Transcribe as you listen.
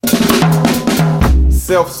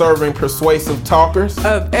self-serving, persuasive talkers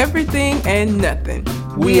of everything and nothing.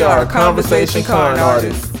 We are Conversation Con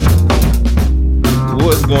Artists.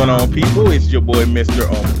 What's going on, people? It's your boy,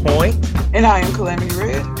 Mr. On Point. And I am Calamity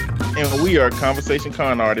Red. And we are Conversation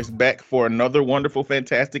Con Artists, back for another wonderful,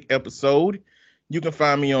 fantastic episode. You can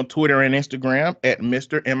find me on Twitter and Instagram at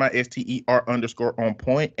Mr. MISTER_on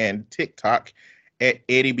point and TikTok at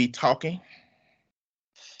Eddie B Talking.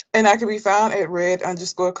 And I can be found at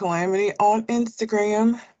Red_Calamity on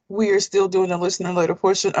Instagram. We are still doing the listener letter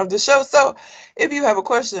portion of the show. So if you have a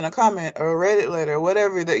question, a comment, or a Reddit letter,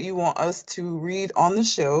 whatever that you want us to read on the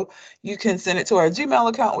show, you can send it to our Gmail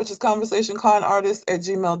account, which is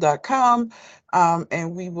conversationconartists@gmail.com.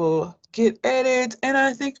 And we will get at it. And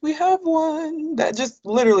I think we have one that just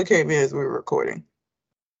literally came in as we were recording.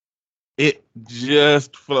 It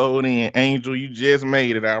just flowed in. Angel, you just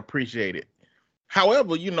made it. I appreciate it.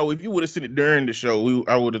 However, if you would have sent it during the show,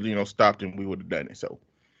 I would have, stopped and we would have done it. So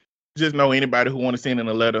just know anybody who want to send in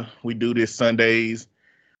a letter, we do this Sundays,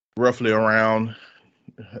 roughly around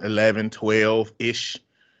 11, 12-ish,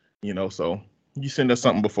 so you send us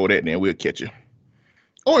something before that, then we'll catch you.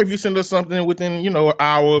 Or if you send us something within, an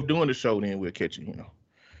hour of doing the show, then we'll catch you,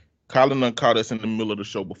 Colin caught us in the middle of the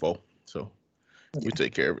show before, so we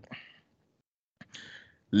take care of it.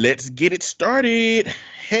 Let's get it started.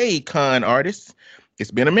 Hey, con artists.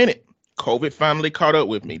 It's been a minute. COVID finally caught up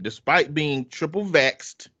with me. Despite being triple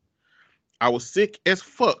vaxxed, I was sick as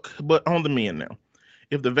fuck, but on the mend now.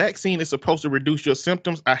 If the vaccine is supposed to reduce your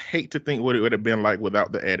symptoms, I hate to think what it would have been like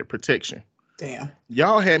without the added protection. Damn.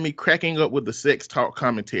 Y'all had me cracking up with the sex talk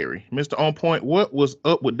commentary. Mr. On Point, what was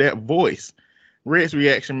up with that voice? Red's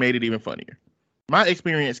reaction made it even funnier. My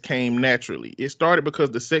experience came naturally. It started because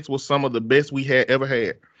the sex was some of the best we had ever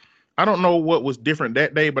had. I don't know what was different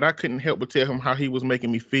that day, but I couldn't help but tell him how he was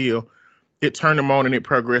making me feel. It turned him on and it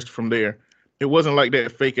progressed from there. It wasn't like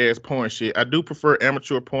that fake ass porn shit. I do prefer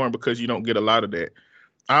amateur porn because you don't get a lot of that.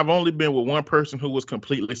 I've only been with one person who was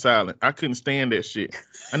completely silent. I couldn't stand that shit.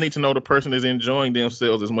 I need to know the person is enjoying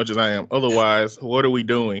themselves as much as I am. Otherwise, what are we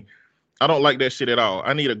doing? I don't like that shit at all.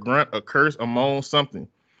 I need a grunt, a curse, a moan, something.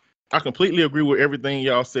 I completely agree with everything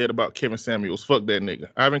y'all said about Kevin Samuels. Fuck that nigga.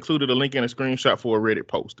 I've included a link and a screenshot for a Reddit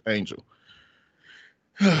post. Angel.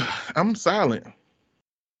 I'm silent,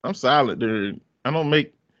 dude. I don't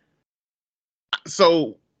make...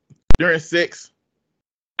 So, during sex,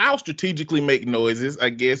 I'll strategically make noises, I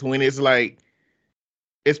guess, when it's like,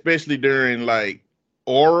 especially during like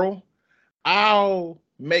oral, I'll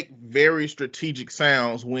make very strategic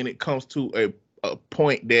sounds when it comes to a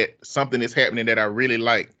point that something is happening that I really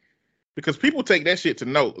like. Because people take that shit to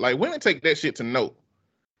note. Like, women take that shit to note.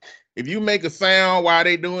 If you make a sound while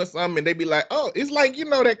they doing something, and they be like, oh, it's like,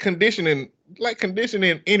 that conditioning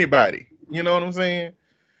anybody. You know what I'm saying?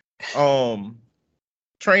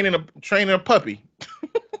 Training a puppy.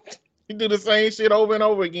 You do the same shit over and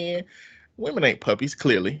over again. Women ain't puppies,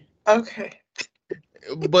 clearly. Okay.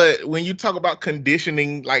 But when you talk about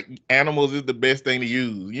conditioning, like, animals is the best thing to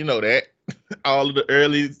use. You know that. All of the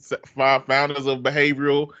early founders of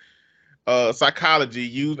behavioral psychology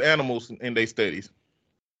use animals in their studies.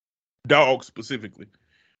 Dogs specifically.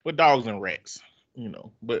 But dogs and rats,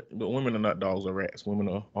 But women are not dogs or rats.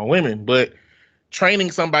 Women are women. But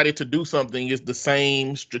training somebody to do something is the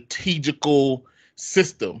same strategical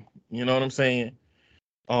system. You know what I'm saying?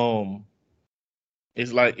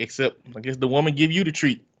 It's like, except I guess the woman give you the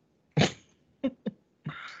treat.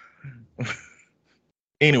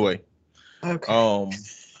 Anyway. Okay.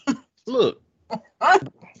 Look.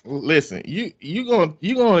 Listen, you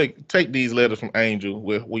gonna take these letters from Angel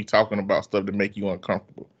where we talking about stuff that make you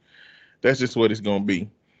uncomfortable. That's just what it's gonna be.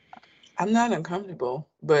 I'm not uncomfortable,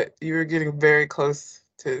 but you're getting very close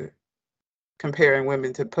to comparing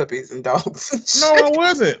women to puppies and dogs. No, I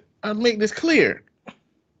wasn't. I'll make this clear.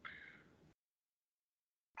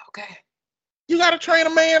 Okay. You gotta train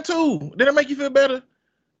a man too. Did it make you feel better?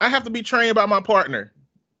 I have to be trained by my partner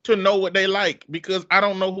to know what they like, because I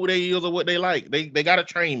don't know who they is or what they like. They gotta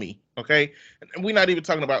train me, okay? And we're not even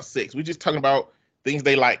talking about sex. We're just talking about things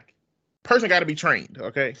they like. Person gotta be trained,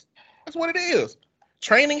 okay? That's what it is.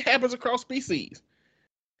 Training happens across species.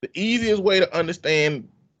 The easiest way to understand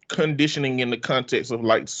conditioning in the context of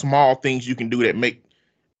like small things you can do that make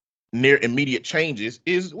near immediate changes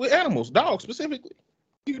is with animals, dogs specifically.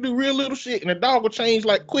 You can do real little shit and a dog will change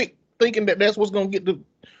like quick, thinking that that's what's gonna get the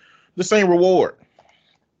same reward.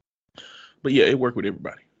 But yeah, it worked with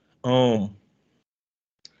everybody. But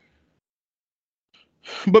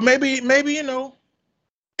maybe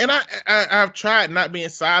and I've tried not being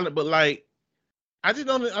silent, but like I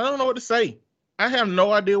don't know what to say. I have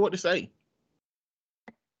no idea what to say.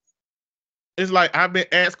 it's like I've been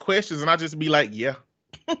asked questions and I just be like, yeah.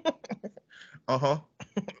 Uh-huh.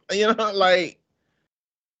 You know, like,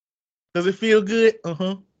 does it feel good?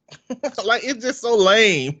 Uh-huh. Like, it's just so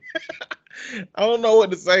lame. I don't know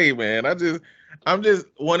what to say, man. I'm just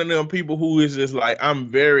one of them people who is just like, I'm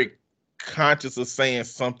very conscious of saying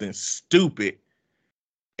something stupid.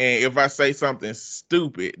 And if I say something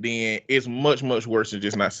stupid, then it's much, much worse than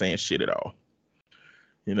just not saying shit at all.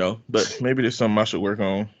 You know, but maybe there's something I should work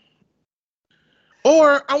on.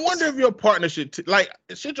 Or I wonder if your partner should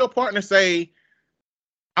your partner say,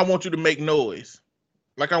 I want you to make noise?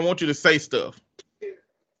 Like, I want you to say stuff.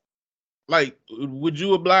 Like, would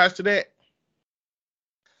you oblige to that?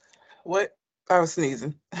 What? I was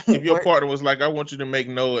sneezing. If your What? partner was like, I want you to make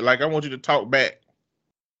noise, like, I want you to talk back.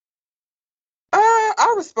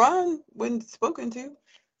 I respond when spoken to.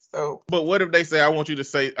 So. But what if they say, I want you to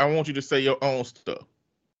say your own stuff?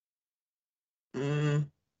 I don't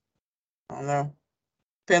know.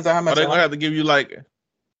 Depends on how much. Are they gonna have to give you like?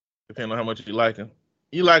 Depending on how much you like them.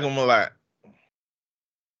 You like them a lot.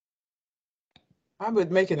 I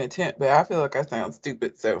would make an attempt, but I feel like I sound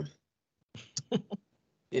stupid. So,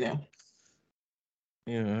 you know.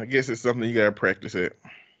 Yeah, I guess it's something you gotta practice at,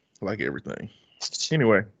 like everything.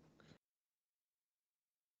 Anyway,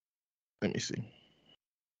 let me see.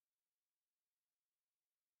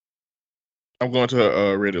 I'm going to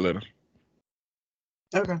her Reddit letter.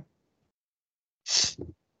 Okay.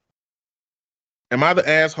 Am I the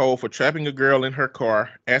asshole for trapping a girl in her car,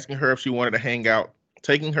 asking her if she wanted to hang out,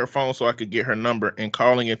 taking her phone so I could get her number, and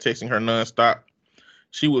calling and texting her nonstop?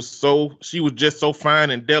 She was just so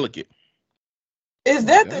fine and delicate. Is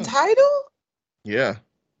that the title? Yeah.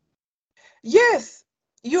 Yes.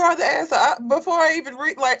 You are the asshole. Before I even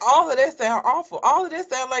read, like, all of that sound awful. All of that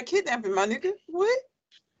sound like kidnapping, my nigga. What?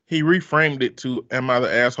 He reframed it to, am I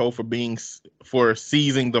the asshole for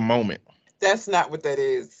seizing the moment? That's not what that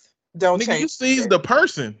is. Don't Nigga, change. you seize the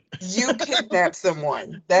person. You kidnap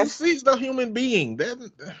someone. You seize the human being.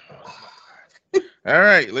 All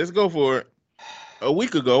right, let's go for it. A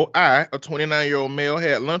week ago, I, a 29-year-old male,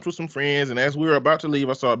 had lunch with some friends, and as we were about to leave,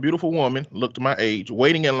 I saw a beautiful woman, looked my age,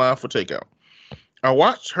 waiting in line for takeout. I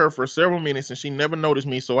watched her for several minutes, and she never noticed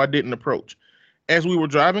me, so I didn't approach. As we were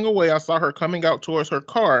driving away, I saw her coming out towards her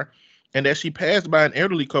car, and as she passed by an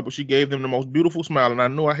elderly couple, she gave them the most beautiful smile, and I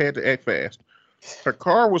knew I had to act fast. Her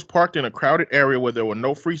car was parked in a crowded area where there were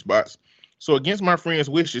no free spots, so against my friend's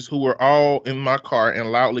wishes, who were all in my car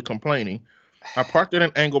and loudly complaining, I parked at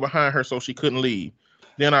an angle behind her so she couldn't leave.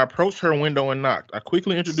 Then I approached her window and knocked. I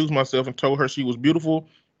quickly introduced myself and told her she was beautiful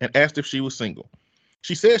and asked if she was single.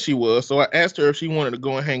 She said she was, so I asked her if she wanted to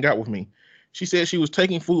go and hang out with me. She said she was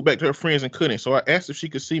taking food back to her friends and couldn't, so I asked if she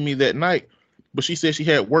could see me that night, but she said she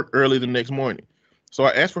had work early the next morning. So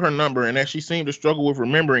I asked for her number, and as she seemed to struggle with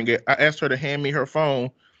remembering it, I asked her to hand me her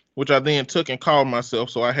phone, which I then took and called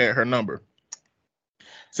myself, so I had her number.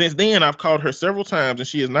 Since then, I've called her several times, and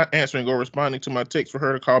she is not answering or responding to my text for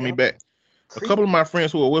her to call me back. A couple of my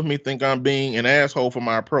friends who are with me think I'm being an asshole for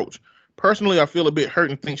my approach. Personally, I feel a bit hurt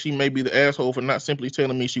and think she may be the asshole for not simply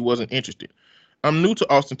telling me she wasn't interested. I'm new to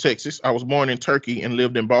Austin, Texas. I was born in Turkey and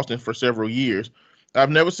lived in Boston for several years. I've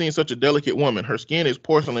never seen such a delicate woman. Her skin is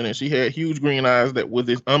porcelain and she had huge green eyes that with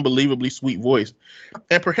this unbelievably sweet voice.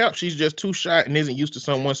 And perhaps she's just too shy and isn't used to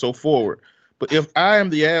someone so forward. But if I am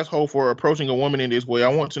the asshole for approaching a woman in this way, I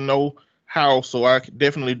want to know how, so I can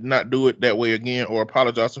definitely not do it that way again or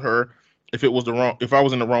apologize to her if I was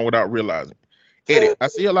in the wrong without realizing. Edit. I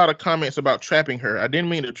see a lot of comments about trapping her. I didn't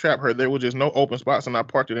mean to trap her. There were just no open spots and I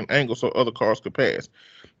parked at an angle so other cars could pass.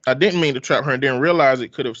 I didn't mean to trap her and didn't realize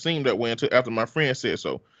it could have seemed that way until after my friend said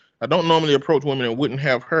so. I don't normally approach women and wouldn't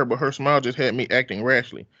have her, but her smile just had me acting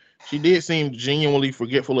rashly. She did seem genuinely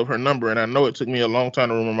forgetful of her number, and I know it took me a long time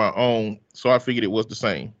to remember my own, so I figured it was the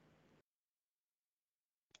same.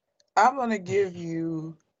 I'm going to give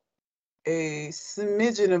you a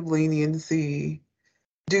smidgen of leniency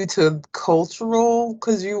due to cultural,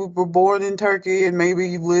 because you were born in Turkey and maybe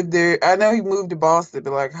you lived there. I know he moved to Boston,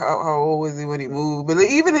 but like, how old was he when he moved? But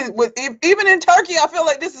even in Turkey, I feel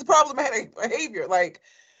like this is problematic behavior. Like,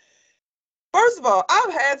 first of all,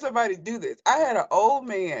 I've had somebody do this. I had an old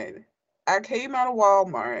man. I came out of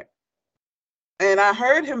Walmart and I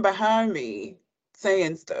heard him behind me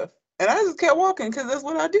saying stuff, and I just kept walking because that's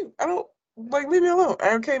what I do. I don't leave me alone.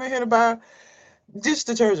 I came in here to buy dish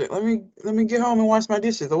detergent. Let me get home and wash my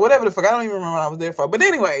dishes or whatever the fuck. I don't even remember what I was there for. But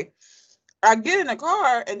anyway, I get in the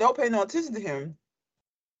car and don't pay no attention to him.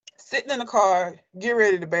 Sitting in the car, get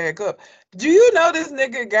ready to back up. Do you know this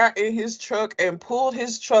nigga got in his truck and pulled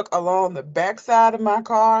his truck along the backside of my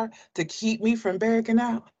car to keep me from backing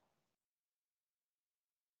out?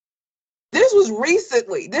 This was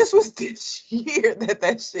recently. This was this year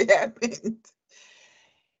that shit happened.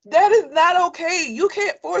 That is not okay. You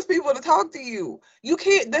can't force people to talk to you. You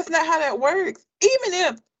can't. That's not how that works. Even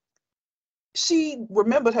if she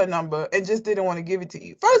remembered her number and just didn't want to give it to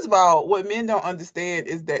you. First of all, what men don't understand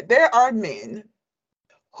is that there are men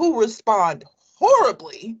who respond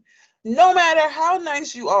horribly, no matter how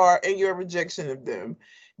nice you are in your rejection of them.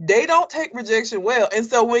 They don't take rejection well. And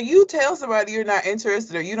so when you tell somebody you're not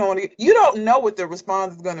interested or you don't know what the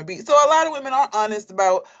response is going to be. So a lot of women aren't honest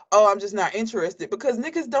about, oh, I'm just not interested, because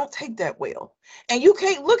niggas don't take that well. And you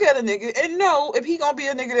can't look at a nigga and know if he going to be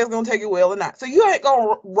a nigga that's going to take it well or not. So you ain't going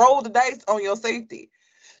to roll the dice on your safety.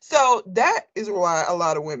 So that is why a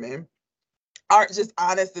lot of women aren't just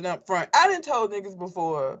honest and upfront. I done told niggas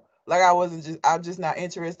before, like I'm just not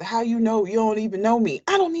interested. How you know? You don't even know me.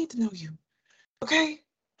 I don't need to know you. Okay?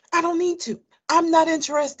 I don't need to. I'm not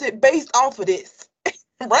interested based off of this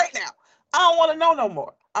right now. I don't want to know no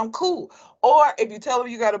more. I'm cool. Or if you tell them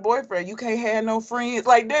you got a boyfriend, you can't have no friends.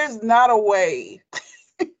 Like, there's not a way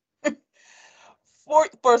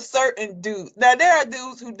for certain dudes. Now, there are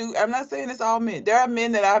dudes who do. I'm not saying it's all men. There are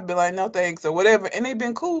men that I've been like, no thanks or whatever, and they've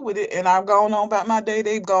been cool with it, and I've gone on about my day.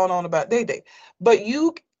 They've gone on about their day. But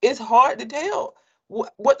it's hard to tell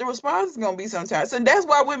what the response is going to be sometimes. And that's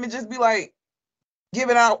why women just be like,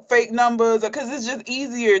 giving out fake numbers, because it's just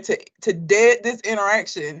easier to dead this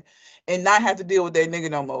interaction and not have to deal with that nigga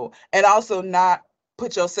no more, and also not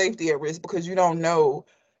put your safety at risk because you don't know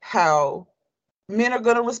how men are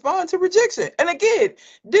going to respond to rejection. And again,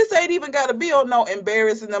 this ain't even got to be on no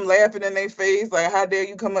embarrassing them, laughing in their face like, how dare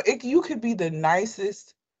you come up. You could be the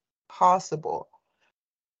nicest possible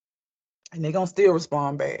and they're going to still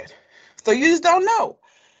respond bad. So you just don't know.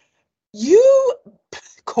 You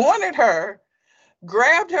cornered her,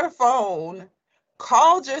 grabbed her phone,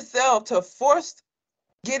 called yourself to force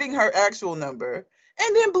getting her actual number,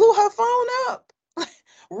 and then blew her phone up.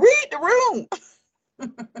 Read the room.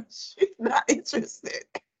 She's not interested.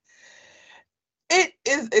 It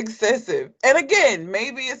is excessive. And again,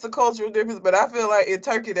 maybe it's a cultural difference, but I feel like in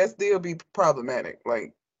Turkey that still be problematic.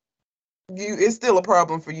 Like, it's still a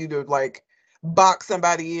problem for you to like box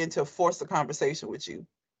somebody in to force a conversation with you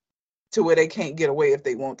to where they can't get away if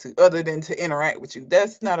they want to, other than to interact with you.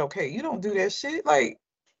 That's not okay. You don't do that shit. Like,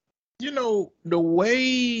 You know, the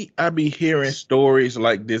way I be hearing stories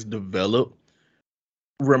like this develop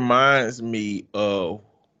reminds me of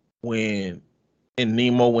when in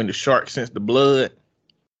Nemo, when the shark sensed the blood.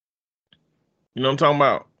 You know what I'm talking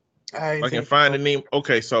about? Like in Finding Nemo.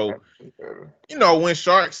 Okay, so you know when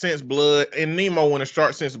sharks sense blood in Nemo, when a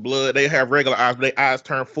shark sense blood, they have regular eyes, but their eyes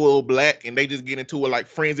turn full black, and they just get into a like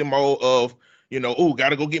frenzy mode of, you know, oh,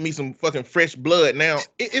 gotta go get me some fucking fresh blood. Now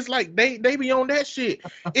it's like they be on that shit.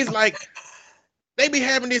 It's like they be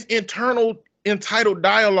having this internal entitled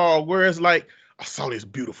dialogue where it's like, I saw this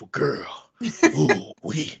beautiful girl. Ooh,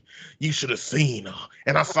 you should have seen her.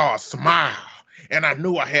 And I saw a smile. And I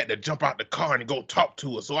knew I had to jump out the car and go talk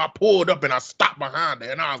to her. So I pulled up and I stopped behind her.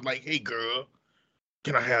 And I was like, hey, girl,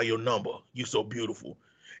 can I have your number? You so beautiful.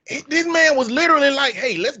 And this man was literally like,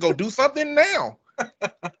 hey, let's go do something now.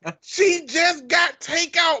 She just got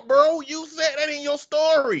takeout, bro. You said that in your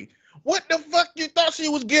story. What the fuck you thought she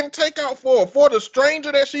was getting takeout for? For the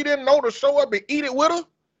stranger that she didn't know to show up and eat it with her?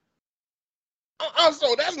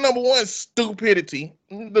 So that's number one, stupidity.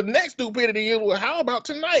 The next stupidity is, well, how about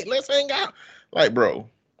tonight? Let's hang out. Like, bro,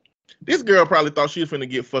 this girl probably thought she was finna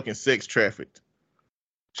get fucking sex trafficked.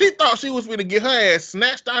 She thought she was finna get her ass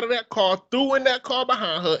snatched out of that car, threw in that car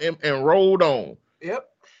behind her, and rolled on. Yep.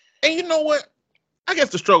 And you know what? I guess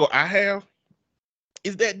the struggle I have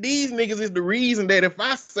is that these niggas is the reason that if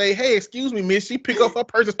I say, hey, excuse me, miss, she pick up her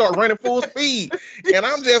purse and start running full speed. And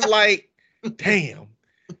I'm just like, damn,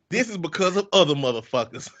 this is because of other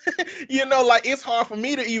motherfuckers. You know, like, it's hard for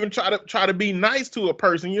me to even try to be nice to a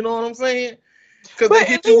person, you know what I'm saying? Because they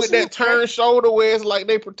hit you with that turn shoulder where it's like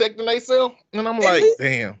they protecting themselves. And I'm like,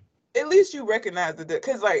 damn. At least you recognize it.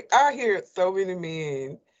 Because, like, I hear so many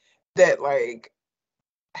men that, like,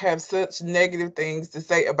 have such negative things to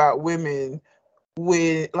say about women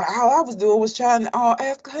when, like, all I was doing was trying to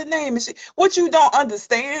ask her name. And what you don't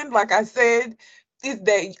understand, like I said, is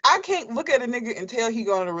that I can't look at a nigga and tell he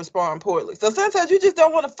going to respond poorly. So sometimes you just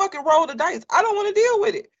don't want to fucking roll the dice. I don't want to deal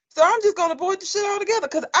with it. So I'm just going to avoid the shit altogether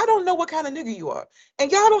because I don't know what kind of nigga you are.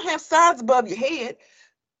 And y'all don't have signs above your head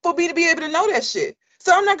for me to be able to know that shit.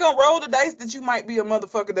 So I'm not going to roll the dice that you might be a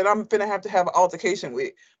motherfucker that I'm finna have an altercation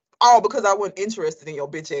with. All because I wasn't interested in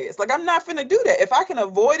your bitch ass. Like, I'm not finna do that. If I can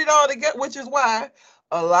avoid it altogether, which is why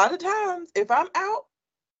a lot of times if I'm out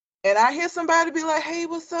and I hear somebody be like, "Hey,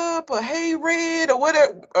 what's up?" or "Hey, Red," or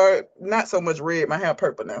whatever, or not so much red. My hair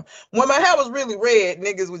purple now. When my hair was really red,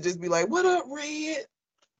 niggas would just be like, "What up, Red?"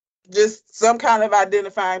 Just some kind of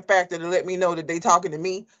identifying factor to let me know that they talking to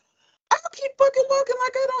me. I'll keep fucking walking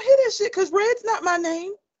like I don't hear that shit because Red's not my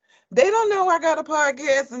name. They don't know I got a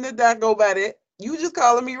podcast and that I go by that. You just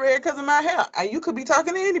calling me Red because of my hair. And you could be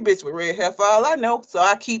talking to any bitch with red hair for all I know. So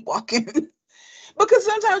I keep walking. Because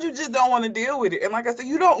sometimes you just don't want to deal with it. And like I said,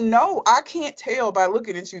 you don't know. I can't tell by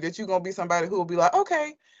looking at you that you're going to be somebody who will be like,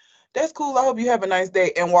 okay, that's cool. I hope you have a nice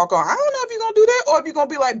day and walk on. I don't know if you're going to do that or if you're going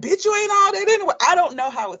to be like, bitch, you ain't all that anyway. I don't know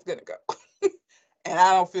how it's going to go. And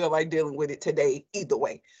I don't feel like dealing with it today either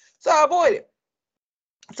way. So I avoid it.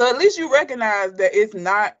 So at least you recognize that it's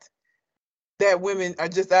not that women are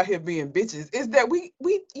just out here being bitches. It's that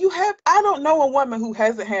I don't know a woman who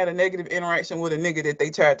hasn't had a negative interaction with a nigga that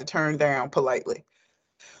they tried to turn down politely.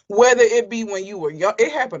 Whether it be when you were young,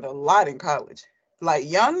 it happened a lot in college. Like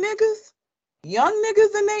young niggas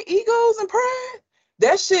and their egos and pride,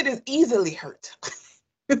 that shit is easily hurt.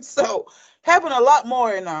 So happened a lot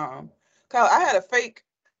more in college. I had a fake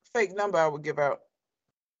number I would give out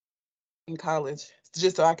in college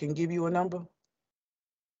just so I can give you a number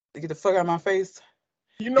to get the fuck out of my face.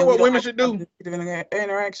 You know what women should do?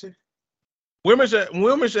 Interaction. Women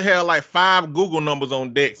should have like 5 Google numbers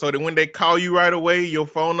on deck so that when they call you right away, your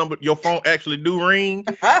phone actually do ring,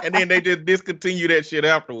 and then they just discontinue that shit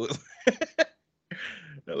afterwards.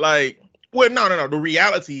 Like, well, no. The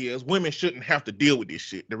reality is women shouldn't have to deal with this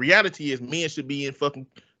shit. The reality is men should be in fucking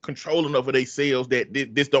control enough of themselves that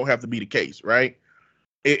this don't have to be the case, right?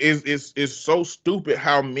 It's so stupid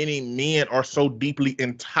how many men are so deeply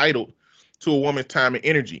entitled to a woman's time and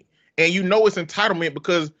energy. And you know it's entitlement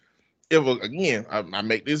because I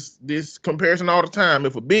make this comparison all the time.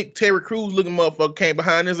 If a big Terry Crews looking motherfucker came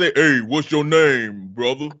behind and said, "Hey, what's your name,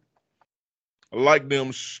 brother? I like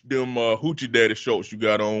them hoochie daddy shorts you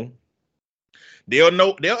got on." They'll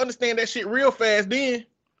understand that shit real fast then.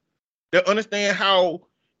 They'll understand how,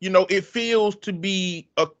 it feels to be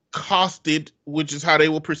accosted, which is how they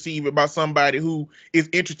will perceive it by somebody who is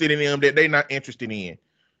interested in them that they're not interested in.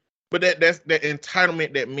 But that's that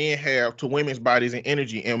entitlement that men have to women's bodies and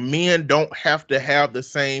energy, and men don't have to have the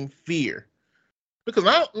same fear. Because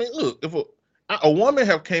look, if a woman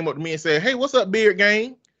have came up to me and said, "Hey, what's up, beard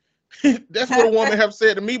gang?" That's what a woman have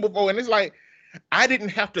said to me before, and it's like I didn't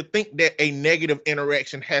have to think that a negative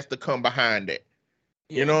interaction has to come behind that.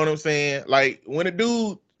 Yeah. You know what I'm saying? Like when a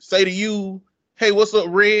dude say to you, "Hey, what's up,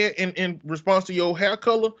 Red?" in response to your hair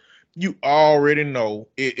color, you already know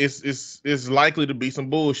it's likely to be some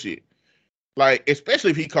bullshit. Like,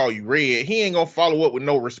 especially if he call you Red, he ain't gonna follow up with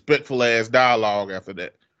no respectful ass dialogue after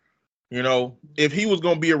that. If he was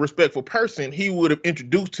gonna be a respectful person, he would have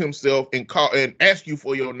introduced himself and asked you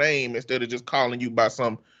for your name instead of just calling you by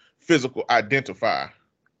some physical identifier.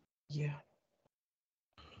 Yeah.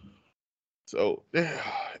 So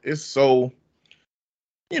it's so,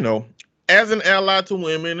 as an ally to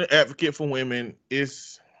women, an advocate for women,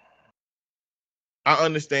 I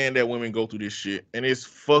understand that women go through this shit, and it's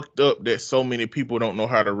fucked up that so many people don't know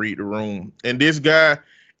how to read the room. And this guy,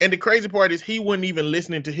 and the crazy part is he wasn't even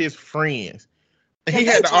listening to his friends. And he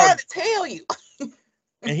had to tell you.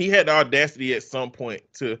 And he had the audacity at some point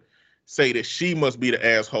to say that she must be the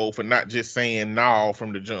asshole for not just saying no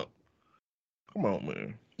from the jump. Come on,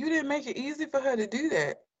 man. You didn't make it easy for her to do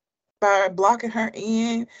that by blocking her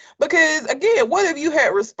in. Because again, what if you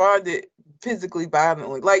had responded physically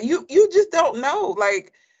violently? Like you just don't know.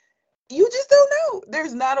 Like you just don't know.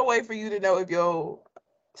 There's not a way for you to know if your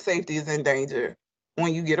safety is in danger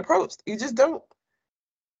when you get approached. You just don't.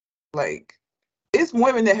 Like it's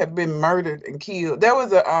women that have been murdered and killed. There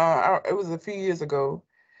was it was a few years ago,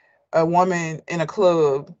 a woman in a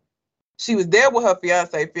club. She was there with her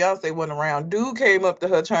fiance. Fiance wasn't around. Dude came up to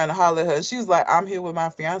her trying to holler at her. She was like, "I'm here with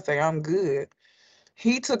my fiance. I'm good."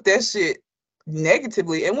 He took that shit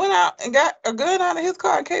negatively and went out and got a gun out of his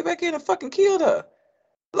car and came back in and fucking killed her.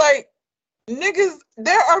 Like, niggas,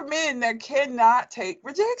 there are men that cannot take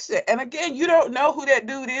rejection. And again, you don't know who that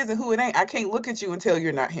dude is and who it ain't. I can't look at you and tell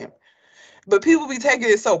you're not him. But people be taking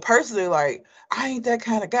it so personally, like, I ain't that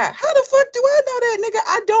kind of guy. How the fuck do I know that, nigga?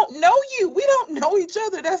 I don't know you. We don't know each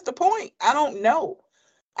other. That's the point. I don't know.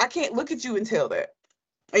 I can't look at you and tell that.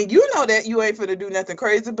 And you know that you ain't finna do nothing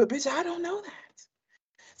crazy, but bitch, I don't know that.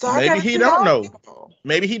 So maybe he don't know.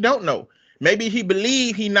 Maybe he don't know. Maybe he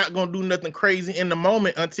believe he not gonna do nothing crazy in the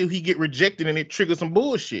moment until he get rejected and it triggers some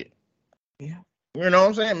bullshit. Yeah. You know what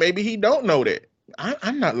I'm saying? Maybe he don't know that.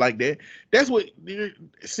 I'm not like that. That's what,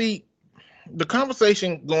 see, the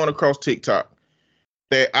conversation going across TikTok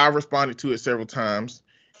that I responded to it several times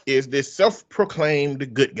is this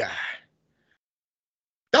self-proclaimed good guy.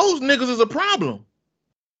 Those niggas is a problem.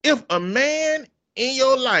 If a man in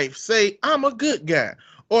your life say, I'm a good guy,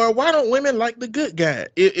 or why don't women like the good guy?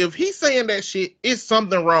 If he's saying that shit, it's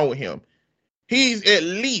something wrong with him. He's at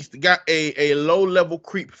least got a low-level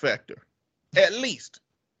creep factor. At least.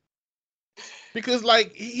 Because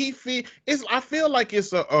like I feel like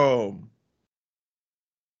it's the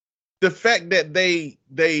fact that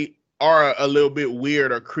they are a little bit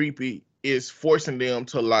weird or creepy is forcing them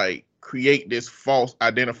to like create this false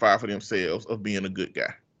identifier for themselves of being a good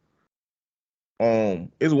guy.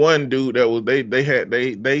 It's one dude that was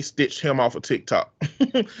they stitched him off of TikTok.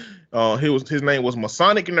 His name was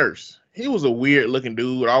Masonic Nurse. He was a weird looking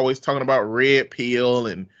dude, always talking about red pill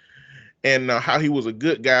and how he was a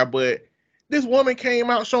good guy. But this woman came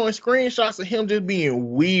out showing screenshots of him just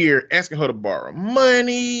being weird, asking her to borrow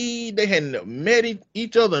money. They hadn't met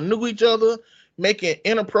each other, knew each other, making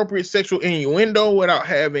inappropriate sexual innuendo without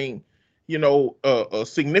having, a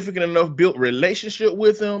significant enough built relationship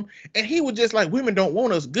with him. And he was just like, women don't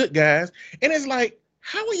want us good guys. And it's like,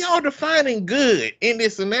 how are y'all defining good in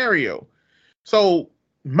this scenario? So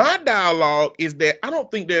my dialogue is that I don't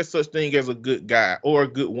think there's such thing as a good guy or a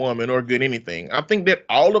good woman or good anything. I think that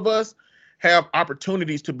all of us have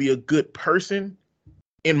opportunities to be a good person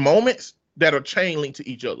in moments that are chain linked to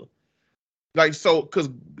each other. Like, so, because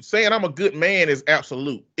saying I'm a good man is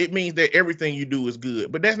absolute. It means that everything you do is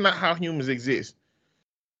good, but that's not how humans exist.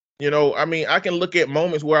 I mean, I can look at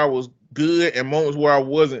moments where I was good and moments where I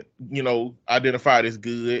wasn't, identified as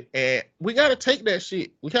good. And we got to take that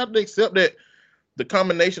shit. We have to accept that the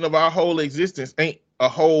combination of our whole existence ain't a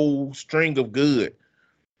whole string of good.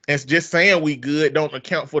 And just saying we good don't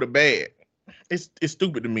account for the bad. It's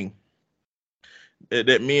stupid to me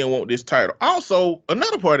that men want this title. Also,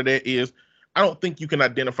 another part of that is I don't think you can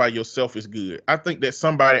identify yourself as good. I think that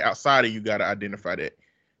somebody outside of you got to identify that,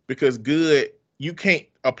 because good, you can't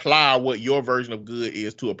apply what your version of good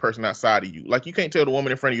is to a person outside of you. Like, you can't tell the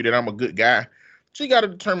woman in front of you that I'm a good guy. She got to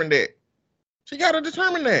determine that.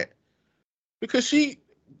 Because she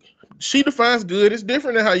defines good. It's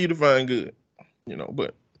different than how you define good,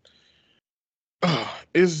 but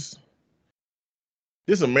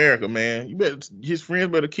this America, man. His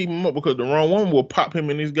friends better keep him up, because the wrong woman will pop him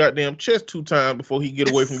in his goddamn chest 2 times before he get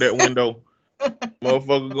away from that window.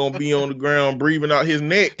 Motherfucker gonna be on the ground breathing out his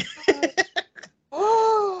neck.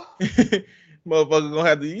 Motherfucker gonna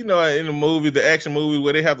have to, in the movie, the action movie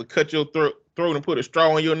where they have to cut your throat and put a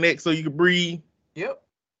straw in your neck so you can breathe. Yep.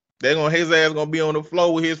 His ass gonna be on the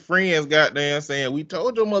floor with his friends, goddamn, saying, "We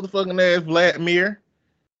told your motherfucking ass, Vladimir."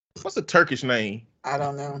 What's a Turkish name? I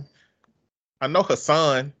don't know. I know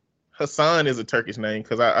Hassan. Hassan is a Turkish name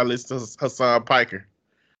because I listen to Hassan Piker.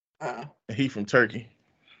 And he from Turkey.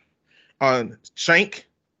 Shank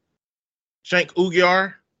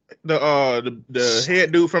Ugyar, the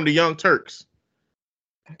head dude from the Young Turks.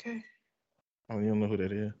 Okay. Oh, you don't know who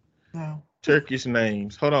that is? No. Turkish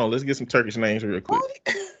names. Hold on, let's get some Turkish names real quick.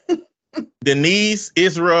 Denise,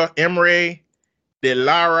 Isra, Emre,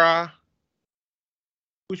 Delara.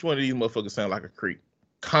 Which one of these motherfuckers sound like a creep?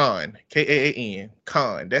 Khan, Kaan,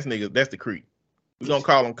 Khan. That's the creep. We're gonna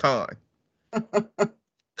call him Khan.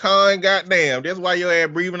 Khan, goddamn. That's why your ass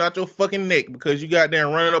breathing out your fucking neck, because you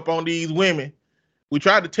goddamn running up on these women. We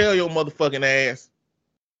tried to tell your motherfucking ass.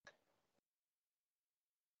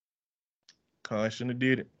 Khan shouldn't have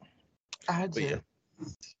did it.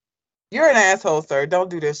 You're an asshole, sir.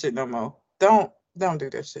 Don't do that shit no more. Don't do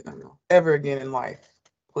that shit no more. Ever again in life.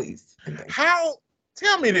 Please.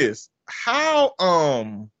 Tell me this. How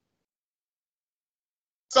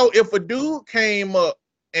so if a dude came up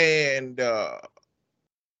and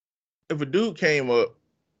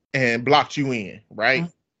blocked you in, right?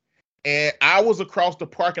 Mm-hmm. And I was across the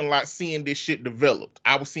parking lot seeing this shit developed.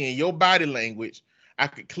 I was seeing your body language. I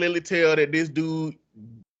could clearly tell that this dude,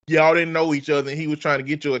 y'all didn't know each other and he was trying to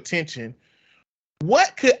get your attention.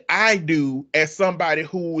 What could I do as somebody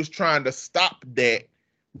who was trying to stop that?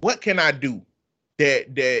 What can I do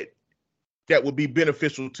that would be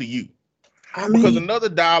beneficial to you? Because another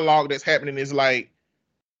dialogue that's happening is like,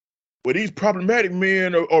 well, these problematic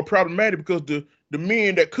men are problematic because the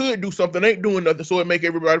men that could do something ain't doing nothing, so it make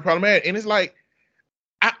everybody problematic. And it's like,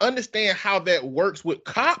 I understand how that works with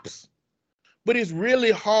cops, but it's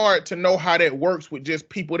really hard to know how that works with just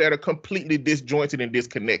people that are completely disjointed and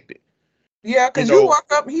disconnected. Yeah, because you walk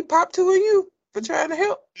up, he popped two of you for trying to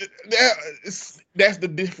help. That's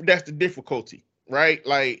the difficulty, right?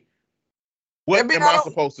 Like, what am I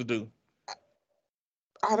supposed to do?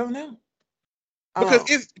 I don't know.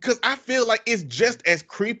 Because I feel like it's just as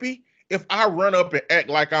creepy if I run up and act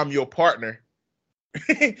like I'm your partner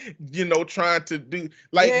you know, trying to do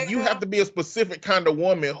like you have to be a specific kind of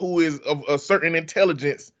woman who is of a certain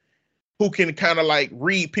intelligence, who can kind of like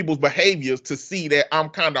read people's behaviors to see that I'm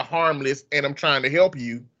kind of harmless and I'm trying to help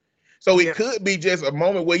you. So it could be just a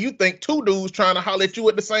moment where you think two dudes trying to holler at you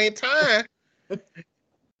at the same time.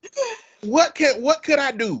 What could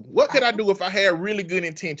I do? What could I do if I had really good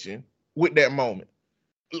intention with that moment?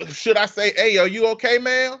 Should I say, "Hey, are you okay,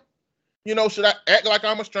 man?" You know, should I act like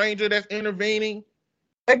I'm a stranger that's intervening?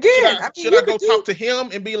 Again, should I go talk to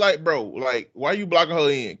him and be like, "Bro, like, why are you blocking her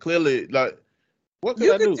in?" Clearly, like, what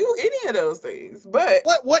could I do? You could do any of those things, but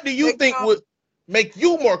what do you think would make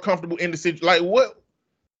you more comfortable in the situation? Like, what?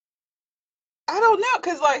 I don't know,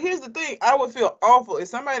 because like here's the thing, I would feel awful if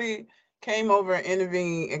somebody came over and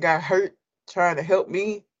intervened and got hurt trying to help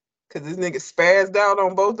me because this nigga spazzed out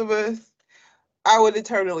on both of us. I would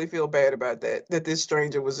eternally feel bad about that this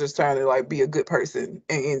stranger was just trying to like be a good person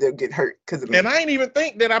and end up getting hurt because of me. And I ain't even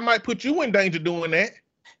think that I might put you in danger doing that.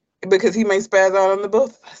 Because he may spaz out on the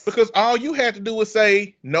both of us. Because all you had to do was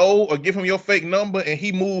say no or give him your fake number and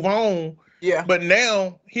he move on. Yeah. But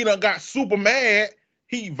now he done got super mad.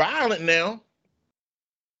 He violent now.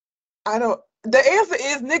 The answer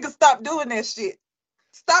is niggas stop doing that shit.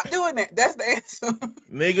 Stop doing that. That's the answer.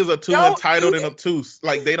 Niggas are too entitled and obtuse.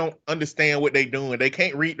 Like they don't understand what they doing. They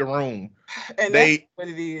can't read the room. And that's what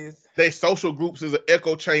it is. They social groups is an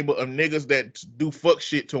echo chamber of niggas that do fuck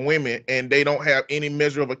shit to women and they don't have any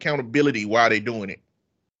measure of accountability while they doing it.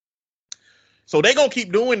 So they gonna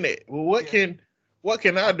keep doing that. Well, what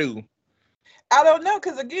can I do? I don't know,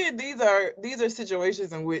 because again, these are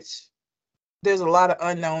situations in which there's a lot of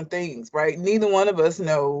unknown things, right? Neither one of us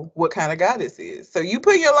know what kind of guy this is. So you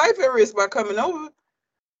put your life at risk by coming over.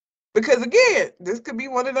 Because again, this could be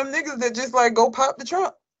one of them niggas that just like go pop the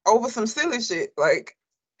trunk over some silly shit. Like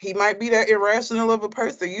he might be that irrational of a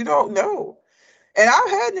person. You don't know. And I've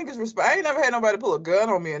had niggas respond. I ain't never had nobody pull a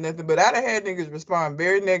gun on me or nothing, but I've had niggas respond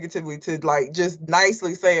very negatively to like just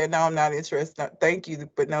nicely saying, "No, I'm not interested. No, thank you,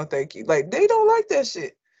 but no, thank you." Like they don't like that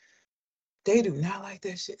shit. They do not like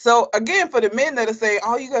that shit. So again, for the men that are saying,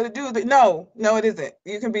 all you got to do is no, it isn't.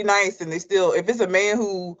 You can be nice, and they still, if it's a man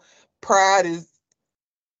who pride is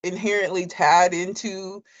inherently tied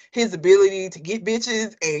into his ability to get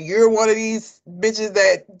bitches, and you're one of these bitches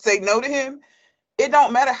that say no to him, it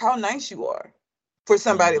don't matter how nice you are for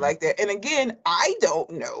somebody like that. And again, I don't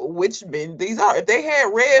know which men these are. If they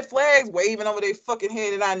had red flags waving over their fucking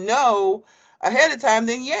head and I know ahead of time,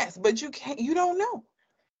 then yes, but you don't know.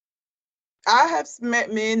 I have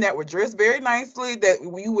met men that were dressed very nicely that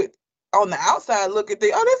you would on the outside look at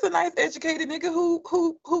that's a nice educated nigga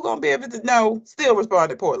who gonna be able to still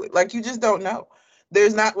responded poorly. Like you just don't know.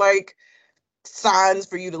 There's not like signs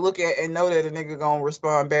for you to look at and know that a nigga gonna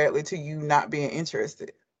respond badly to you not being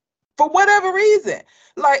interested. For whatever reason.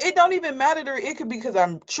 Like it don't even matter. It could be because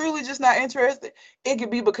I'm truly just not interested. It could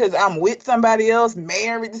be because I'm with somebody else,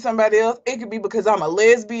 married to somebody else. It could be because I'm a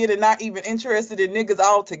lesbian and not even interested in niggas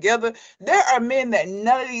altogether. There are men that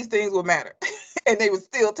none of these things will matter. And they would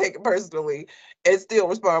still take it personally and still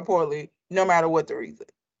respond poorly, no matter what the reason.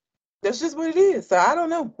 That's just what it is. So I don't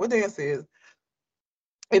know what the answer is.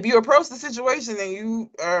 If you approach the situation and you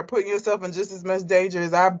are putting yourself in just as much danger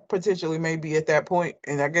as I potentially may be at that point,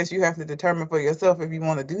 and I guess you have to determine for yourself if you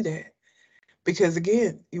want to do that. Because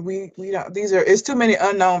again, we don't. It's too many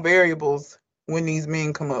unknown variables when these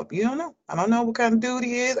men come up. You don't know. I don't know what kind of dude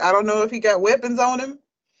he is. I don't know if he got weapons on him.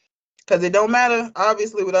 Because it don't matter,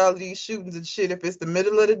 obviously, with all of these shootings and shit. If it's the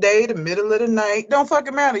middle of the day, the middle of the night, don't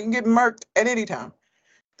fucking matter. You can get murked at any time.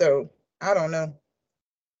 So I don't know.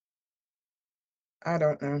 I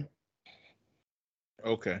don't know.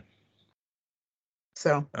 Okay.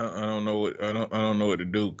 So I don't know what I don't know what to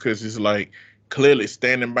do because it's like clearly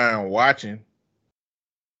standing by and watching.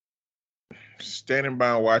 Standing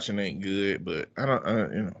by and watching ain't good, but I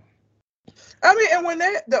don't I mean, and when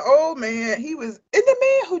the old man, and the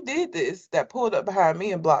man who did this that pulled up behind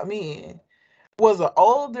me and blocked me in was an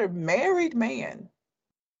older married man.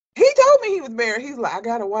 He told me he was married. He's like, I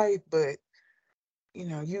got a wife, but you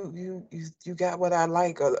got what I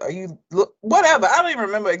like, or you look whatever. I don't even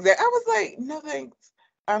remember exactly. I was like, no thanks,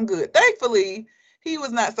 I'm good. Thankfully, he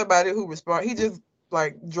was not somebody who responded. He just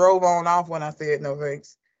like drove on off when I said no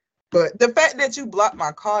thanks. But the fact that you blocked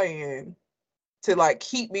my car in to like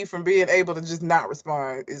keep me from being able to just not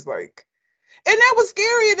respond is like, and that was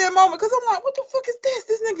scary in that moment because I'm like, what the fuck is this?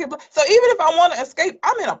 This nigga. So even if I want to escape,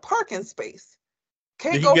 I'm in a parking space.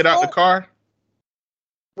 Did he get out the car?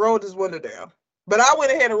 Rolled his window down. But I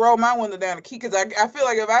went ahead and rolled my window down the key because I feel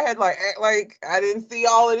like if I had like act like I didn't see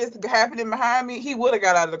all of this happening behind me, he would have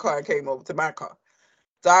got out of the car and came over to my car.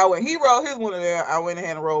 So he rolled his window down. I went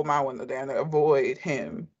ahead and rolled my window down to avoid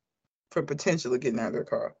him from potentially getting out of the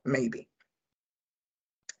car. Maybe.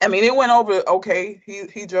 I mean, it went over okay.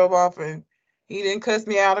 He drove off and he didn't cuss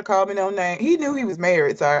me out or call me no name. He knew he was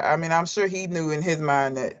married, so I mean, I'm sure he knew in his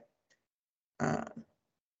mind that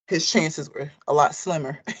his chances were a lot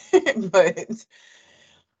slimmer. But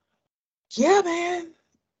yeah, man,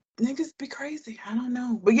 niggas be crazy. I don't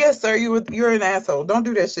know, but yes, sir, you're an asshole. Don't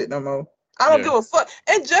do that shit no more. I don't give a fuck.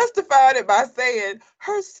 And justified it by saying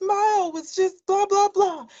her smile was just blah, blah,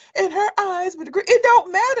 blah. And her eyes would agree. It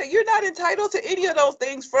don't matter. You're not entitled to any of those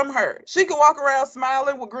things from her. She can walk around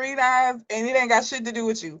smiling with green eyes and it ain't got shit to do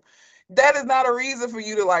with you. That is not a reason for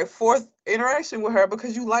you to like force interaction with her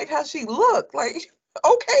because you like how she looked. Like,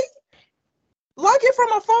 okay. Like it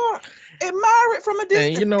from afar. Admire it from a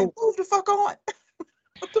distance and move the fuck on.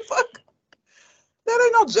 What the fuck? That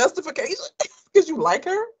ain't no justification because you like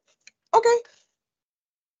her. Okay.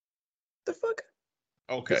 The fuck?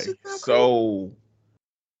 Okay. So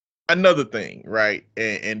another thing, right?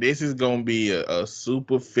 And this is gonna be a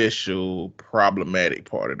superficial, problematic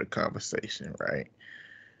part of the conversation, right?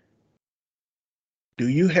 Do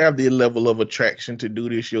you have the level of attraction to do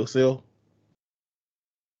this yourself?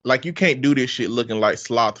 Like you can't do this shit looking like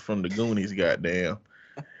Sloth from the Goonies, goddamn.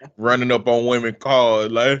 Running up on women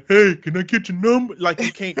cars like, hey, can I get your number? Like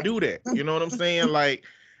you can't do that. You know what I'm saying? Like,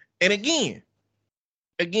 and again,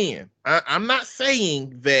 I'm not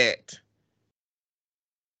saying that.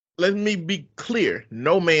 Let me be clear.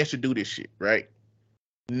 No man should do this shit, right?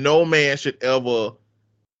 No man should ever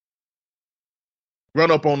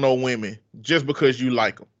run up on no women just because you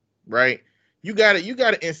like them, right? You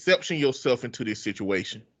gotta inception yourself into this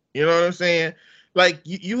situation. You know what I'm saying? Like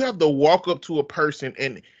you have to walk up to a person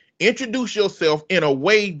and introduce yourself in a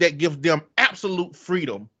way that gives them absolute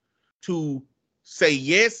freedom to say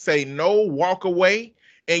yes, say no, walk away.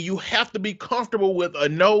 And you have to be comfortable with a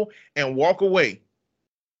no and walk away.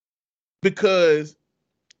 Because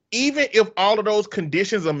even if all of those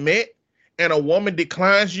conditions are met and a woman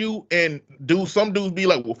declines you and some dudes be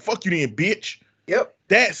like, well, fuck you then, bitch. Yep.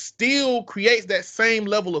 That still creates that same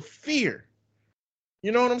level of fear.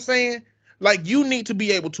 You know what I'm saying? Like you need to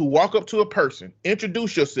be able to walk up to a person,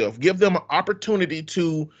 introduce yourself, give them an opportunity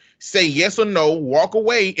to say yes or no, walk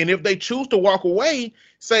away. And if they choose to walk away,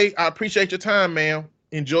 say, I appreciate your time, ma'am.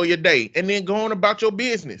 Enjoy your day. And then go on about your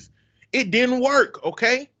business. It didn't work,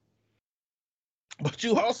 okay? But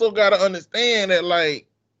you also got to understand that, like,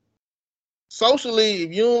 socially,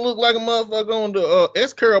 if you don't look like a motherfucker on the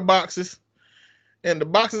S-Curl boxes and the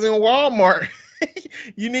boxes in Walmart,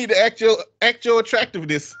 you need to act your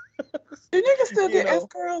attractiveness. Do niggas still get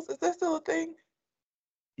S-Curls? Is that still a thing?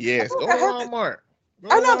 Yes, go to Walmart.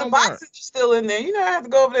 I know the boxes are still in there. You know, I have to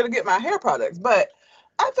go over there to get my hair products, but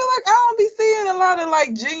I feel like I don't be seeing a lot of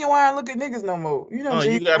like genuine looking niggas no more. You know,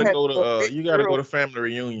 you gotta go to family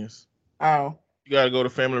reunions. Oh. You gotta go to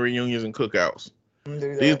family reunions and cookouts.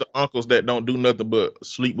 These are the uncles that don't do nothing but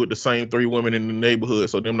sleep with the same 3 women in the neighborhood,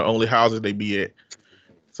 so them the only houses they be at.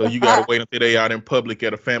 So you gotta wait until they out in public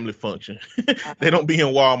at a family function. They don't be in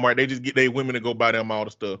Walmart. They just get their women to go buy them all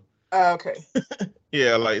the stuff. Okay.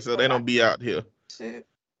 Yeah, like so they don't be out here. Shit.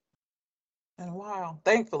 And wow,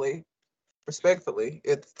 thankfully, respectfully,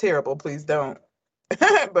 it's terrible. Please don't.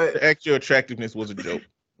 But the actual attractiveness was a joke.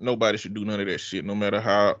 Nobody should do none of that shit, no matter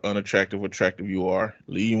how unattractive or attractive you are.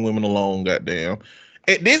 Leave women alone, goddamn.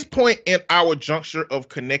 At this point in our juncture of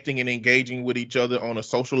connecting and engaging with each other on a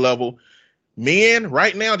social level, men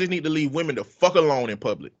right now just need to leave women the fuck alone in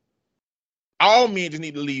public. All men just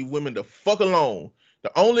need to leave women the fuck alone.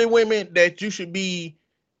 The only women that you should be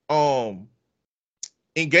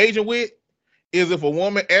engaging with is if a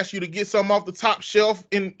woman asks you to get something off the top shelf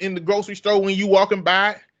in the grocery store when you walking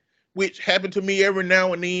by, which happened to me every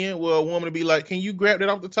now and then, where a woman will be like, can you grab that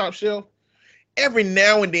off the top shelf? Every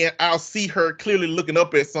now and then I'll see her clearly looking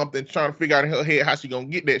up at something, trying to figure out in her head how she gonna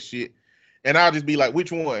get that shit. And I'll just be like,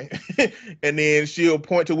 which one? And then she'll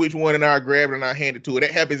point to which one and I'll grab it and I'll hand it to her.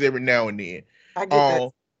 That happens every now and then. I get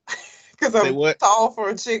that. Because I'm tall for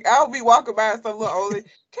a chick. I'll be walking by some little old lady.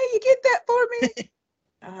 Can you get that for me?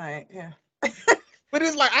 All right, yeah. But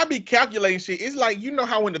it's like I be calculating shit. It's like, you know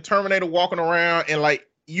how when the Terminator walking around and like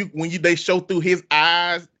they show through his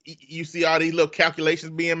eyes, you see all these little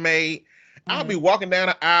calculations being made. I'll be walking down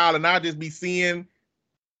the aisle and I'll just be seeing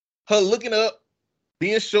her looking up,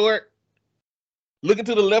 being short, looking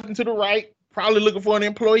to the left and to the right, probably looking for an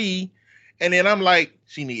employee. And then I'm like,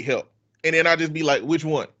 she need help. And then I'll just be like, which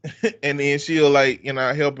one? And then she'll like,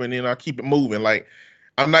 help, and then I'll keep it moving. Like,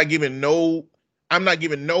 I'm not giving no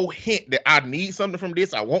hint that I need something from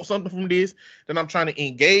this. I want something from this. Then I'm trying to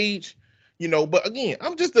engage. But again,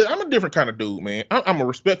 I'm a different kind of dude, man. I'm a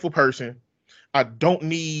respectful person. I don't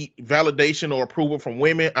need validation or approval from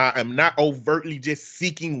women. I am not overtly just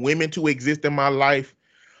seeking women to exist in my life.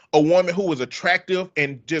 A woman who is attractive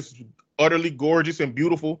and just utterly gorgeous and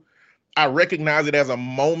beautiful, I recognize it as a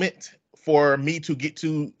moment for me to get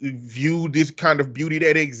to view this kind of beauty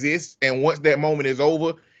that exists. And once that moment is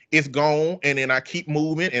over, it's gone. And then I keep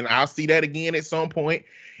moving and I'll see that again at some point.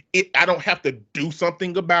 I don't have to do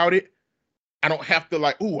something about it. I don't have to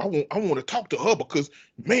I want to talk to her because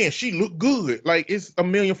man, she look good. Like it's a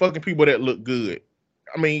million fucking people that look good.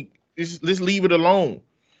 I mean, let's leave it alone.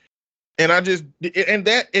 And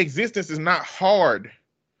that existence is not hard,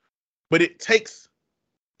 but it takes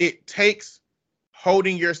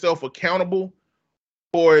holding yourself accountable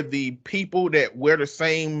for the people that wear the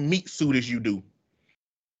same meat suit as you do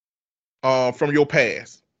from your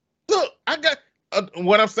past. Look, I got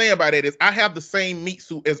what I'm saying by that is I have the same meat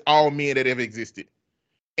suit as all men that have existed.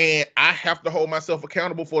 And I have to hold myself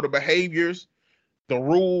accountable for the behaviors, the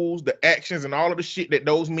rules, the actions, and all of the shit that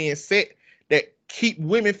those men set that keep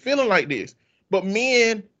women feeling like this. But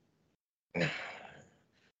men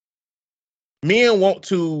want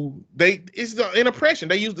to, it's an oppression.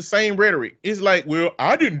 They use the same rhetoric. It's like, well,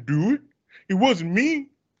 I didn't do it. It wasn't me.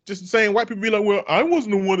 Just the same white people be like, well, I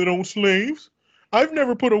wasn't the one that owned slaves. I've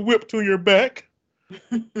never put a whip to your back.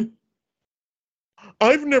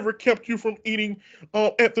 I've never kept you from eating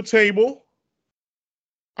at the table.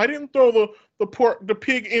 I didn't throw the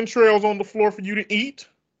pig entrails on the floor for you to eat.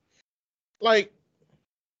 Like,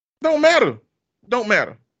 don't matter.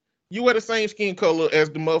 You wear the same skin color as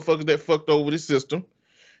the motherfuckers that fucked over the system,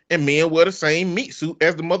 and men wear the same meat suit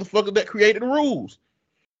as the motherfuckers that created the rules.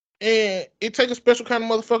 And it takes a special kind of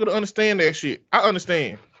motherfucker to understand that shit. I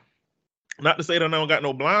understand. Not to say that I don't got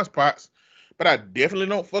no blind spots, but I definitely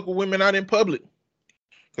don't fuck with women out in public.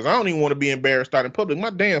 Because I don't even want to be embarrassed out in public.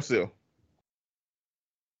 My damn self.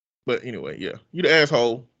 But anyway, yeah. You the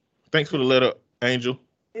asshole. Thanks for the letter, Angel.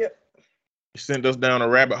 Yep. You sent us down a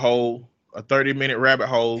rabbit hole, a 30-minute rabbit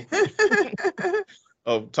hole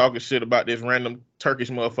of talking shit about this random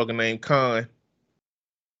Turkish motherfucker named Khan.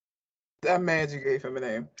 I'm mad you gave him a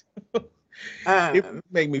name. It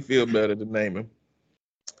make me feel better to name him.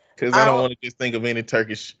 Because I don't want to just think of any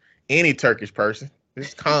Turkish person.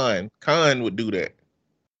 It's Khan. Khan would do that.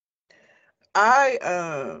 I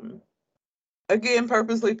again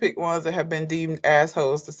purposely pick ones that have been deemed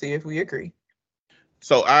assholes to see if we agree.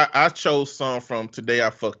 So I chose some from Today I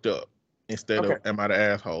Fucked Up instead of Am I the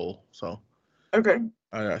Asshole? So okay,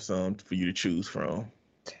 I got some for you to choose from.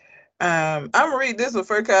 I'm gonna read this one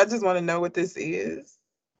first because I just want to know what this is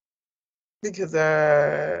because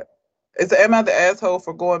it's Am I the Asshole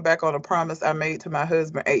for going back on a promise I made to my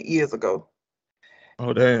husband 8 years ago?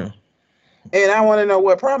 Oh damn. And I want to know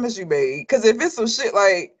what promise you made. Because if it's some shit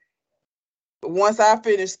like, once I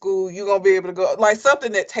finish school, you're going to be able to go, like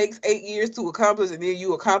something that takes 8 years to accomplish, and then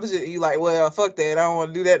you accomplish it, and you're like, well, fuck that, I don't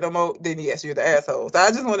want to do that no more, then yes, you're the asshole. So I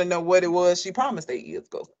just want to know what it was she promised 8 years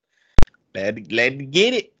ago. Glad to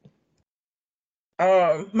get it.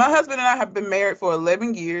 My husband and I have been married for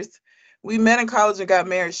 11 years. We met in college and got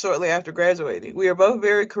married shortly after graduating. We are both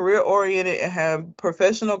very career-oriented and have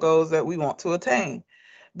professional goals that we want to attain.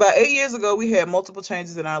 About 8 years ago, we had multiple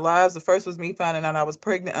changes in our lives. The first was me finding out I was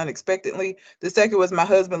pregnant unexpectedly. The second was my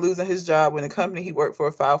husband losing his job when the company he worked for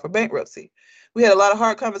filed for bankruptcy. We had a lot of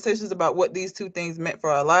hard conversations about what these two things meant for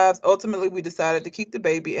our lives. Ultimately, we decided to keep the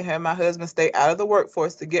baby and have my husband stay out of the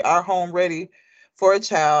workforce to get our home ready for a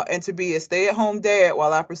child and to be a stay-at-home dad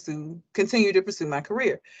while I continue to pursue my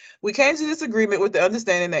career. We came to this agreement with the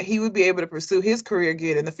understanding that he would be able to pursue his career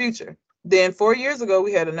again in the future. Then 4 years ago,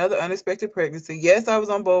 we had another unexpected pregnancy. Yes, I was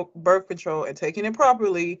on birth control and taking it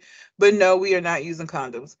properly, but no, we are not using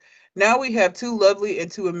condoms. Now we have 2 lovely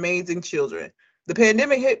and 2 amazing children. The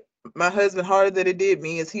pandemic hit my husband harder than it did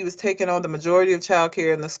me, as he was taking on the majority of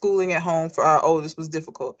childcare, and the schooling at home for our oldest was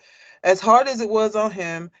difficult. As hard as it was on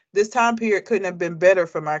him, this time period couldn't have been better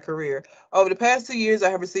for my career. Over the past 2 years,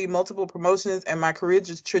 I have received multiple promotions, and my career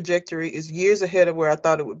trajectory is years ahead of where I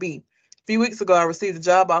thought it would be. A few weeks ago, I received a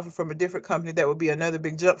job offer from a different company that would be another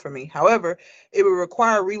big jump for me. However, it would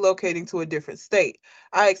require relocating to a different state.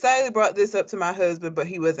 I excitedly brought this up to my husband, but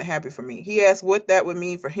he wasn't happy for me. He asked what that would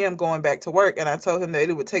mean for him going back to work, and I told him that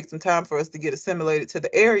it would take some time for us to get assimilated to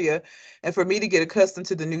the area and for me to get accustomed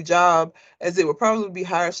to the new job, as it would probably be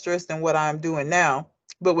higher stress than what I'm doing now,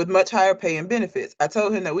 but with much higher pay and benefits. I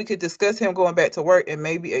told him that we could discuss him going back to work in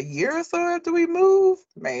maybe a year or so after we move.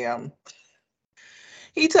 Ma'am.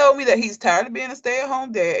 He told me that he's tired of being a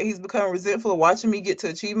stay-at-home dad. He's become resentful of watching me get to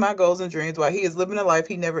achieve my goals and dreams while he is living a life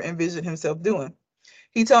he never envisioned himself doing.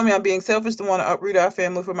 He told me I'm being selfish to want to uproot our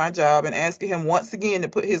family for my job and asking him once again to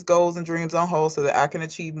put his goals and dreams on hold so that I can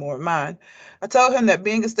achieve more of mine. I told him that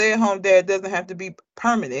being a stay-at-home dad doesn't have to be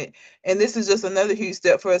permanent, and this is just another huge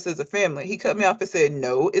step for us as a family. He cut me off and said,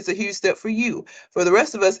 no, it's a huge step for you. For the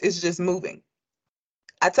rest of us, it's just moving.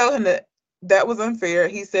 I told him that was unfair.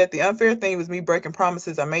 He said the unfair thing was me breaking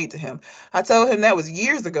promises I made to him. I told him that was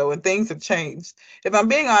years ago and things have changed. If I'm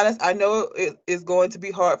being honest, I know it is going to be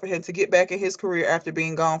hard for him to get back in his career after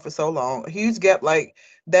being gone for so long. A huge gap like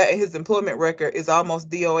that in his employment record is almost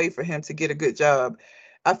DOA for him to get a good job.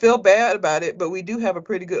 I feel bad about it, but we do have a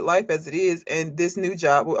pretty good life as it is, and this new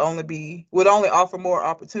job would only offer more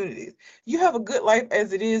opportunities. You have a good life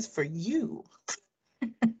as it is for you.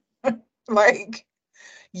 Like,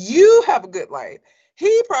 you have a good life.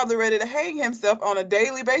 He probably ready to hang himself on a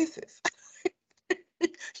daily basis.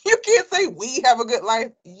 You can't say we have a good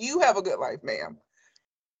life. You have a good life, ma'am.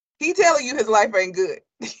 He telling you his life ain't good.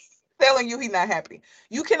 Telling you he's not happy.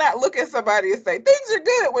 You cannot look at somebody and say things are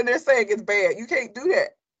good when they're saying it's bad. You can't do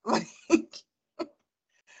that. Like,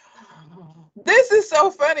 this is so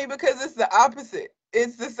funny because it's the opposite.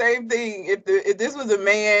 It's the same thing. If this was a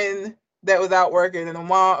man that was out working and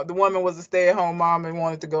the woman was a stay-at-home mom and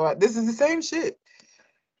wanted to go out, this is the same shit,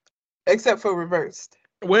 except for reversed.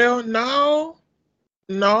 Well,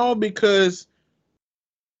 no, because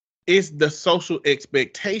it's the social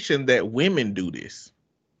expectation that women do this.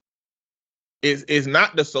 It's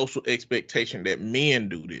not the social expectation that men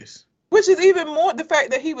do this. Which is even more the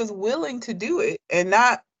fact that he was willing to do it and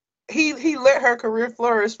not he let her career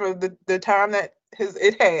flourish for the time that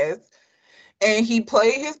it has, and he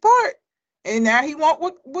played his part, and now he want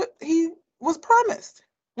what he was promised,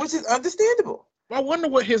 which is understandable. I wonder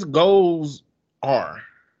what his goals are.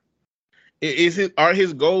 Are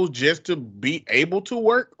his goals just to be able to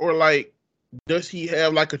work, or like does he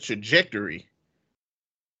have like a trajectory?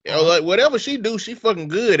 You know, like whatever she do, she fucking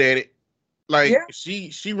good at it. Like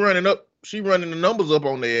she running the numbers up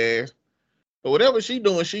on their ass. But whatever she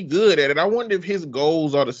doing, she good at it. I wonder if his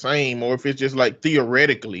goals are the same, or if it's just like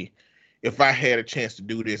theoretically, if I had a chance to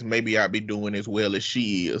do this, maybe I'd be doing as well as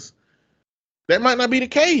she is. That might not be the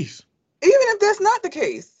case. Even if that's not the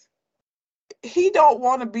case, he don't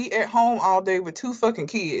want to be at home all day with 2 fucking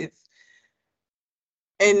kids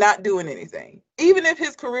and not doing anything. Even if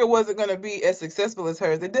his career wasn't going to be as successful as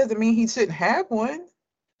hers, it doesn't mean he shouldn't have one.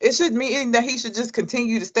 It should mean that he should just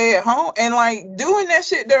continue to stay at home. And like doing that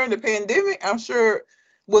shit during the pandemic, I'm sure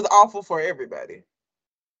was awful for everybody.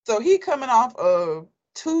 So he coming off of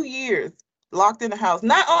 2 years locked in the house,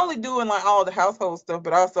 not only doing like all the household stuff,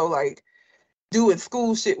 but also like doing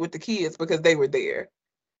school shit with the kids because they were there.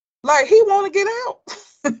 Like, he want to get out.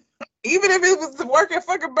 Even if it was to work at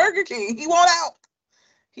fucking Burger King, he want out.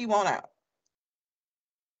 He want out.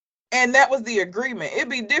 And that was the agreement. It'd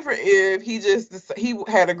be different if he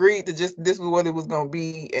had agreed to just this was what it was going to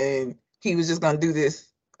be, and he was just going to do this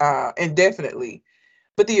indefinitely.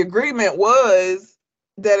 But the agreement was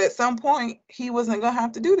that at some point he wasn't going to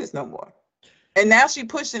have to do this no more. And now she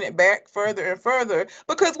pushing it back further and further,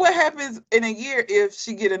 because what happens in a year if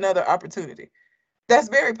she get another opportunity? That's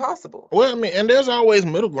very possible. Well, I mean, and there's always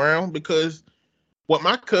middle ground, because what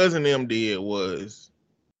my cousin them did was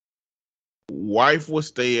wife was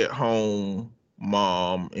stay at home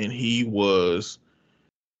mom and he was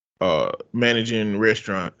managing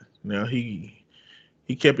restaurant. Now he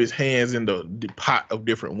kept his hands in the pot of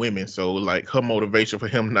different women. So like her motivation for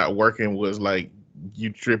him not working was like,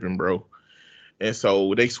 you tripping, bro. And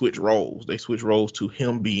so they switched roles. They switched roles to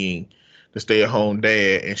him being the stay-at-home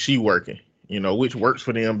dad and she working, you know, which works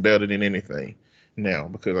for them better than anything now,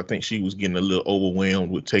 because I think she was getting a little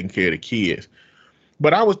overwhelmed with taking care of the kids.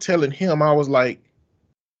 But I was telling him, I was like,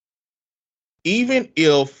 even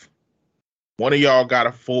if one of y'all got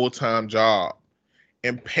a full-time job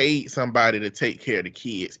and paid somebody to take care of the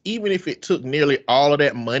kids, even if it took nearly all of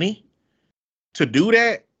that money to do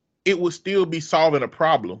that, it would still be solving a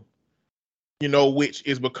problem, you know, which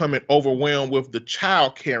is becoming overwhelmed with the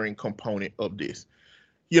child caring component of this.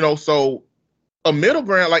 You know, so a middle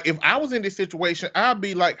ground, like if I was in this situation, I'd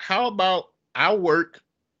be like, how about I work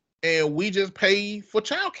and we just pay for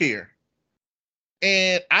childcare,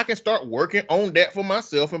 and I can start working on that for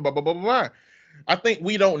myself and blah, blah, blah, blah, blah. I think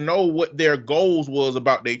we don't know what their goals was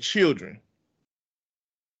about their children.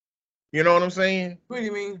 You know what I'm saying? What do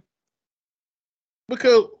you mean?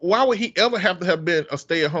 Because why would he ever have to have been a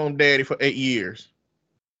stay-at-home daddy for 8 years?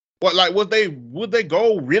 What, like, would they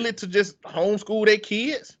go really to just homeschool their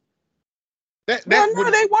kids? No,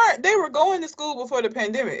 they weren't. They were going to school before the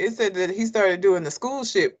pandemic. It said that he started doing the school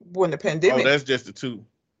shit when the pandemic. Oh, that's just the two.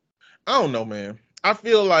 I don't know, man. I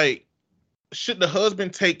feel like should the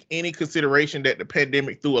husband take any consideration that the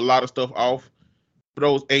pandemic threw a lot of stuff off for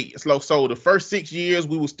those 8? So the first 6 years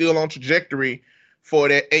we were still on trajectory for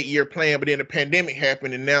that 8-year plan, but then the pandemic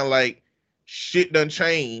happened, and now like shit done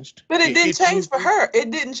changed. But it didn't change for her.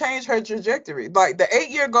 It didn't change her trajectory. Like the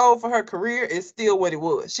 8-year goal for her career is still what it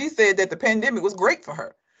was. She said that the pandemic was great for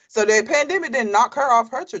her. So the pandemic didn't knock her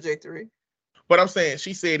off her trajectory. But I'm saying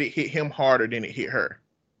she said it hit him harder than it hit her.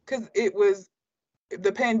 Because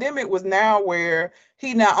the pandemic was now where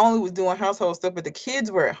he not only was doing household stuff, but the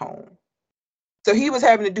kids were at home. So he was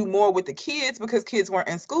having to do more with the kids because kids weren't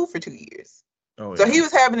in school for 2 years. Oh, yeah. So he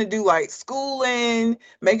was having to do like schooling,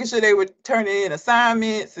 making sure they were turning in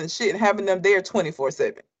assignments and shit, and having them there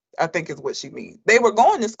 24/7. I think is what she means. They were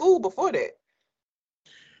going to school before that.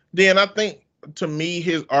 Then I think, to me,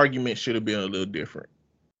 his argument should have been a little different.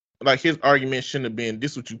 Like, his argument shouldn't have been,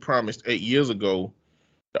 this is what you promised 8 years ago.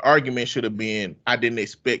 The argument should have been, I didn't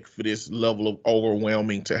expect for this level of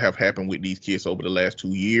overwhelming to have happened with these kids over the last 2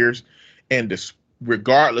 years. And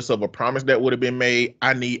regardless of a promise that would have been made,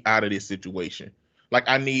 I need out of this situation. Like,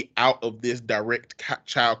 I need out of this direct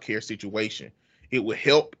child care situation. It would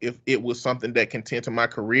help if it was something that can tend to my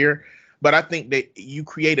career. But I think that you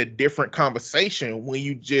create a different conversation when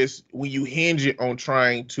you hinge it on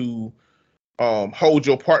trying to hold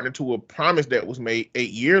your partner to a promise that was made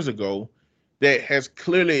 8 years ago that has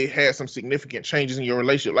clearly had some significant changes in your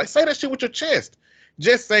relationship. Like, say that shit with your chest.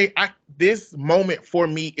 Just say, this moment for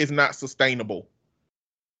me is not sustainable.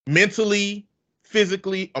 Mentally,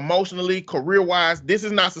 physically, emotionally, career-wise, this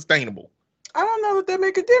is not sustainable. I don't know if that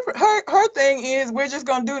make a difference. Her thing is, we're just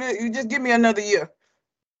going to do this. You just give me another year.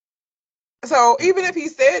 So even if he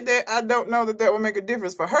said that, I don't know that would make a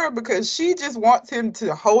difference for her because she just wants him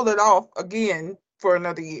to hold it off again for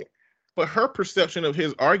another year. But her perception of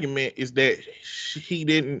his argument is that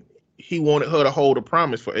he wanted her to hold a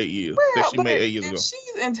promise for 8 years that she made 8 years ago.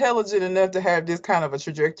 She's intelligent enough to have this kind of a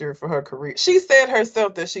trajectory for her career. She said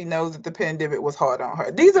herself that she knows that the pandemic was hard on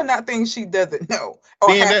her. These are not things she doesn't know.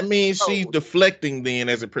 Then that means she's deflecting then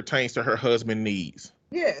as it pertains to her husband's needs.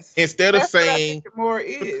 Yes. Instead of saying, what I think it more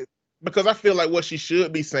is. Because I feel like what she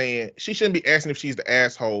should be saying, she shouldn't be asking if she's the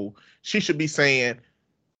asshole. She should be saying,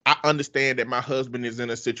 I understand that my husband is in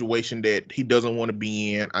a situation that he doesn't want to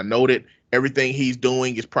be in. I know that everything he's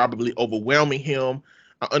doing is probably overwhelming him.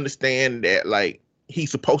 I understand that, like, he's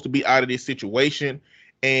supposed to be out of this situation,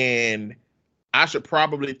 and I should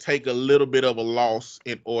probably take a little bit of a loss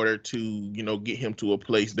in order to, get him to a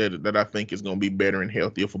place that I think is going to be better and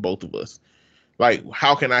healthier for both of us. Like,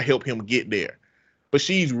 how can I help him get there? But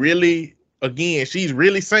she's really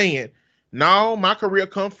saying, no, my career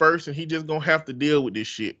come first, and he just gonna have to deal with this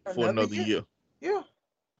shit for another year. Yeah,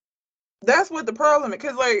 that's what the problem is.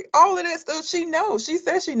 Because like all of that stuff, she knows. She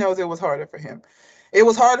says she knows it was harder for him. It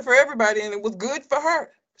was harder for everybody, and it was good for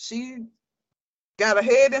her. She got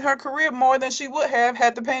ahead in her career more than she would have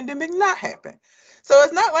had the pandemic not happen. So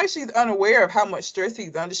it's not like she's unaware of how much stress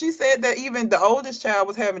he's under. She said that even the oldest child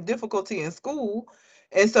was having difficulty in school,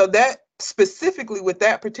 and so that specifically with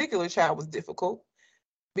that particular child was difficult.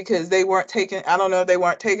 Because they weren't taking, I don't know if they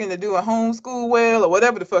weren't taking to do a homeschool well or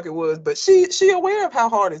whatever the fuck it was, but she aware of how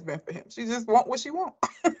hard it's been for him. She just want what she want.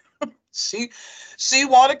 she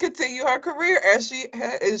want to continue her career as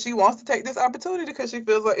she wants to take this opportunity because she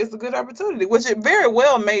feels like it's a good opportunity, which it very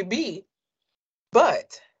well may be.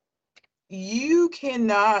 But you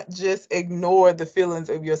cannot just ignore the feelings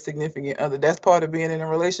of your significant other. That's part of being in a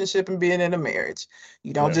relationship and being in a marriage.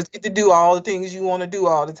 You don't just get to do all the things you want to do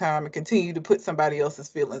all the time and continue to put somebody else's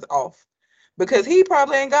feelings off because he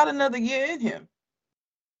probably ain't got another year in him.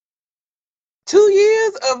 2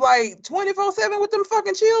 years of like 24/7 with them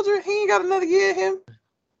fucking children. He ain't got another year in him.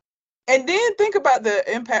 And then think about the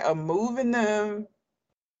impact of moving them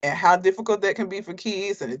and how difficult that can be for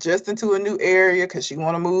kids and adjusting to a new area because she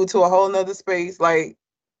want to move to a whole nother space. Like,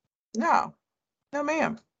 no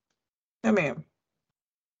ma'am.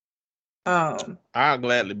 I'll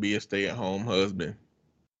gladly be a stay-at-home husband.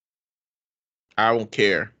 I don't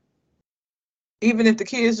care. Even if the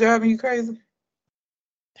kids driving you crazy?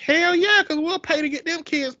 Hell yeah, because we'll pay to get them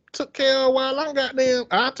kids took care of while I'm goddamn.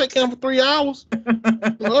 I'll take care of them for 3 hours.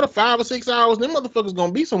 The other 5 or 6 hours, them motherfuckers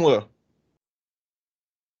gonna be somewhere.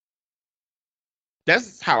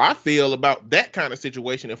 That's how I feel about that kind of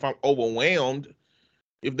situation. If I'm overwhelmed,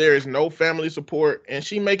 if there is no family support and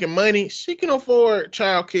she making money, she can afford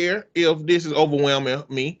childcare if this is overwhelming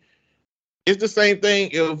me. It's the same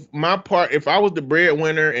thing if I was the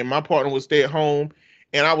breadwinner and my partner would stay at home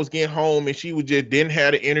and I was getting home and she didn't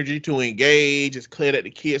have the energy to engage, it's clear that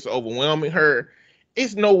the kids are overwhelming her.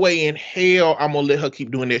 It's no way in hell I'm gonna let her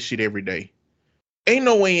keep doing that shit every day. Ain't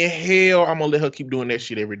no way in hell I'm gonna let her keep doing that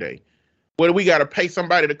shit every day. Whether we gotta pay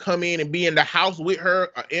somebody to come in and be in the house with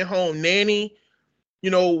her, in-home nanny,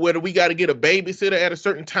 whether we gotta get a babysitter at a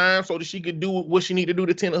certain time so that she can do what she need to do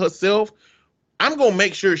to tend to herself. I'm gonna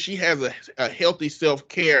make sure she has a healthy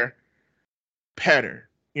self-care pattern,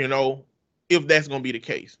 if that's gonna be the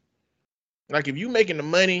case. Like if you making the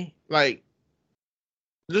money, like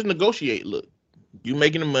just negotiate. Look, you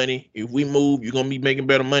making the money. If we move, you're gonna be making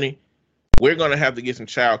better money. We're gonna have to get some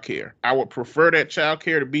child care. I would prefer that child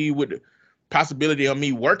care to be with the possibility of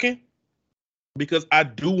me working because I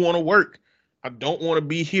do want to work. I don't want to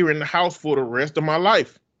be here in the house for the rest of my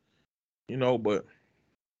life. But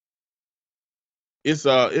it's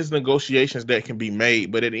negotiations that can be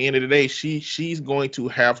made. But at the end of the day, she's going to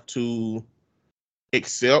have to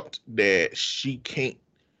accept that she can't.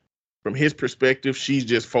 From his perspective, she's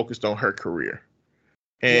just focused on her career,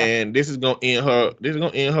 and this is gonna end her. This is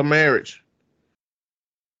gonna end her marriage,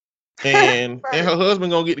 and Right. and her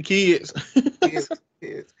husband gonna get the kids.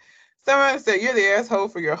 Kids. Someone said you're the asshole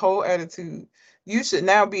for your whole attitude. You should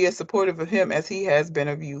now be as supportive of him as he has been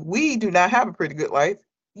of you. We do not have a pretty good life.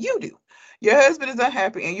 You do. Your husband is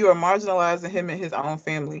unhappy and you are marginalizing him and his own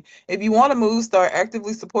family. If you want to move, start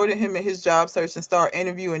actively supporting him in his job search and start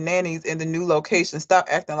interviewing nannies in the new location. Stop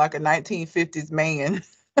acting like a 1950s man.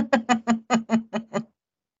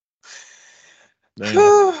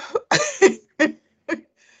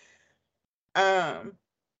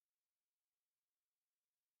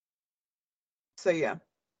 So yeah.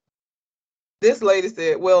 This lady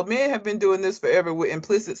said, well, men have been doing this forever with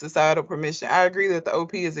implicit societal permission. I agree that the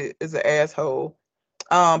OP is an asshole.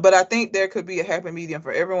 But I think there could be a happy medium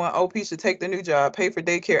for everyone. OP should take the new job, pay for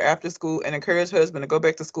daycare after school, and encourage husband to go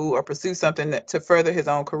back to school or pursue something to further his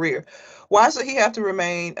own career. Why should he have to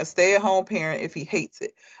remain a stay-at-home parent if he hates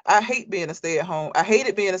it? I hated being a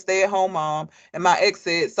stay-at-home mom, and my ex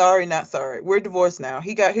said, sorry, not sorry. We're divorced now.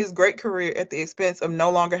 He got his great career at the expense of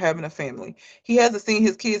no longer having a family. He hasn't seen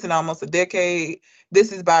his kids in almost a decade.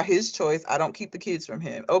 This is by his choice. I don't keep the kids from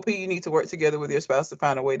him. OP, you need to work together with your spouse to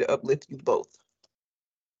find a way to uplift you both.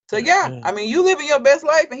 So yeah, I mean, you living your best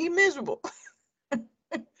life and he miserable.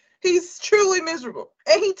 He's truly miserable.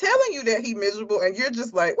 And he telling you that he miserable and you're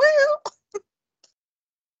just like, well.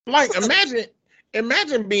 Like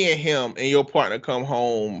imagine being him and your partner come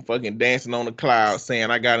home fucking dancing on the clouds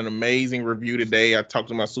saying, I got an amazing review today. I talked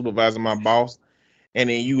to my supervisor, my boss. And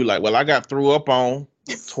then you like, well, I got threw up on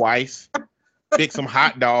twice, picked some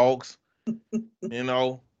hot dogs,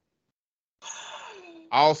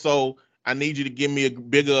 Also, I need you to give me a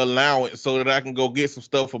bigger allowance so that I can go get some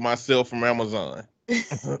stuff for myself from Amazon.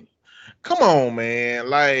 Come on, man.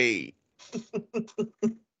 Like,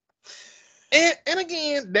 and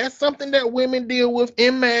again, that's something that women deal with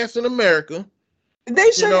en masse in America.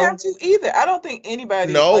 They shouldn't have to either. I don't think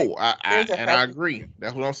anybody. No, I agree.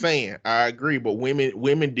 That's what I'm saying. I agree. But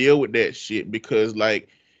women deal with that shit because like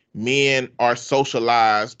men are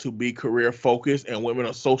socialized to be career focused and women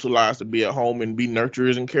are socialized to be at home and be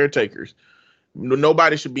nurturers and caretakers.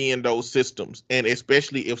 Nobody should be in those systems. And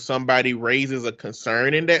especially if somebody raises a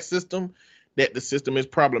concern in that system, that the system is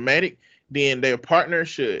problematic, then their partner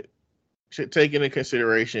should take into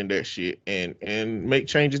consideration that shit and make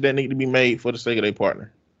changes that need to be made for the sake of their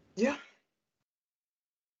partner. Yeah.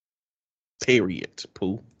 Period.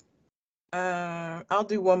 Pooh. I'll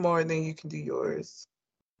do one more and then you can do yours.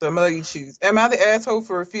 So I'm gonna let you choose. Am I the asshole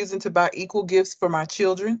for refusing to buy equal gifts for my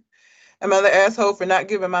children? Am I the asshole for not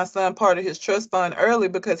giving my son part of his trust fund early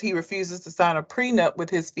because he refuses to sign a prenup with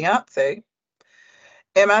his fiance?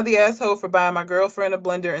 Am I the asshole for buying my girlfriend a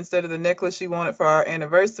blender instead of the necklace she wanted for our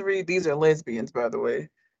anniversary? These are lesbians, by the way.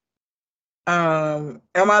 Am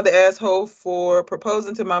I the asshole for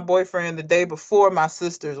proposing to my boyfriend the day before my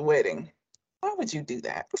sister's wedding? Why would you do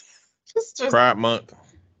that? just Pride Month.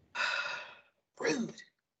 Rude.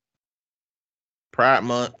 Pride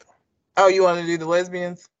Month. Oh, you want to do the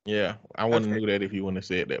lesbians? Yeah, I wouldn't do that if you wouldn't have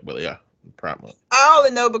said that, but yeah, Pride Month. I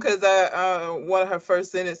only know because one of her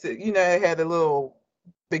first sentences, it had a little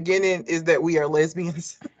beginning, is that we are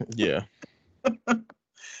lesbians. Yeah.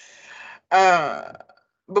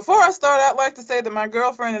 Before I start, I'd like to say that my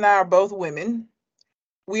girlfriend and I are both women.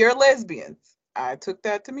 We are lesbians. I took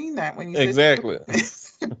that to mean that when you said exactly.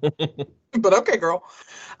 But okay, girl.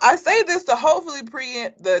 I say this to hopefully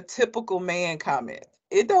preempt the typical man comment.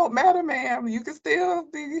 It don't matter, ma'am. You can still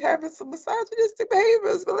be having some misogynistic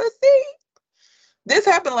behaviors, but let's see. This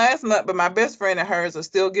happened last month, but my best friend and hers are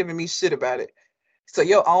still giving me shit about it. So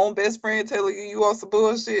your own best friend telling you on some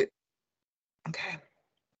bullshit? Okay.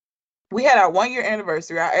 We had our 1 year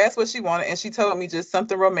anniversary. I asked what she wanted, and she told me just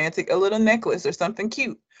something romantic, a little necklace or something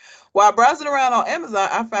cute. While browsing around on Amazon,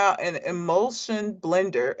 I found an emulsion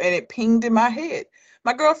blender, and it pinged in my head.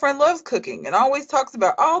 My girlfriend loves cooking and always talks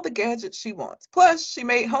about all the gadgets she wants. Plus, she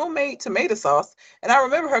made homemade tomato sauce, and I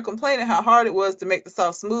remember her complaining how hard it was to make the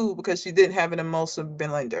sauce smooth because she didn't have an emulsion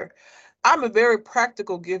blender. I'm a very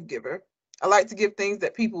practical gift giver. I like to give things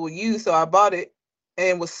that people will use, so I bought it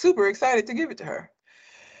and was super excited to give it to her.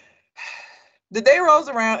 The day rolls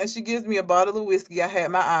around and she gives me a bottle of whiskey I had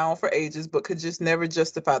my eye on for ages but could just never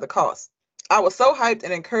justify the cost. I was so hyped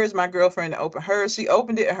and encouraged my girlfriend to open hers. She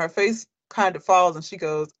opened it and her face kind of falls and she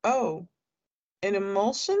goes, "Oh, an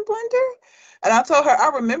emulsion blender?" And I told her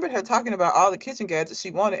I remembered her talking about all the kitchen gadgets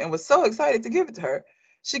she wanted and was so excited to give it to her.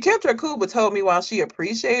 She kept her cool but told me while she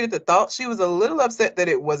appreciated the thought, she was a little upset that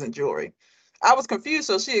it wasn't jewelry. I was confused,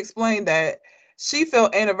 so she explained that she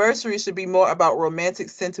felt anniversaries should be more about romantic,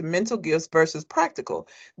 sentimental gifts versus practical.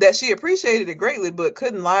 That she appreciated it greatly, but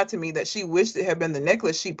couldn't lie to me that she wished it had been the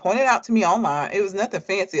necklace she pointed out to me online. It was nothing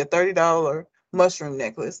fancy, a $30 mushroom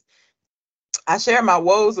necklace. I shared my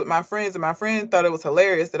woes with my friends, and my friend thought it was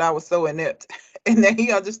hilarious that I was so inept and that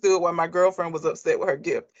he understood why my girlfriend was upset with her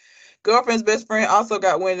gift. Girlfriend's best friend also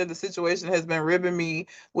got wind of the situation, has been ribbing me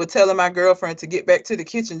with telling my girlfriend to get back to the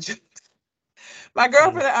kitchen. My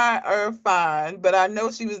girlfriend and I are fine, but I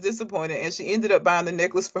know she was disappointed, and she ended up buying the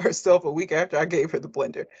necklace for herself a week after I gave her the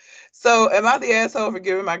blender. So, am I the asshole for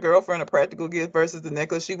giving my girlfriend a practical gift versus the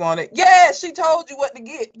necklace she wanted? Yeah, she told you what to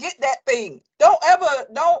get. Get that thing. Don't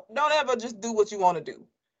ever just do what you want to do.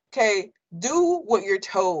 Okay, do what you're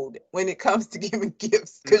told when it comes to giving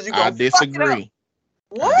gifts, because you're I gonna fuck it up. disagree.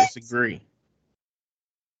 What? I disagree.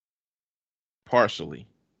 Partially.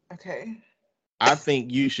 Okay. I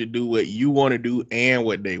think you should do what you want to do and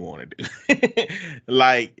what they want to do.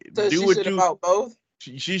 Like, So do she what should have you. bought both.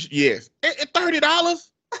 Yes. And $30.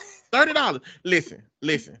 $30.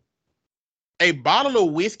 Listen. A bottle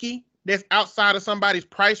of whiskey that's outside of somebody's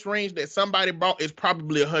price range that somebody bought is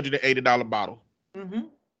probably $180 bottle. Mm-hmm.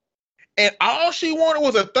 And all she wanted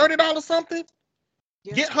was a $30 something.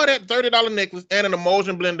 Yeah. Get her that $30 necklace and an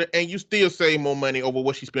emulsion blender, and you still save more money over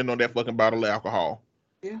what she spent on that fucking bottle of alcohol.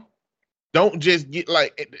 Yeah. Don't just get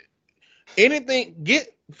like anything.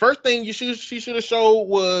 Get first thing she should have showed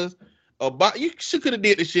was she could have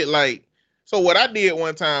did the shit like. So what I did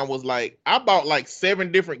one time was like I bought like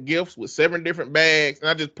 7 different gifts with 7 different bags, and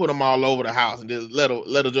I just put them all over the house and just let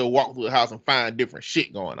her just walk through the house and find different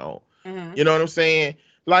shit going on. Mm-hmm. You know what I'm saying?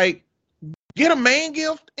 Like, get a main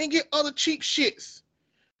gift and get other cheap shits.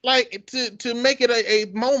 Like to make it a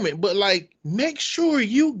moment, but like make sure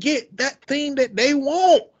you get that thing that they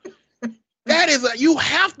want. That is you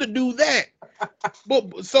have to do that.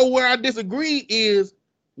 But so where I disagree is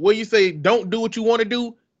where you say don't do what you want to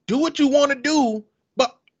do what you want to do,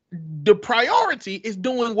 but the priority is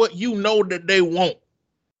doing what you know that they want.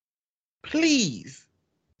 Please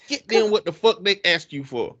get them what the fuck they asked you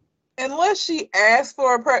for. Unless she asks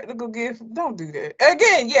for a practical gift, don't do that.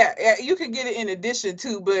 Again, yeah, you can get it in addition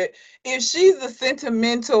to, but if she's a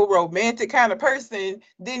sentimental, romantic kind of person,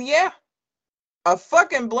 then yeah, a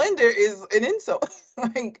fucking blender is an insult.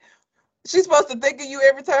 Like, she's supposed to think of you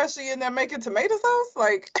every time she in there making tomato sauce?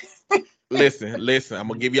 Like, listen, I'm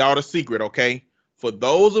gonna give y'all the secret, okay? For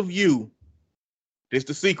those of you, this is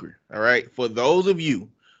the secret, all right? For those of you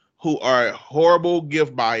who are horrible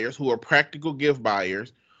gift buyers, who are practical gift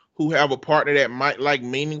buyers, who have a partner that might like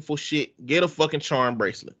meaningful shit, get a fucking charm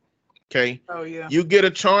bracelet. Okay? Oh yeah. You get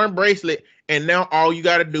a charm bracelet, and now all you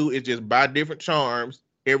gotta do is just buy different charms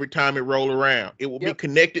every time it roll around. It will be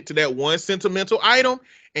connected to that one sentimental item,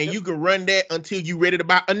 and you can run that until you're ready to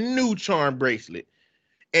buy a new charm bracelet.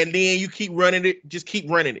 And then you keep running it, just keep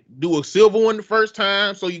running it. Do a silver one the first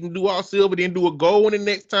time so you can do all silver, then do a gold one the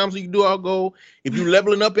next time so you can do all gold. If you're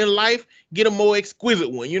leveling up in life, get a more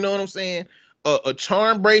exquisite one. You know what I'm saying? A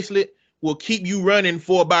charm bracelet will keep you running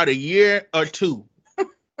for about a year or 2.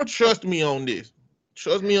 Trust me on this.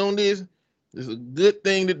 This is a good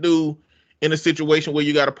thing to do in a situation where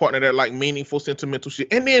you got a partner that like meaningful, sentimental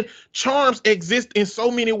shit. And then charms exist in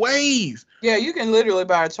so many ways. Yeah, you can literally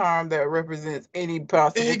buy a charm that represents any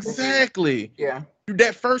possible. Exactly. Yeah.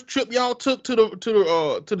 That first trip y'all took to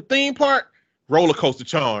the theme park, roller coaster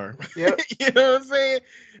charm. Yep. You know what I'm saying?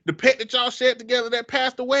 The pet that y'all shared together that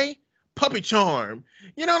passed away, puppy charm.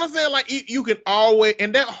 You know what I'm saying? Like you can always,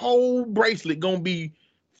 and that whole bracelet gonna be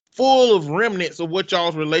full of remnants of what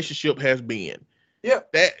y'all's relationship has been.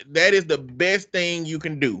 Yep. That is the best thing you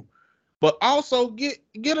can do. But also get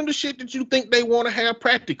them the shit that you think they want to have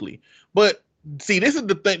practically. But see, this is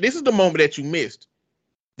the thing. This is the moment that you missed.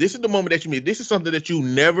 This is something that you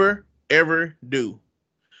never, ever do.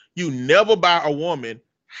 You never buy a woman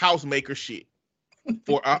housemaker shit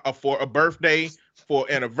for a birthday, for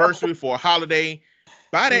anniversary, for a holiday.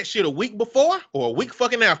 Buy that shit a week before or a week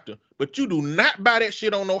fucking after. But you do not buy that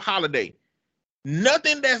shit on no holiday.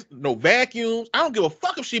 Nothing that's no vacuums. I don't give a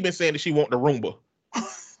fuck if she been saying that she want the Roomba.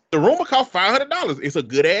 The Roomba costs $500. It's a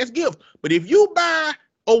good ass gift. But if you buy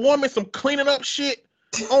a woman some cleaning up shit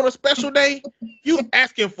on a special day, you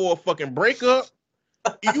asking for a fucking breakup.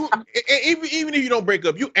 You even if you don't break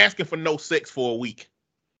up, you asking for no sex for a week.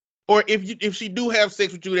 Or if she do have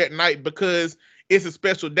sex with you that night because it's a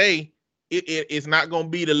special day, it's not going to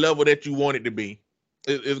be the level that you want it to be.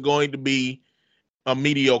 It's going to be a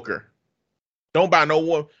mediocre. Don't buy no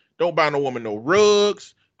woman no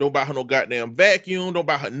rugs. Don't buy her no goddamn vacuum. Don't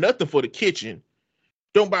buy her nothing for the kitchen.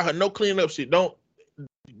 Don't buy her no cleaning up shit.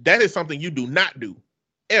 That is something you do not do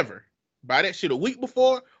ever. Buy that shit a week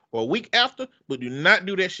before or a week after, but do not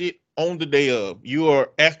do that shit on the day of. You are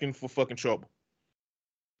asking for fucking trouble.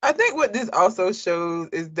 I think what this also shows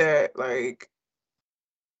is that, like,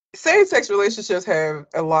 same-sex relationships have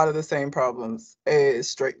a lot of the same problems as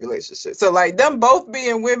straight relationships. So, like, them both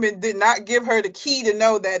being women did not give her the key to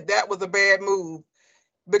know that that was a bad move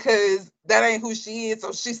because that ain't who she is.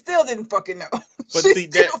 So she still didn't fucking know. But see,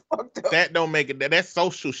 that don't make it. That's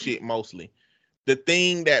social shit mostly. The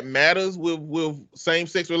thing that matters with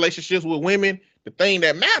same-sex relationships with women, the thing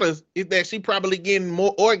that matters is that she probably getting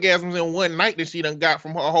more orgasms in one night than she done got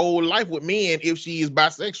from her whole life with men if she is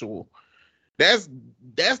bisexual. That's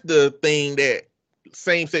the thing that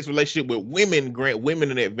same-sex relationship with women grant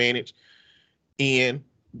women an advantage. And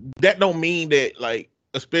that don't mean that, like,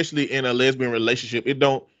 especially in a lesbian relationship, it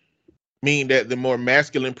don't mean that the more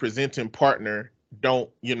masculine presenting partner don't,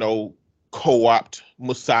 co-opt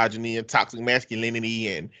misogyny and toxic masculinity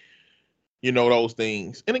and, those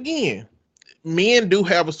things. And again, men do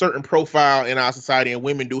have a certain profile in our society and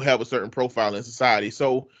women do have a certain profile in society.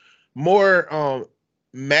 So more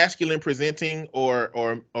masculine presenting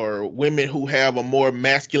or women who have a more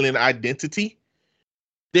masculine identity,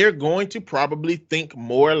 they're going to probably think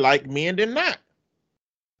more like men than not.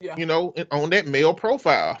 Yeah. On that male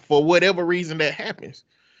profile for whatever reason that happens.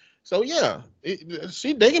 So yeah,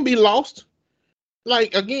 they can be lost.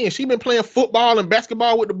 Like, again, she been playing football and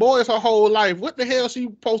basketball with the boys her whole life. What the hell she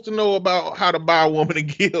supposed to know about how to buy a woman a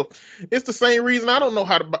gift? It's the same reason I don't know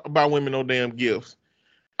how to buy women no damn gifts.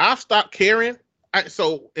 I've stopped caring.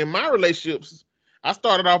 So in my relationships, I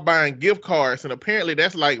started off buying gift cards, and apparently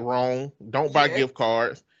that's like wrong. Don't buy gift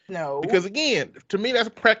cards. No. Because again, to me, that's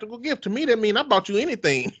a practical gift. To me, that means I bought you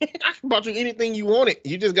anything. I bought you anything you wanted.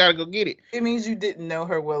 You just got to go get it. It means you didn't know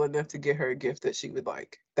her well enough to get her a gift that she would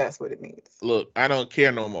like. That's what it means. Look, I don't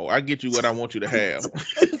care no more. I get you what I want you to have.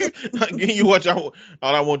 I give you all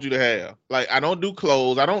I want you to have. Like, I don't do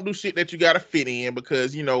clothes. I don't do shit that you got to fit in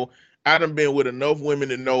because, I done been with enough women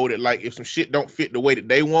to know that, like, if some shit don't fit the way that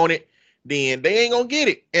they want it, then they ain't going to get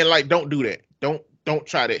it. And, like, don't do that. Don't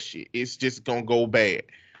try that shit. It's just going to go bad.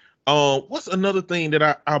 What's another thing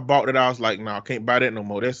that I bought that I was like, no, I can't buy that no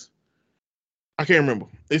more. I can't remember.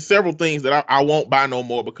 There's several things that I won't buy no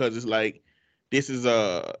more because it's like, this is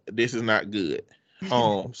not good.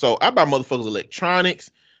 So I buy motherfuckers electronics,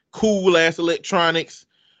 cool ass electronics,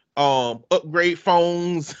 upgrade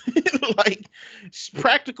phones, like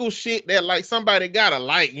practical shit that like somebody gotta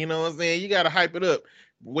like, you know what I'm saying? You gotta hype it up.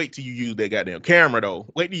 Wait till you use that goddamn camera though.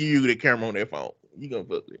 Wait till you use that camera on that phone. You gonna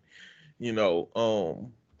fuck it.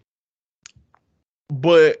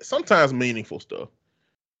 But sometimes meaningful stuff.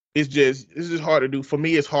 It's just hard to do. For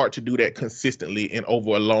me, it's hard to do that consistently and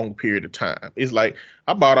over a long period of time. It's like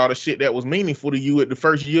I bought all the shit that was meaningful to you at the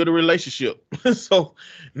first year of the relationship. So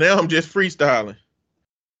now I'm just freestyling.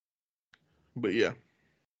 But yeah.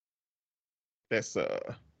 That's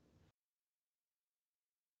the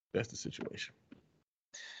situation.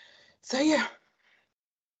 So yeah.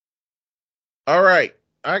 All right.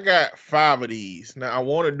 I got 5 of these. Now I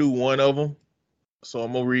want to do one of them. So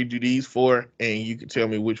I'm going to read you these 4, and you can tell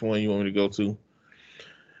me which one you want me to go to.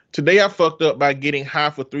 Today, I fucked up by getting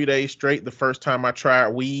high for 3 days straight the first time I tried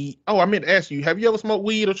weed. Oh, I meant to ask you, have you ever smoked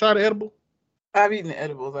weed or tried an edible? I've eaten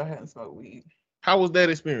edibles. I hadn't smoked weed. How was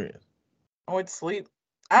that experience? I went to sleep.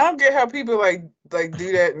 I don't get how people like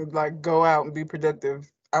do that and like go out and be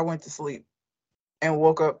productive. I went to sleep and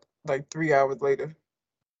woke up like 3 hours later.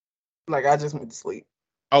 Like, I just went to sleep.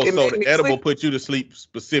 Oh, so the edible put you to sleep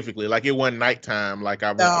specifically. Like, it wasn't nighttime like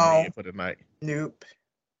I recommend for the night. Nope.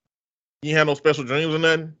 You had no special dreams or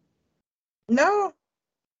nothing? No.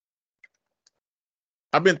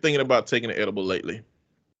 I've been thinking about taking an edible lately.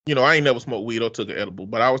 I ain't never smoked weed or took an edible,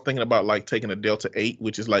 but I was thinking about like taking a Delta 8,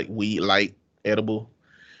 which is like weed light edible.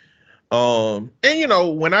 And you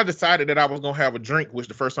know, when I decided that I was gonna have a drink, which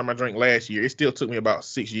the first time I drank last year, it still took me about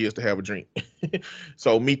 6 years to have a drink.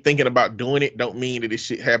 So me thinking about doing it don't mean that this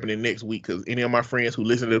shit happening next week, because any of my friends who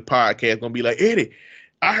listen to the podcast gonna be like, Eddie,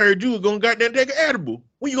 I heard you was gonna goddamn take an edible.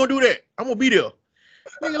 When you gonna do that? I'm gonna be there.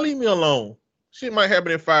 Nigga, leave me alone. Shit might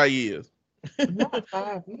happen in 5 years. Not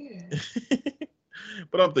 5 years.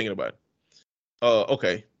 But I'm thinking about it.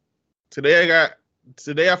 Okay.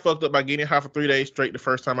 Today I fucked up by getting high for 3 days straight the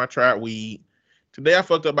first time I tried weed. Today I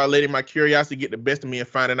fucked up by letting my curiosity get the best of me and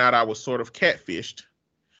finding out I was sort of catfished.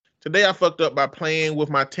 Today I fucked up by playing with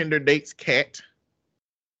my Tinder date's cat.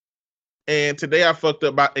 And today I fucked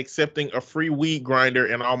up by accepting a free weed grinder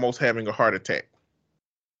and almost having a heart attack.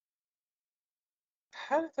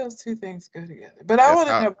 How did those two things go together? But I want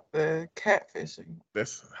to know about the catfishing.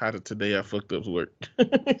 That's how the today I fucked ups work.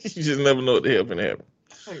 You just never know what the hell can happen.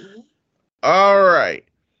 Like, all right.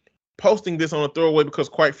 Posting this on a throwaway because,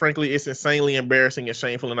 quite frankly, it's insanely embarrassing and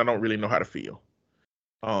shameful, and I don't really know how to feel.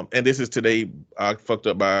 And this is today I fucked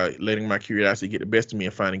up by letting my curiosity get the best of me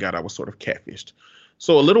and finding out I was sort of catfished.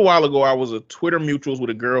 So a little while ago, I was a Twitter mutuals with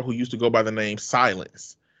a girl who used to go by the name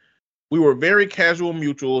Silence. We were very casual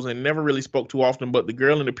mutuals and never really spoke too often, but the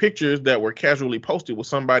girl in the pictures that were casually posted was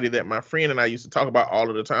somebody that my friend and I used to talk about all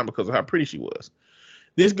of the time because of how pretty she was.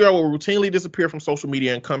 This girl will routinely disappear from social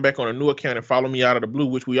media and come back on a new account and follow me out of the blue,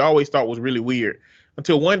 which we always thought was really weird.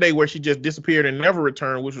 Until one day where she just disappeared and never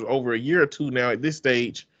returned, which was over a year or two now at this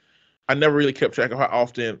stage. I never really kept track of how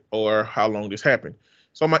often or how long this happened.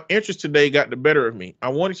 So my interest today got the better of me. I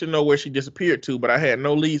wanted to know where she disappeared to, but I had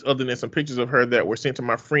no leads other than some pictures of her that were sent to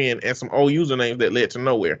my friend and some old usernames that led to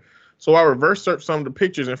nowhere. So I reverse searched some of the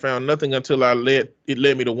pictures and found nothing until it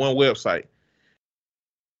led me to one website.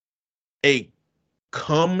 A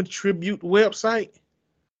Cum Tribute website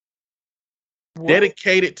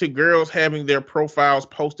dedicated to girls having their profiles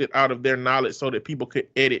posted out of their knowledge so that people could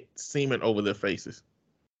edit semen over their faces.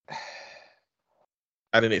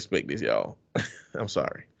 I didn't expect this, y'all. I'm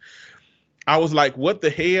sorry. I was like, what the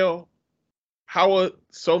hell? How are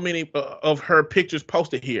so many of her pictures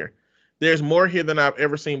posted here? There's more here than I've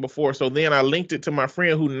ever seen before. So then I linked it to my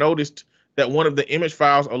friend who noticed that one of the image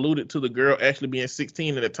files alluded to the girl actually being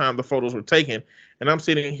 16 at the time the photos were taken. And I'm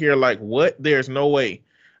sitting here like, what? There's no way.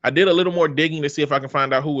 I did a little more digging to see if I can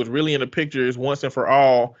find out who was really in the pictures once and for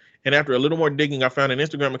all. And after a little more digging, I found an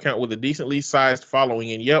Instagram account with a decently sized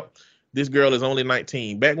following. And yep, this girl is only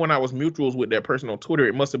 19. Back when I was mutuals with that person on Twitter,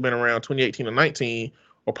 it must have been around 2018 or 19,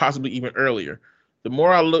 or possibly even earlier. The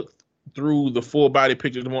more I looked through the full body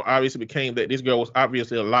pictures, the more obvious it became that this girl was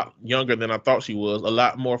obviously a lot younger than I thought she was, a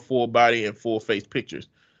lot more full body and full face pictures.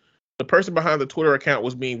 The person behind the Twitter account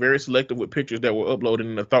was being very selective with pictures that were uploaded,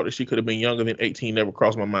 and the thought that she could have been younger than 18 never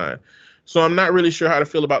crossed my mind. So I'm not really sure how to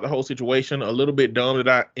feel about the whole situation. A little bit dumb that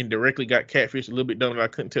I indirectly got catfished, a little bit dumb that I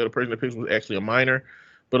couldn't tell the person in the picture was actually a minor,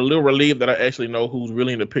 but a little relieved that I actually know who's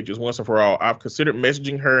really in the pictures once and for all. I've considered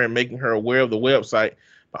messaging her and making her aware of the website,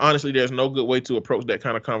 but honestly, there's no good way to approach that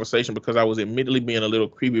kind of conversation because I was admittedly being a little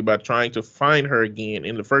creepy by trying to find her again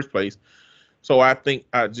in the first place. So I think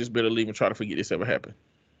I just better leave and try to forget this ever happened.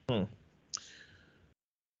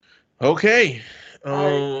 Okay.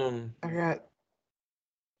 I got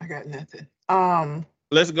nothing.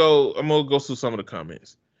 Let's go. I'm gonna go through some of the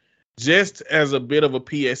comments. Just as a bit of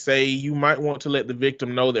a PSA, you might want to let the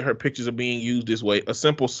victim know that her pictures are being used this way. A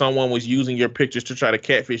simple someone was using your pictures to try to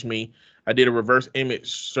catfish me. I did a reverse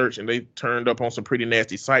image search and they turned up on some pretty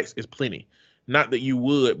nasty sites. It's plenty. Not that you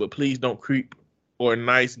would, but please don't creep or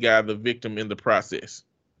nice guy the victim in the process.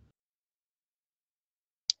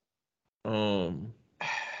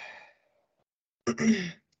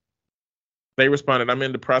 They responded, I'm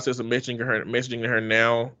in the process of messaging her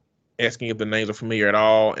now, asking if the names are familiar at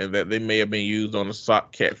all and that they may have been used on the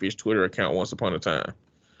Sock Catfish Twitter account once upon a time.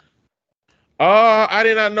 I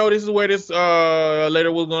did not know this is where this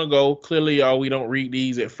letter was going to go. Clearly, we don't read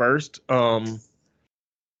these at first. But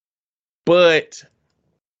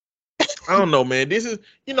I don't know, man. This is,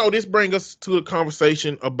 this brings us to a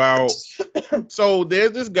conversation about, so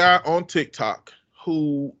there's this guy on TikTok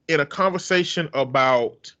who, in a conversation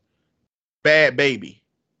about Bad Baby,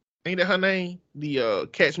 ain't that her name? The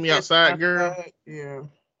Catch Me Outside girl? Yeah.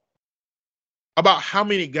 About how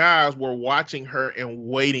many guys were watching her and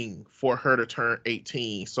waiting for her to turn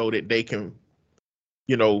 18 so that they can,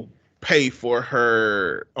 pay for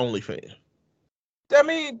her OnlyFans. I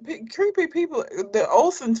mean, creepy people, the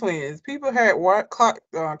Olsen twins, people had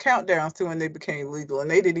countdowns to when they became legal, and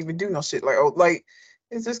they didn't even do no shit.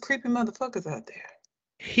 It's just creepy motherfuckers out there.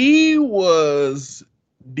 He was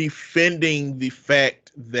defending the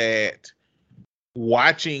fact that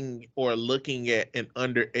watching or looking at an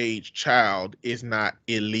underage child is not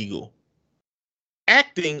illegal.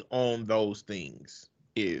 Acting on those things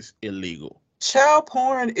is illegal. Child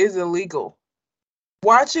porn is illegal.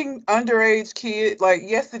 Watching underage kid, like,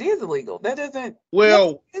 yes, it is illegal. That doesn't.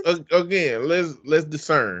 Well, again, let's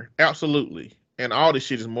discern. Absolutely. And all this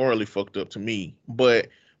shit is morally fucked up to me. But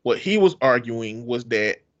what he was arguing was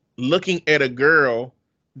that looking at a girl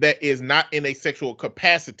that is not in a sexual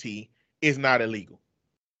capacity is not illegal.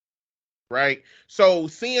 Right? So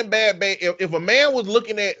seeing Bad Baby, if a man was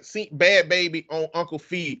looking at Bad Baby on Uncle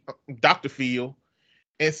Phil, Dr. Phil,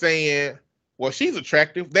 and saying, well, she's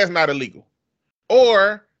attractive, that's not illegal.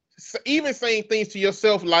 Or even saying things to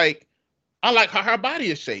yourself like, I like how her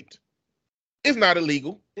body is shaped. It's not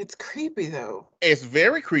illegal. It's creepy, though. It's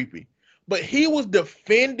very creepy. But he was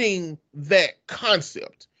defending that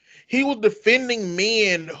concept. He was defending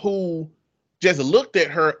men who just looked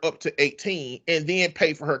at her up to 18 and then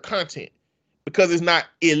paid for her content, because it's not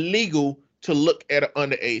illegal to look at an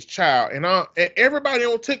underage child. And everybody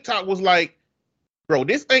on TikTok was like, bro,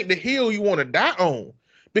 this ain't the hill you want to die on.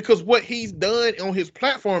 Because what he's done on his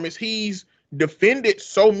platform is he's defended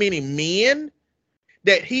so many men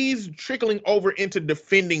that he's trickling over into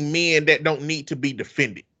defending men that don't need to be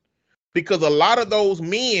defended. Because a lot of those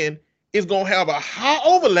men is going to have a high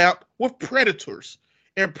overlap with predators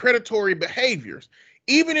and predatory behaviors,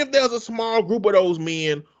 even if there's a small group of those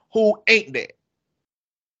men who ain't that.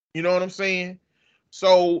 You know what I'm saying?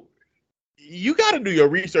 So you got to do your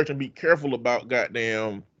research and be careful about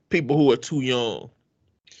goddamn people who are too young.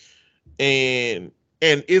 And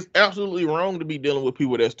it's absolutely wrong to be dealing with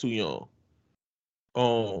people that's too young.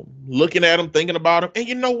 Looking at them, thinking about them. And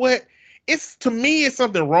you know what? To me, it's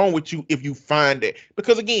something wrong with you if you find that.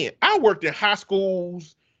 Because again, I worked in high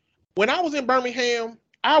schools. When I was in Birmingham,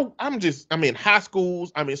 I'm in high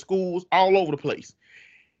schools, I'm in schools all over the place.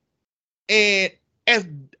 And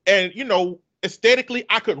you know, aesthetically,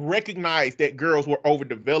 I could recognize that girls were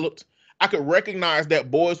overdeveloped. I could recognize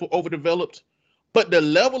that boys were overdeveloped. But the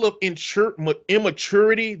level of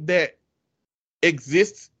immaturity that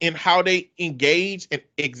exists in how they engage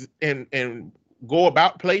and go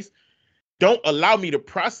about place don't allow me to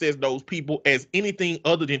process those people as anything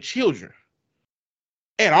other than children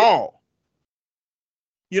at all.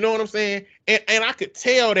 You know what I'm saying? And I could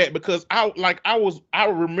tell that because I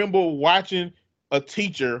remember watching a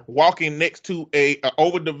teacher walking next to a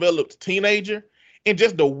overdeveloped teenager, and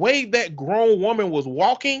just the way that grown woman was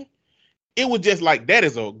walking, it was just like, that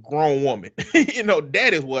is a grown woman. You know,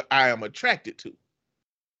 that is what I am attracted to.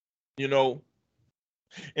 You know?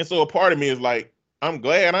 And so a part of me is like, I'm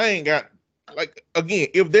glad I ain't got, like, again,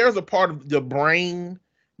 if there's a part of the brain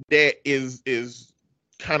that is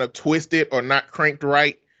kind of twisted or not cranked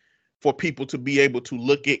right for people to be able to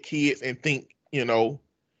look at kids and think, you know,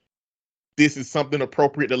 this is something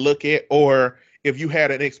appropriate to look at, or if you had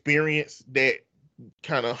an experience that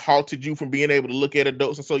kind of halted you from being able to look at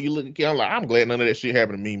adults, and so you look at kids, I'm like, I'm glad none of that shit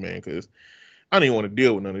happened to me, man, because I didn't want to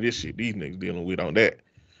deal with none of this shit these niggas dealing with on that.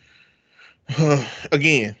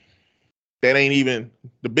 Again, that ain't even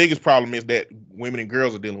the biggest problem, is that women and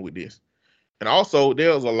girls are dealing with this. And also,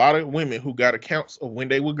 there's a lot of women who got accounts of when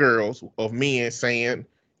they were girls of men saying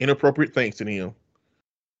inappropriate things to them.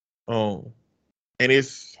 And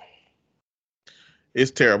it's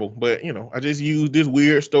terrible. But, you know, I just used this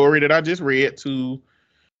weird story that I just read to,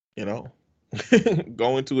 you know,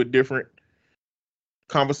 go into a different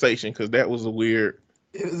conversation, because that was it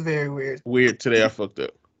was very weird. Weird today. I fucked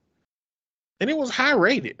up. And it was high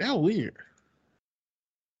rated. That was weird.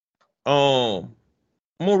 I'm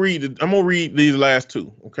gonna read these last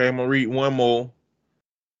two. Okay, I'm gonna read one more,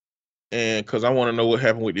 and because I want to know what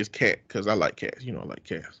happened with this cat, because I like cats. You know, I like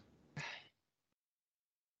cats.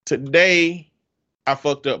 Today, I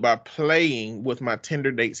fucked up by playing with my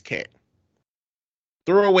Tinder date's cat.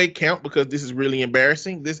 Throwaway count, because this is really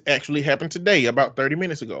embarrassing. This actually happened today, about 30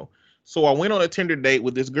 minutes ago. So I went on a Tinder date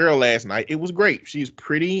with this girl last night. It was great. She's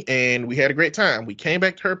pretty, and we had a great time. We came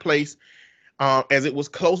back to her place as it was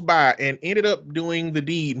close by, and ended up doing the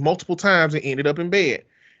deed multiple times and ended up in bed.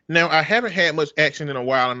 Now, I haven't had much action in a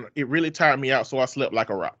while, and it really tired me out, so I slept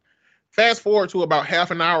like a rock. Fast forward to about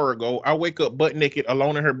half an hour ago, I wake up butt naked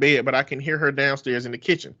alone in her bed, but I can hear her downstairs in the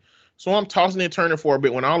kitchen. So I'm tossing and turning for a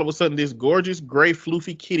bit when all of a sudden this gorgeous gray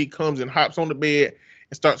floofy kitty comes and hops on the bed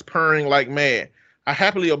and starts purring like mad. I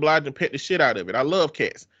happily obliged and pet the shit out of it. I love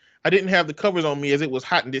cats. I didn't have the covers on me as it was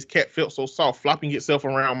hot, and this cat felt so soft, flopping itself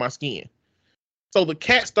around my skin. So the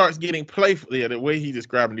cat starts getting playful. Yeah, the way he's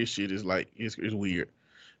describing this shit is like, it's weird.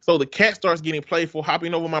 So the cat starts getting playful,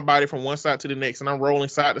 hopping over my body from one side to the next, and I'm rolling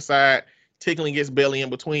side to side, tickling its belly in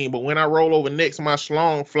between. But when I roll over next, my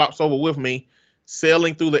schlong flops over with me,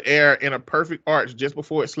 sailing through the air in a perfect arch. Just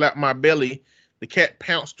before it slapped my belly, the cat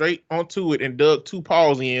pounced straight onto it and dug 2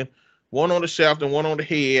 paws in, one on the shaft and one on the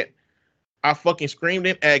head. I fucking screamed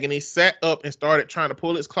in agony, sat up, and started trying to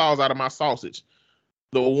pull its claws out of my sausage.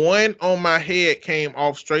 The one on my head came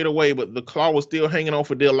off straight away, but the claw was still hanging on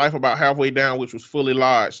for dear life about halfway down, which was fully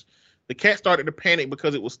lodged. The cat started to panic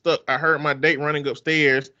because it was stuck. I heard my date running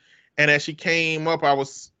upstairs, and as she came up, I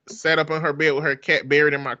was sat up on her bed with her cat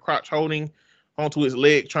buried in my crotch, holding onto his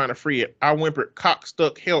leg, trying to free it. I whimpered, "Cock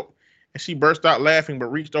stuck, help," and she burst out laughing, but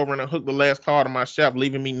reached over and unhooked the last claw out of my shaft,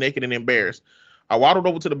 leaving me naked and embarrassed. I waddled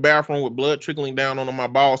over to the bathroom with blood trickling down onto my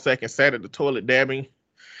ball sack and sat at the toilet dabbing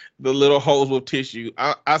the little holes with tissue.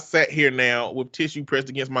 I sat here now with tissue pressed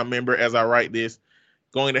against my member as I write this,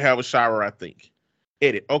 going to have a shower, I think.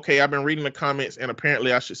 Edit. Okay, I've been reading the comments and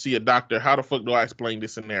apparently I should see a doctor. How the fuck do I explain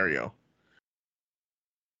this scenario?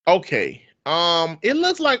 Okay. It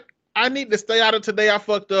looks like I need to stay out of Today I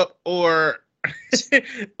Fucked Up, or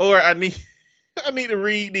or I need to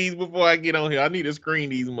read these before I get on here. I need to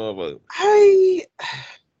screen these motherfuckers.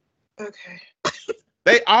 Okay.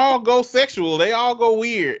 They all go sexual. They all go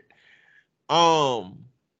weird.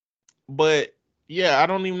 But yeah, I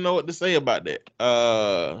don't even know what to say about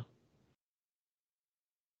that.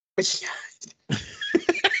 His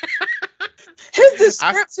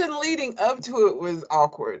description leading up to it was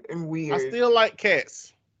awkward and weird. I still like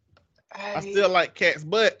cats. I still like cats,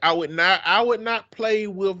 but I would not play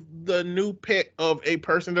with the new pet of a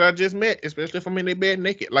person that I just met, especially if I'm in their bed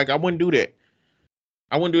naked. Like, I wouldn't do that.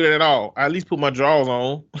 I wouldn't do that at all. I at least put my drawers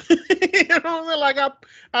on. You know what I'm saying? Like,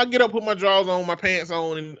 I'll get up, put my drawers on, my pants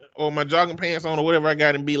on, or my jogging pants on, or whatever I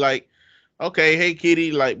got, and be like, okay, hey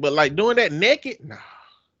kitty, like, but like doing that naked, no.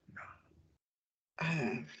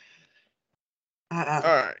 All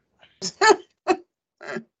right.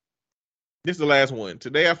 This is the last one.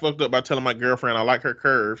 Today I fucked up by telling my girlfriend I like her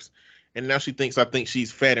curves, and now she thinks I think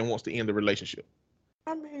she's fat and wants to end the relationship.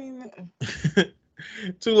 I mean,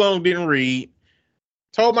 too long, didn't read.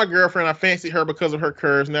 Told my girlfriend I fancy her because of her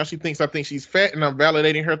curves. Now she thinks I think she's fat, and I'm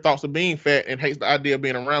validating her thoughts of being fat and hates the idea of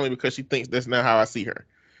being around me because she thinks that's not how I see her.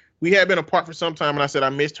 We had been apart for some time, and I said I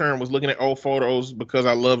missed her and was looking at old photos because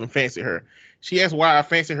I love and fancy her. She asked why I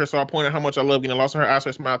fancy her, so I pointed out how much I love getting lost in her eyes,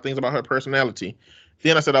 her smile, things about her personality.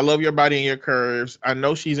 Then I said, I love your body and your curves. I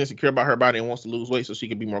know she's insecure about her body and wants to lose weight so she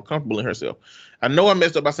can be more comfortable in herself. I know I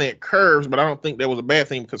messed up by saying curves, but I don't think that was a bad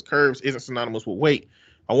thing because curves isn't synonymous with weight.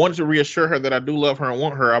 I wanted to reassure her that I do love her and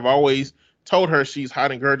want her. I've always told her she's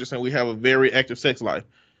hot and gorgeous and we have a very active sex life.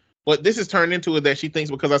 But this has turned into it that she thinks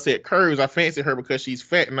because I said curves, I fancy her because she's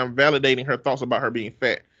fat and I'm validating her thoughts about her being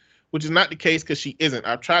fat, which is not the case because she isn't.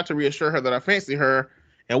 I've tried to reassure her that I fancy her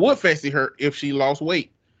and would fancy her if she lost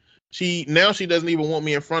weight. She doesn't even want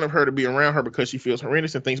me in front of her to be around her because she feels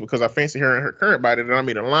horrendous and thinks because I fancy her in her current body that I'm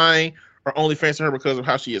either lying or only fancy her because of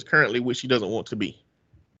how she is currently, which she doesn't want to be.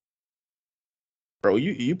 Bro,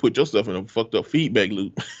 you put yourself in a fucked up feedback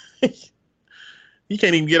loop. You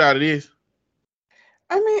can't even get out of this.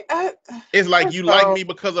 I mean, it's like you like me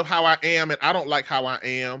because of how I am and I don't like how I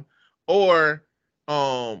am, or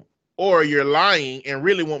you're lying and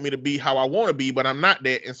really want me to be how I want to be, but I'm not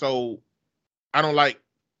that, and so I don't like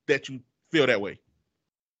that you feel that way.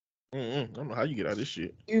 I don't know how you get out of this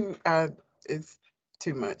shit. It's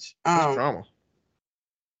too much. It's trauma.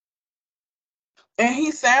 And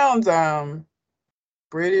he sounds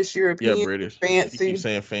British, European, yeah, British, fancy. You keep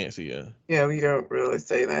saying fancy, yeah. Yeah, we don't really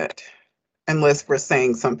say that unless we're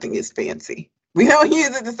saying something is fancy. We don't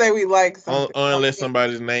use it to say we like something. Unless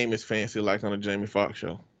somebody's name is fancy, like on the Jamie Foxx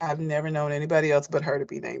show. I've never known anybody else but her to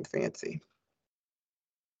be named Fancy.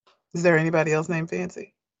 Is there anybody else named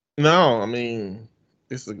Fancy? No, I mean,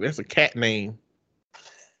 that's a cat name.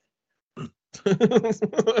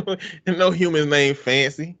 And no human named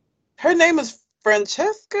Fancy. Her name is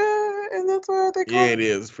Francesca, and that's what they call her? Yeah, it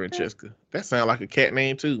is Francesca. That sounds like a cat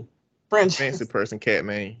name too. Fancy person cat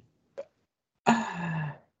name.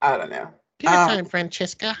 I don't know. Dinner time,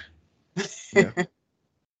 Francesca. Yeah.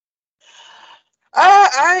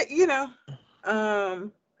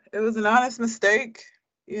 It was an honest mistake,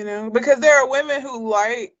 because there are women who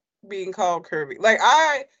like being called curvy. Like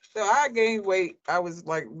I gained weight. I was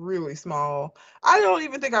like really small. I don't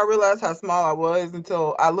even think I realized how small I was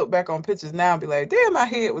until I look back on pictures now and be like, damn, my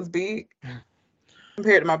head was big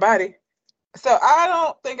compared to my body. So I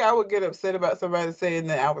don't think I would get upset about somebody saying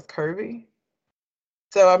that I was curvy.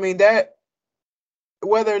 So, I mean, that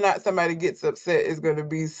whether or not somebody gets upset is going to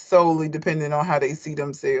be solely dependent on how they see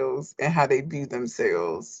themselves and how they view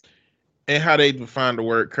themselves. And how they define the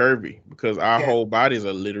word curvy, because our Yeah. whole bodies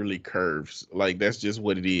are literally curves. Like, that's just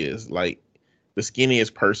what it is. Like, the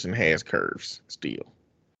skinniest person has curves still.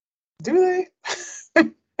 Do they?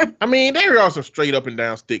 I mean, there are some straight up and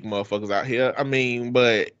down stick motherfuckers out here. I mean,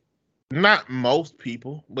 but not most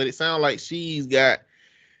people. But it sounds like she's got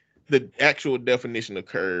the actual definition of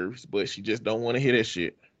curves, but she just don't want to hear that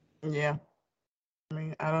shit. Yeah. I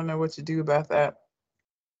mean, I don't know what to do about that.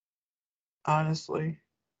 Honestly.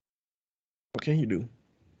 What can you do?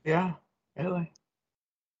 Yeah, really.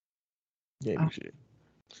 Yeah, do shit.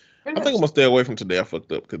 Pretty I think I'm much. gonna stay away from Today I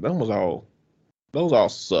Fucked Up, because those all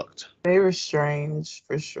sucked. They were strange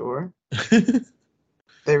for sure.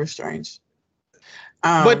 They were strange.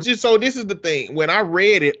 But just so this is the thing. When I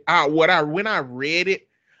read it, when I read it,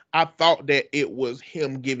 I thought that it was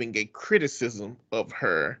him giving a criticism of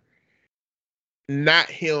her, not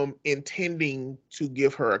him intending to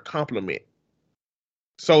give her a compliment.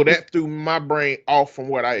 So that threw my brain off from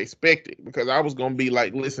what I expected, because I was gonna be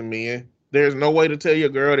like, listen, man, there's no way to tell your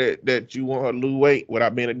girl that you want her to lose weight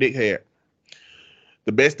without being a dickhead.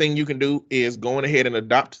 The best thing you can do is going ahead and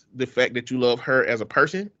adopt the fact that you love her as a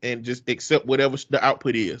person and just accept whatever the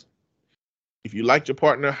output is. If you liked your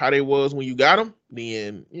partner how they was when you got them,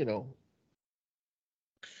 then,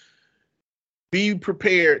 be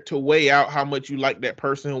prepared to weigh out how much you like that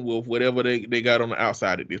person with whatever they got on the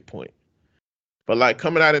outside at this point. But like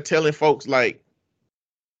coming out and telling folks, like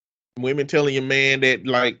women telling your man that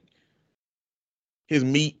like his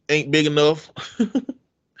meat ain't big enough,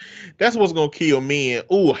 that's what's gonna kill men.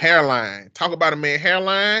 Ooh, hairline. Talk about a man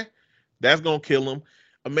hairline, that's gonna kill him.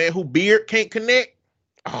 A man who beard can't connect,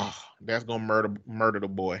 oh, that's gonna murder the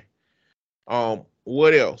boy.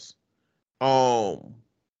 What else?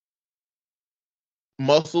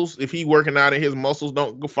 Muscles. If he working out and his muscles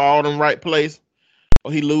don't fall in the right place,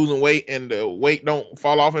 or he losing weight and the weight don't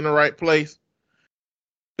fall off in the right place,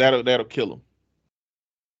 that'll kill him.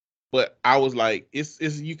 But I was like, it's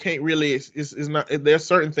you can't really, it's not. There's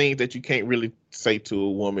certain things that you can't really say to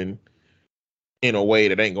a woman in a way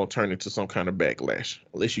that ain't gonna turn into some kind of backlash,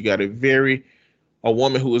 unless you got a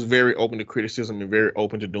woman who is very open to criticism and very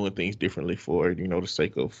open to doing things differently for the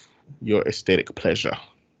sake of your aesthetic pleasure.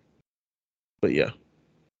 But yeah,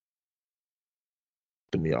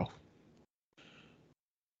 threw me off.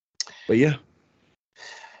 But yeah.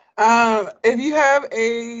 If you have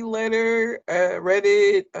a letter,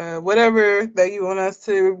 Reddit, whatever that you want us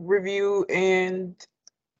to review and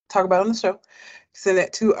talk about on the show, send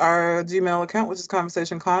it to our Gmail account, which is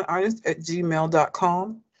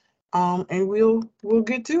conversationconartist@gmail.com. And we'll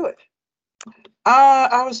get to it.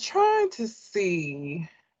 I was trying to see.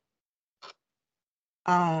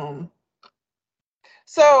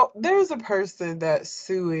 So there's a person that's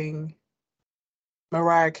suing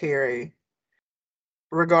Mariah Carey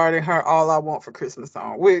regarding her "All I Want for Christmas"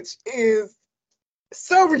 song, which is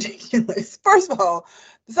so ridiculous. First of all,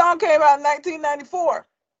 the song came out in 1994.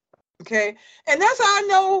 Okay, and that's how I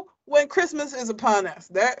know when Christmas is upon us.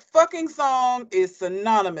 That fucking song is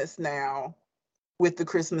synonymous now with the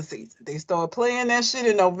Christmas season. They start playing that shit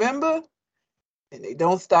in November, and they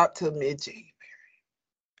don't stop till mid-January.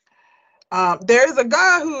 There's a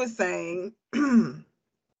guy who is saying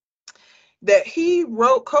that he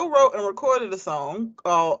co-wrote and recorded a song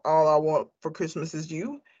called "All I Want for Christmas Is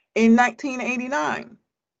You" in 1989,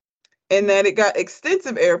 and that it got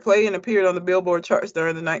extensive airplay and appeared on the Billboard charts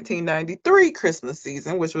during the 1993 Christmas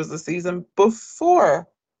season, which was the season before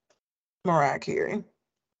Mariah Carey.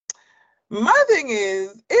 My thing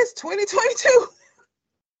is, it's 2022.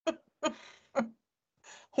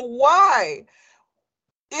 Why?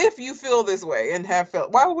 If you feel this way and have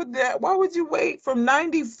felt, why would you wait from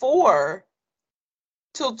 94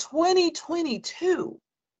 till 2022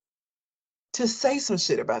 to say some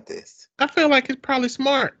shit about this? I feel like it's probably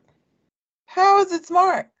smart. How is it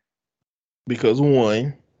smart? Because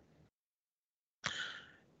one,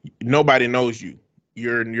 nobody knows you.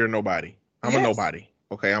 You're nobody. I'm a nobody.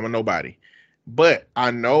 Okay, I'm a nobody. But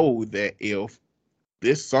I know that if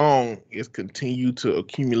this song is continue to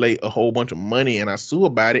accumulate a whole bunch of money and I sue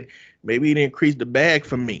about it, maybe it increased the bag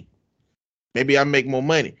for me. Maybe I make more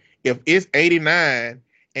money. If it's 89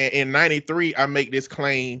 and in 93 I make this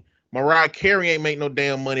claim, Mariah Carey ain't make no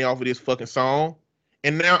damn money off of this fucking song,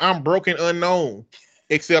 and now I'm broken unknown.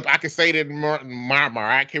 Except I can say that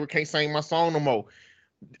Mariah Carey can't sing my song no more.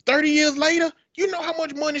 30 years later, you know how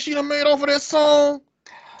much money she done made off of that song?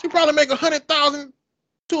 She probably make $100,000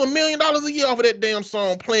 to $1 million a year off of that damn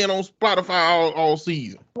song playing on Spotify all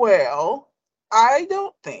season. Well, I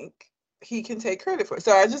don't think he can take credit for it.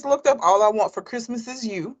 So I just looked up "All I Want for Christmas Is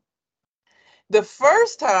You." The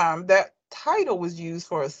first time that title was used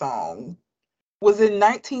for a song was in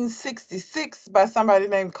 1966 by somebody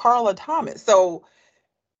named Carla Thomas. So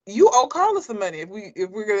you owe Carla some money if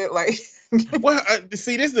we're gonna like. Well,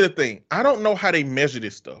 see, this is the thing. I don't know how they measure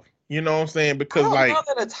this stuff. You know what I'm saying? I Because don't like, know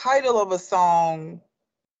that a title of a song,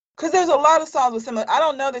 because there's a lot of songs with similar. I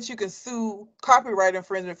don't know that you can sue copyright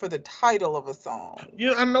infringement for the title of a song. you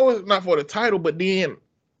know, I know it's not for the title, but then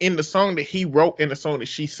in the song that he wrote and the song that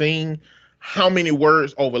she sang, how many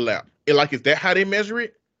words overlap? Is that how they measure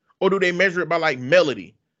it, or do they measure it by like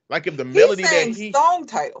melody? Like if the melody He's that saying song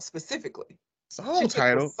title specifically. song She took the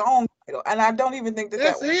title, song title, and I don't even think that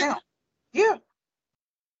that's would it, count. Yeah.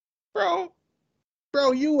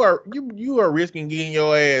 bro, you are risking getting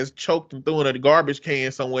your ass choked and thrown in a garbage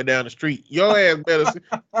can somewhere down the street. Your ass better.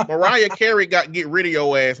 Mariah Carey get rid of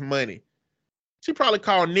your ass money. She probably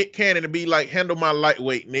called Nick Cannon to be like, handle my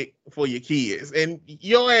lightweight, Nick, for your kids. And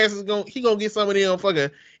your ass is gonna get some of them fucking.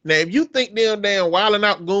 Now, if you think them damn wilding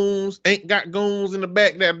out goons ain't got goons in the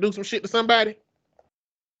back that'll do some shit to somebody.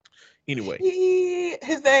 Anyway.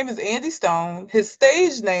 His name is Andy Stone. His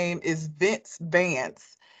stage name is Vince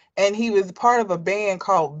Vance. And he was part of a band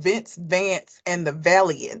called Vince Vance and the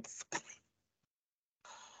Valiants.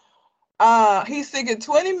 He's seeking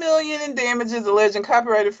 $20 million in damages, alleging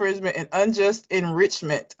copyright infringement and unjust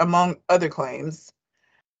enrichment, among other claims.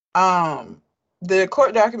 The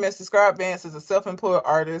court documents describe Vance as a self-employed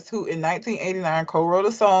artist who in 1989 co-wrote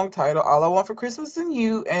a song titled All I Want for Christmas and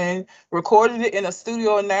You and recorded it in a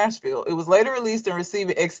studio in Nashville. It was later released and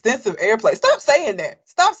received extensive airplay. Stop saying that.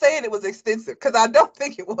 Stop saying it was extensive, because I don't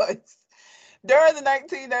think it was. During the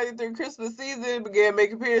 1993 Christmas season, began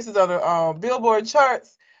making appearances on the Billboard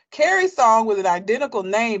charts. Carey's song with an identical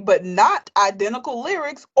name but not identical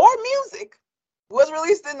lyrics or music was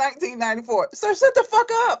released in 1994. Sir, shut the fuck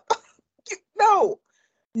up.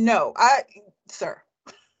 No, sir.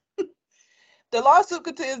 The lawsuit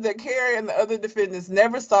contends that Carey and the other defendants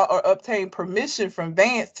never sought or obtained permission from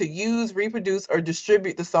Vance to use, reproduce, or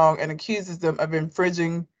distribute the song and accuses them of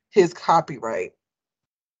infringing his copyright.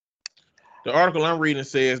 The article I'm reading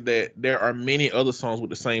says that there are many other songs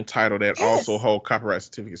with the same title that also hold copyright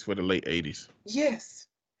certificates for the late 80s. Yes.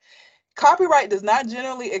 Copyright does not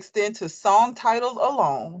generally extend to song titles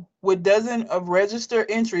alone, with dozens of registered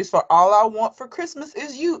entries for All I Want for Christmas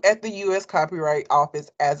Is You at the U.S. Copyright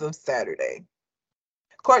Office as of Saturday.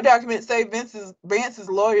 Court documents say Vance's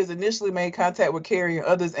lawyers initially made contact with Carey and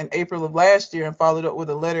others in April of last year and followed up with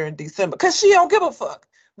a letter in December. Because she don't give a fuck.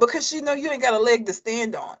 Because she know you ain't got a leg to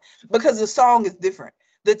stand on. Because the song is different.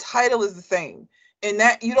 The title is the same. And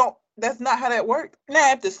that's not how that worked.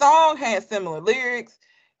 Now, if the song had similar lyrics,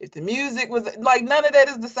 if the music was like, none of that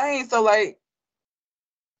is the same. So like,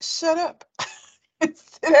 shut up.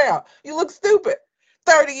 Sit down. You look stupid.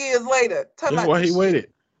 30 years later. That's why he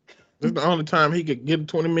waited. That's the only time he could get a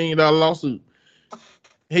 $20 million lawsuit.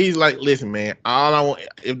 He's like, listen, man, all I want,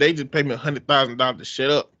 if they just pay me $100,000 to shut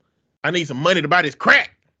up, I need some money to buy this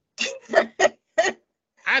crack.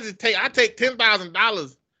 I take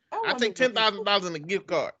 $10,000. I take $10,000 in a gift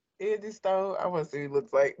card. Andy Stone, I want to see what he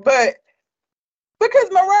looks like. But because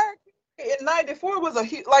Mariah in 94 was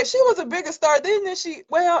she was a bigger star then than she,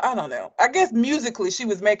 well, I don't know. I guess musically she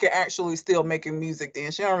was still making music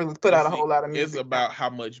then. She don't really put out a whole lot of music. It's about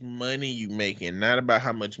how much money you making, not about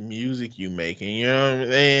how much music you making. You know what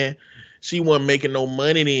I'm saying? She wasn't making no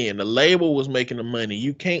money then. The label was making the money.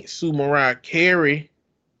 You can't sue Mariah Carey.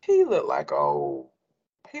 He looked like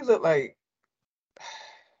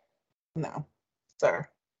no, sir.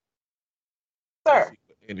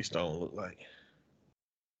 Andy Stone looked like.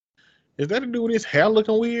 Is that to do with his hair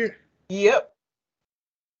looking weird? Yep.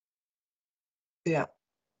 Yeah.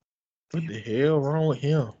 What the hell wrong with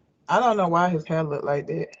him? I don't know why his hair looked like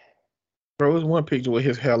that. Bro, there's one picture where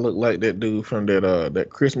his hair looked like that dude from that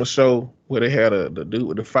Christmas show where they had the dude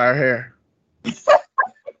with the fire hair. You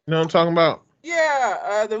know what I'm talking about?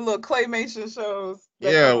 Yeah, the little claymation shows.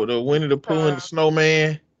 Yeah, with the Winnie the Pooh and the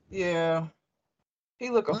Snowman. Yeah.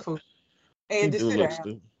 He look a fool. And sit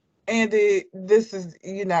down. Andy,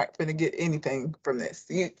 you're not gonna get anything from this.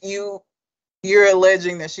 You're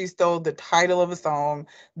alleging that she stole the title of a song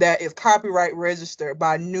that is copyright registered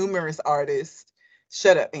by numerous artists.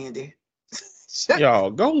 Shut up, Andy.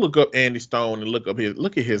 Y'all go look up Andy Stone and look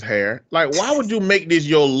at his hair. Like, why would you make this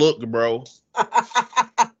your look, bro?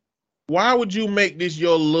 Why would you make this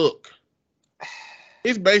your look?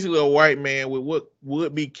 It's basically a white man with what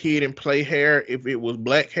would be kid and play hair if it was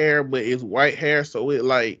black hair, but it's white hair, so it's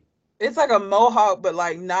like a mohawk, but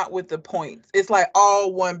like not with the points. It's like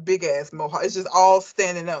all one big ass mohawk. It's just all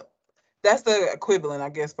standing up. That's the equivalent, I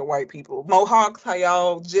guess, for white people. Mohawks, how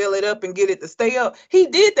y'all gel it up and get it to stay up. He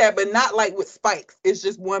did that, but not like with spikes. It's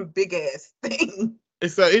just one big ass thing. It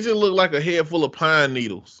just looked like a head full of pine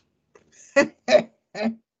needles.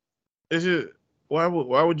 It's just why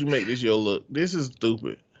would you make this your look? This is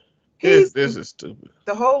stupid. This is stupid.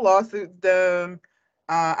 The whole lawsuit done.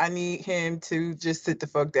 I need him to just sit the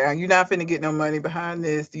fuck down. You're not finna get no money behind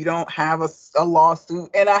this. You don't have a lawsuit.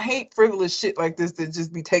 And I hate frivolous shit like this that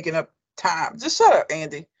just be taking up time. Just shut up,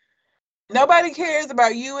 Andy. Nobody cares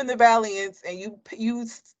about you and the Valiants, and you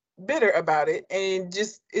bitter about it, and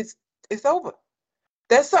just it's over.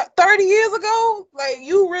 That's 30 years ago. Like,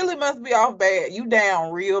 you really must be off bad. You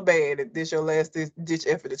down real bad if this your last ditch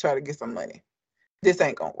effort to try to get some money. This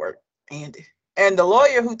ain't gonna work, Andy. And the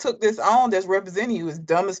lawyer who took this on that's representing you is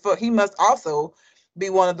dumb as fuck. He must also be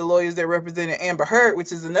one of the lawyers that represented Amber Heard,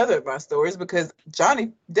 which is another of my stories, because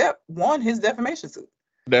Johnny Depp won his defamation suit.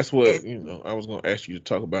 That's what I was gonna ask you to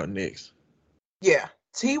talk about next. Yeah.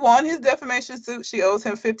 He won his defamation suit. She owes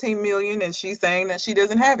him $15 million, and she's saying that she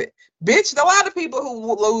doesn't have it. Bitch, a lot of people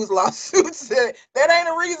who lose lawsuits, that ain't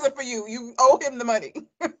a reason for you. You owe him the money.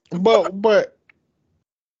 but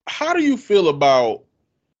how do you feel about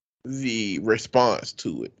the response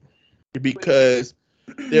to it? Because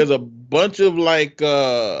there's a bunch of like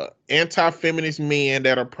anti-feminist men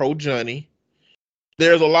that are pro Johnny.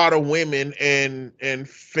 There's a lot of women and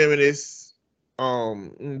feminists,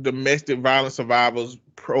 domestic violence survivors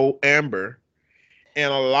pro Amber,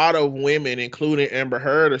 and a lot of women, including Amber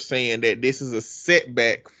Heard, are saying that this is a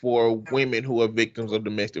setback for women who are victims of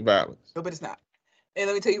domestic violence. No, but it's not. And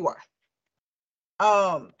let me tell you why.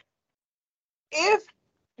 If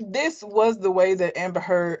this was the way that Amber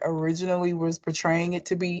Heard originally was portraying it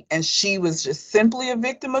to be, and she was just simply a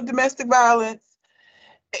victim of domestic violence,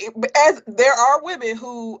 as there are women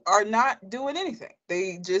who are not doing anything.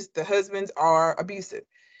 The husbands are abusive.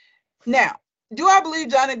 Now, do I believe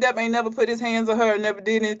Johnny Depp ain't never put his hands on her or never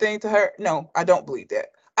did anything to her? No, I don't believe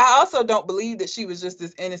that. I also don't believe that she was just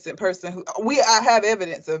this innocent person who I have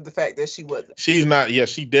evidence of the fact that she wasn't. She's not. Yeah,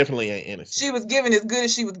 she definitely ain't innocent. She was given as good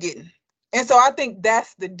as she was getting. And so I think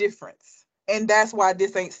that's the difference. And that's why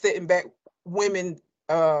this ain't sitting back women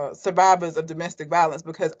survivors of domestic violence,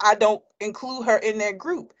 because I don't include her in that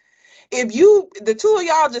group. If the two of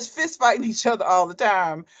y'all just fist fighting each other all the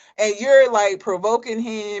time, and you're like provoking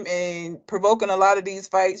him and provoking a lot of these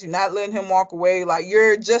fights, you're not letting him walk away, like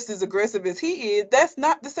you're just as aggressive as he is, that's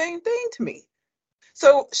not the same thing to me.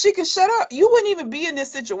 So she can shut up. You wouldn't even be in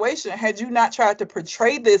this situation had you not tried to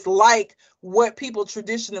portray this like what people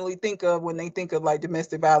traditionally think of when they think of like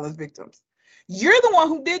domestic violence victims. You're the one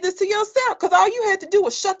who did this to yourself, because all you had to do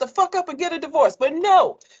was shut the fuck up and get a divorce. But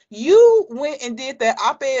no, you went and did that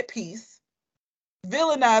op-ed piece,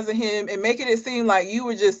 villainizing him and making it seem like you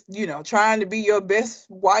were just, trying to be your best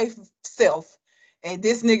wife self. And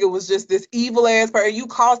this nigga was just this evil ass person. You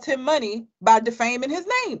cost him money by defaming his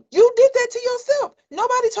name. You did that to yourself.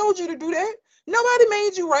 Nobody told you to do that. Nobody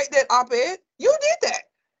made you write that op-ed. You did that.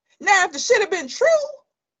 Now, if the shit had been true,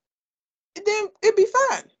 then it'd be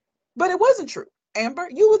fine. But it wasn't true. Amber,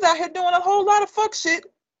 you was out here doing a whole lot of fuck shit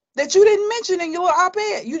that you didn't mention in your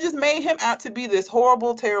op-ed. You just made him out to be this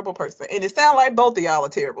horrible, terrible person. And it sounds like both of y'all are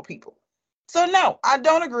terrible people. So no, I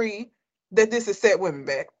don't agree that this has set women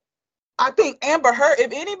back. I think Amber Heard,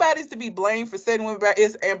 if anybody's to be blamed for setting women back,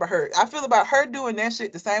 it's Amber Heard. I feel about her doing that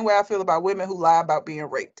shit the same way I feel about women who lie about being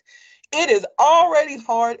raped. It is already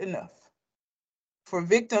hard enough for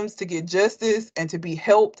victims to get justice and to be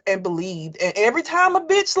helped and believed. And every time a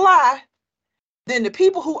bitch lie, then the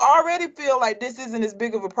people who already feel like this isn't as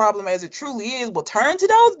big of a problem as it truly is will turn to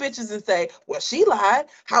those bitches and say, well, she lied.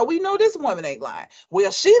 How we know this woman ain't lying?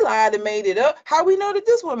 Well, she lied and made it up. How we know that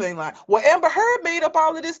this woman ain't lying? Well, Amber Heard made up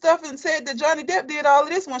all of this stuff and said that Johnny Depp did all of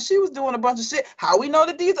this when she was doing a bunch of shit. How we know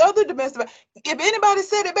that these other domestic... If anybody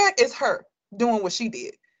said it back, it's her doing what she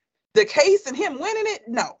did. The case and him winning it,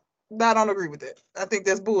 no. I don't agree with it. I think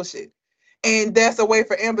that's bullshit. And that's a way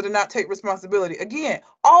for Amber to not take responsibility. Again,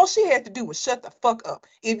 all she had to do was shut the fuck up.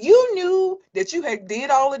 If you knew that you had did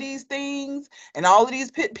all of these things and all of these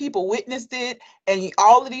people witnessed it and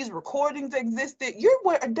all of these recordings existed, you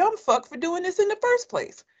were a dumb fuck for doing this in the first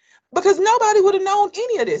place. Because nobody would have known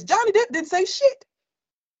any of this. Johnny Depp didn't say shit.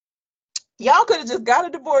 Y'all could have just got a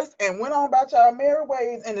divorce and went on about y'all merry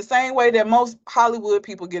ways in the same way that most Hollywood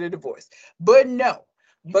people get a divorce. But no,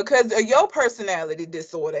 because of your personality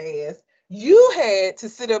disorder ass, you had to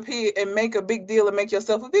sit up here and make a big deal and make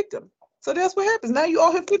yourself a victim. So that's what happens. Now you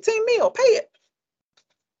owe him 15 mil. Pay it.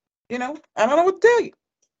 I don't know what to tell you.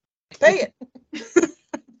 Pay it.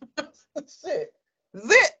 Shit.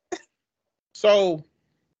 Zit. So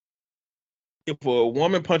if a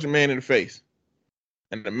woman punch a man in the face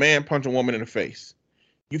and a man punch a woman in the face,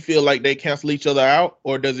 you feel like they cancel each other out,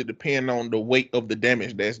 or does it depend on the weight of the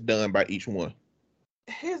damage that's done by each one?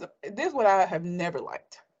 This is what I have never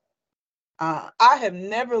liked. I have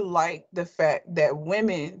never liked the fact that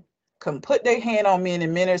women can put their hand on men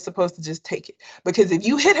and men are supposed to just take it. Because if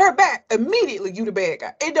you hit her back, immediately you the bad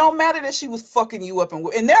guy. It don't matter that she was fucking you up.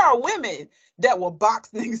 And there are women that will box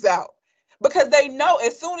niggas out. Because they know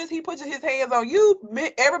as soon as he puts his hands on you,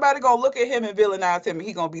 everybody gonna look at him and villainize him and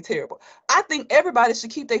he gonna be terrible. I think everybody should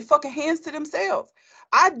keep their fucking hands to themselves.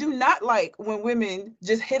 I do not like when women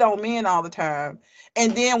just hit on men all the time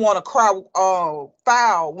and then want to cry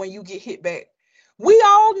foul when you get hit back. We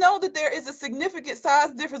all know that there is a significant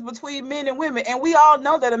size difference between men and women, and we all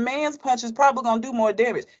know that a man's punch is probably gonna do more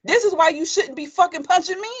damage. This is why you shouldn't be fucking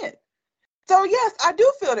punching men. So yes, I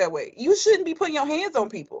do feel that way. You shouldn't be putting your hands on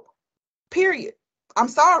people. Period. I'm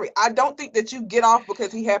sorry. I don't think that you get off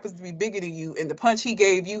because he happens to be bigger than you and the punch he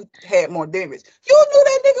gave you had more damage. You knew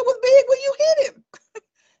that nigga was big when you hit him.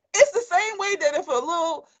 It's the same way that if a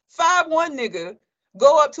little 5'1" nigga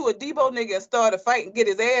go up to a Debo nigga and start a fight and get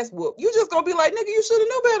his ass whooped, you just gonna be like, nigga, you should have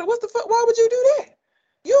known better. What the fuck? Why would you do that?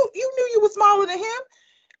 You knew you were smaller than him.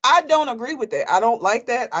 I don't agree with that. I don't like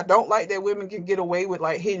that. I don't like that women can get away with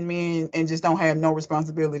like hitting men and just don't have no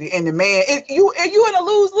responsibility. And the man, you in a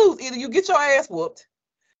lose-lose. Either you get your ass whooped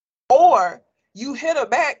or you hit her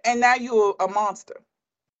back and now you're a monster.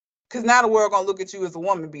 Because now the world gonna look at you as a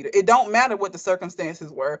woman beater. It don't matter what the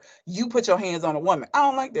circumstances were. You put your hands on a woman. I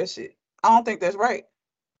don't like that shit. I don't think that's right.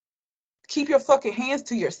 Keep your fucking hands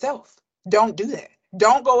to yourself. Don't do that.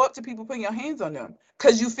 Don't go up to people putting your hands on them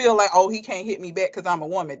because you feel like, oh, he can't hit me back because I'm a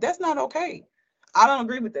woman. That's not okay. I don't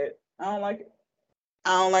agree with that. I don't like it.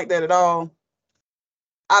 I don't like that at all.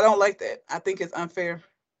 I don't like that. I think it's unfair.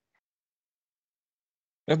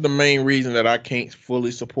 That's the main reason that I can't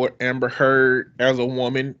fully support Amber Heard as a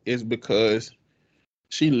woman, is because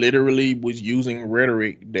she literally was using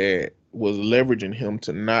rhetoric that was leveraging him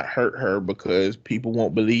to not hurt her because people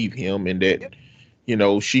won't believe him, and that, you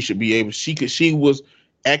know, she should be able, she was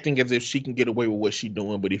acting as if she can get away with what she's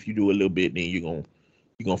doing, but if you do a little bit, then you're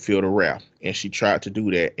gonna feel the wrath. And she tried to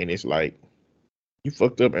do that, and it's like, you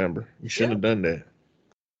fucked up, Amber. You shouldn't have done that.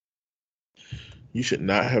 You should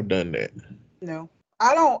not have done that. No,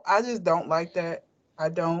 I just don't like that. I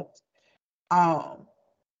don't.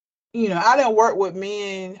 You know, I didn't work with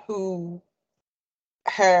men who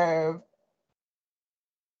have,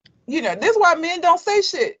 you know, this is why men don't say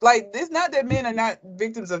shit. Like, it's not that men are not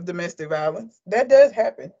victims of domestic violence. That does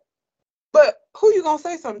happen. But who you gonna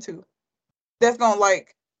say something to that's gonna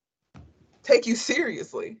like take you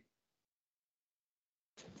seriously?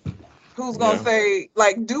 Who's gonna say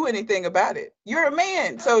like do anything about it? You're a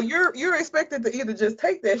man, so you're expected to either just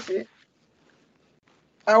take that shit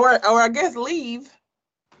or I guess leave.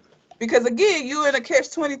 Because again, you in a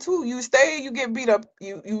catch-22. You stay, you get beat up,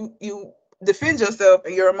 you defend yourself,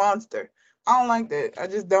 and you're a monster. I don't like that. I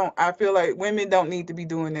just don't. I feel like women don't need to be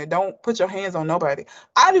doing that. Don't put your hands on nobody.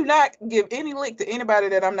 I do not give any lick to anybody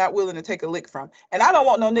that I'm not willing to take a lick from. And I don't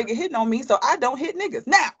want no nigga hitting on me, so I don't hit niggas.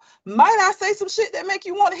 Now, might I say some shit that make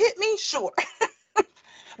you want to hit me? Sure.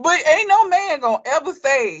 But ain't no man gonna ever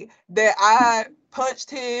say that I punched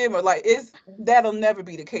him or like that'll never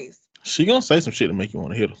be the case. She gonna say some shit to make you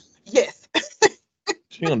want to hit her. Yes.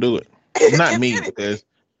 She gonna do it. Not me, because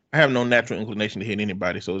I have no natural inclination to hit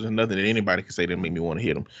anybody, so there's nothing that anybody can say that make me want to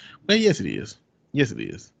hit them. But yes, it is. Yes, it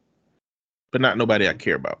is. But not nobody I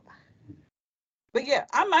care about. But yeah,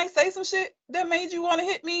 I might say some shit that made you want to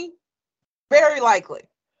hit me. Very likely.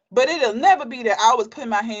 But it'll never be that I was putting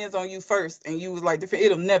my hands on you first and you was like,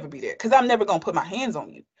 it'll never be that. Because I'm never going to put my hands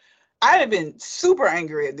on you. I have been super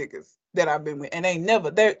angry at niggas that I've been with, and they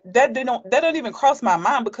never, that don't even cross my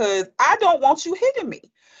mind because I don't want you hitting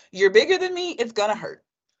me. You're bigger than me, it's gonna hurt.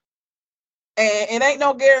 And it ain't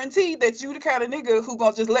no guarantee that you the kind of nigga who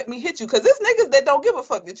gonna just let me hit you, because there's niggas that don't give a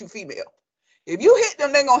fuck that you female. If you hit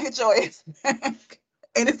them, they gonna hit your ass back,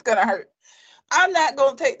 and it's gonna hurt. I'm not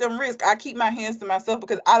gonna take them risks. I keep my hands to myself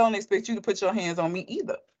because I don't expect you to put your hands on me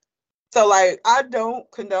either. So, like, I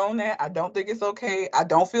don't condone that. I don't think it's okay. I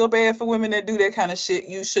don't feel bad for women that do that kind of shit.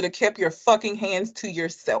 You should have kept your fucking hands to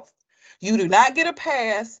yourself. You do not get a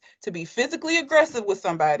pass to be physically aggressive with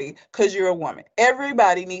somebody because you're a woman.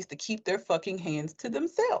 Everybody needs to keep their fucking hands to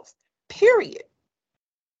themselves, period.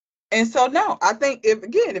 And so, no, I think if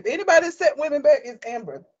anybody set women back, it's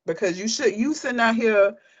Amber, because you sitting out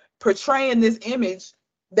here portraying this image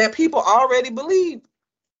that people already believe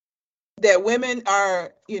that women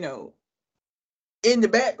are, you know, in the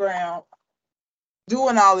background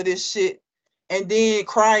doing all of this shit and then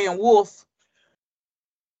crying wolf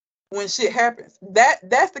when shit happens.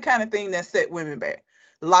 That's the kind of thing that set women back.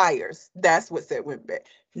 Liars. That's what set women back.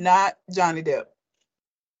 Not Johnny Depp.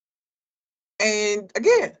 And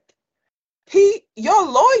again, your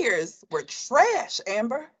lawyers were trash,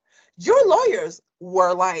 Amber. Your lawyers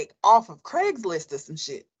were like off of Craigslist or some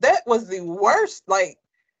shit. That was the worst. Like,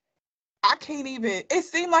 I can't even, it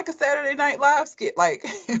seemed like a Saturday Night Live skit. Like,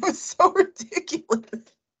 it was so ridiculous.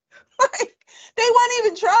 Like, they weren't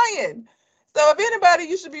even trying. So if anybody,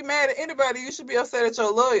 you should be mad at anybody, you should be upset at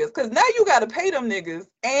your lawyers. Because now you got to pay them niggas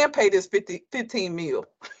and pay this 15 mil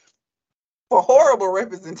for horrible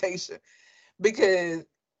representation. Because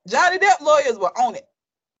Johnny Depp lawyers were on it.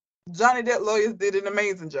 Johnny Depp lawyers did an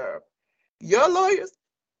amazing job. Your lawyers,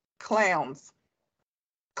 clowns.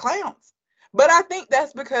 Clowns. But I think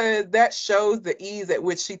that's because that shows the ease at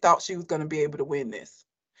which she thought she was going to be able to win this.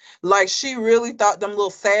 Like, she really thought them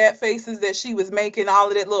little sad faces that she was making, all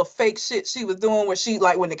of that little fake shit she was doing, where she,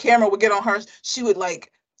 like, when the camera would get on her, she would,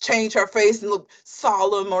 like, change her face and look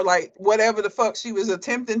solemn or, like, whatever the fuck she was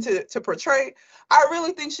attempting to portray. I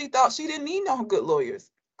really think she thought she didn't need no good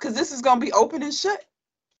lawyers because this is going to be open and shut.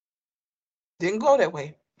 Didn't go that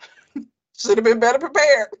way. Should have been better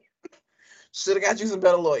prepared. Should have got you some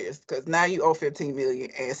better lawyers because now you owe $15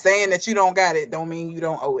 million. And saying that you don't got it don't mean you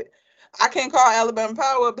don't owe it. I can't call Alabama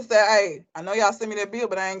Power up and say, hey, I know y'all sent me that bill,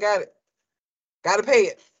 but I ain't got it. Got to pay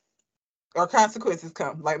it. Or consequences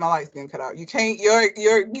come, like my lights getting cut out. You can't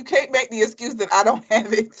make the excuse that I don't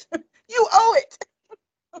have it. You owe it.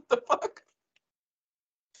 What the fuck?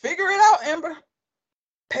 Figure it out, Amber.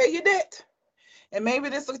 Pay your debt. And maybe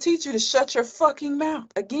this will teach you to shut your fucking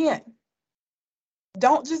mouth again.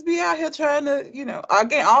 Don't just be out here trying to,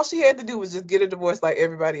 again, all she had to do was just get a divorce like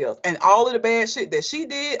everybody else. And all of the bad shit that she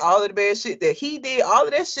did, all of the bad shit that he did, all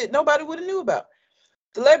of that shit nobody would have knew about.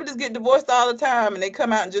 Celebrities get divorced all the time and they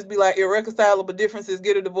come out and just be like, irreconcilable differences,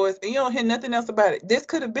 get a divorce, and you don't hear nothing else about it. This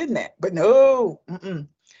could have been that, but no.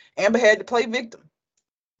 Amber had to play victim.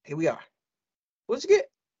 Here we are. What'd you get?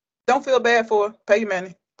 Don't feel bad for her. Pay your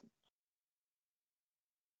money.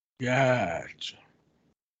 Gotcha.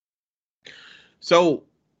 So,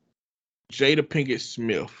 Jada Pinkett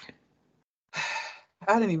Smith.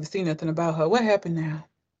 I didn't even see nothing about her. What happened now?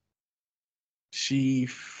 She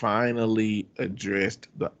finally addressed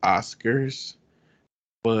the Oscars,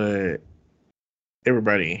 but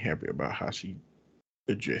everybody ain't happy about how she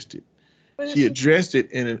addressed it. She addressed it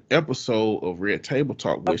in an episode of Red Table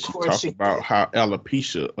Talk where she talked about how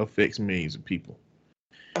alopecia affects millions of people.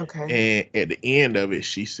 Okay. And at the end of it,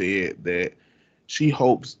 she said that she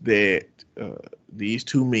hopes that these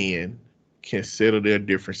two men can settle their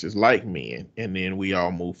differences like men, and then we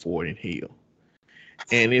all move forward and heal.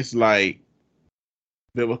 And it's like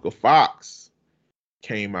Vivica Fox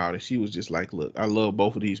came out and she was just like, look, I love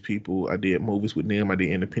both of these people. I did movies with them. I did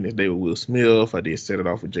Independence Day with Will Smith. I did Set It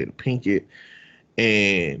Off with Jada Pinkett.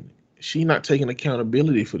 And she not taking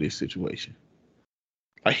accountability for this situation.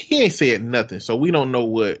 Like, he ain't said nothing, so we don't know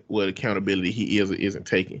what accountability he is or isn't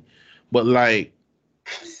taking. But like,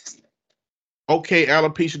 okay,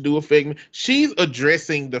 alopecia do affect me. She's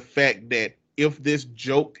addressing the fact that if this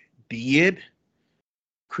joke did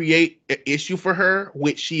create an issue for her,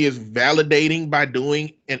 which she is validating by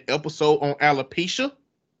doing an episode on alopecia,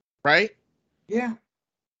 right? Yeah.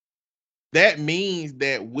 That means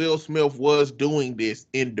that Will Smith was doing this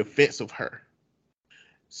in defense of her.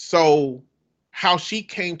 So how she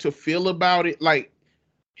came to feel about it, like,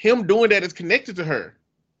 him doing that is connected to her.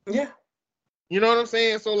 Yeah. You know what I'm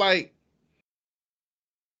saying? So like,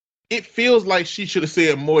 it feels like she should have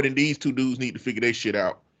said more than these two dudes need to figure their shit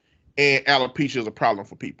out. And alopecia is a problem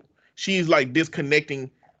for people. She's like disconnecting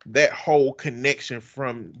that whole connection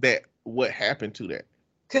from that, what happened to that.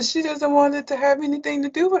 Because she doesn't want it to have anything to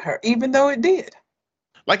do with her, even though it did.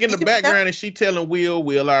 Like in the background, is she telling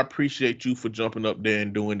Will, I appreciate you for jumping up there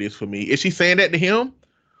and doing this for me? Is she saying that to him?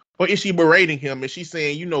 Or is she berating him? Is she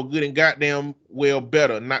saying, you know, good and goddamn well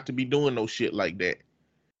better not to be doing no shit like that?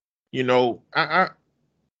 You know, I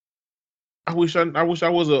wish I was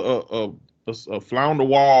a fly on the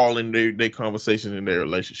wall in their conversations in their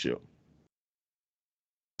relationship.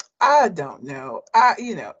 I don't know.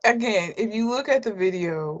 Again, if you look at the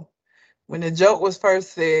video, when the joke was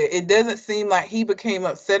first said, it doesn't seem like he became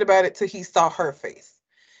upset about it till he saw her face,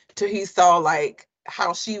 till he saw like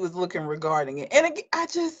how she was looking regarding it. And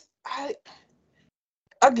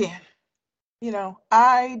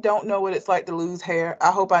I don't know what it's like to lose hair.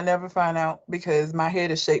 I hope I never find out because my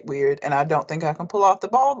head is shaped weird and I don't think I can pull off the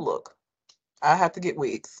bald look. I have to get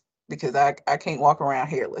wigs because I can't walk around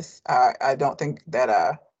hairless. I don't think that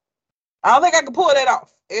I don't think I can pull that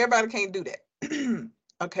off. Everybody can't do that.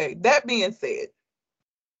 Okay, that being said,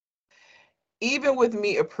 even with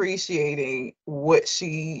me appreciating what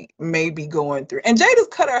she may be going through, and Jada's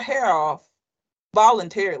cut her hair off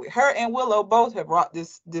voluntarily. Her and Willow both have rocked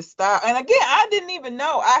this style. And again, I didn't even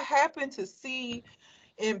know. I happened to see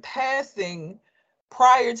in passing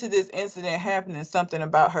prior to this incident happening something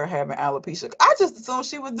about her having alopecia. I just assumed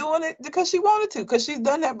she was doing it because she wanted to, because she's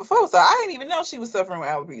done that before. So I didn't even know she was suffering with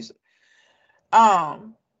alopecia.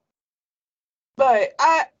 But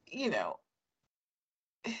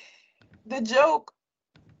the joke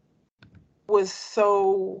was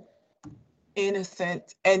so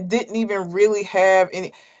innocent and didn't even really have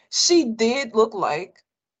any. She did look like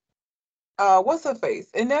what's her face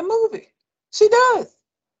in that movie. She does.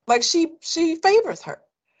 Like she favors her.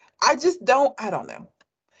 I don't know.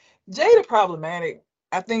 Jada problematic.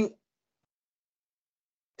 I think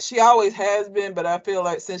she always has been, but I feel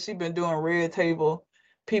like since she's been doing Red Table,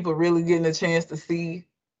 people really getting a chance to see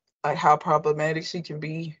like how problematic she can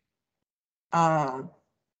be. And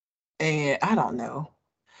I don't know.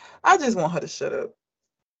 I just want her to shut up.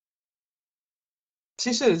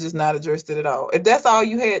 She should have just not addressed it at all. If that's all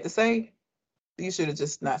you had to say, you should have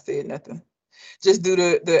just not said nothing. Just do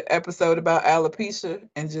the episode about alopecia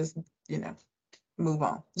and just, move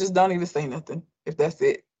on. Just don't even say nothing if that's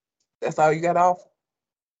it. That's all you got off.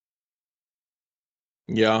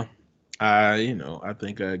 Yeah, I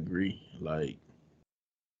think I agree. Like,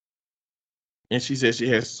 and she said she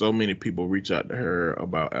has so many people reach out to her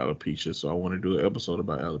about alopecia, so I want to do an episode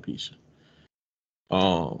about alopecia.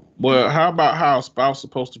 Well, how about how a spouse is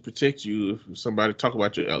supposed to protect you if somebody talk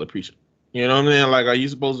about your alopecia? You know what I mean? Like, are you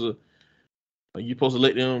supposed to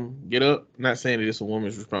let them get up? Not saying that it's a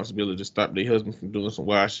woman's responsibility to stop their husband from doing some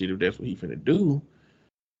wild shit if that's what he finna do,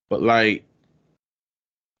 but like,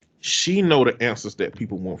 she know the answers that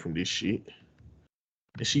people want from this shit,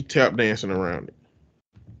 and she tap dancing around it.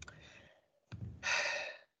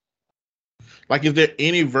 Like, is there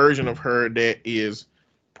any version of her that is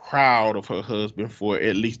proud of her husband for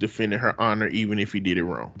at least defending her honor, even if he did it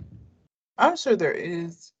wrong? I'm sure there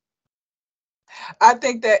is. I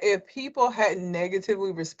think that if people hadn't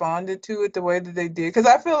negatively responded to it the way that they did, because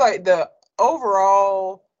I feel like the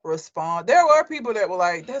overall response, there were people that were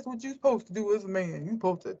like, that's what you're supposed to do as a man. You're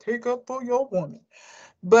supposed to take up for your woman.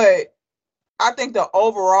 But I think the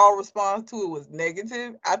overall response to it was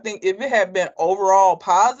negative. I think if it had been overall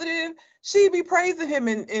positive, she'd be praising him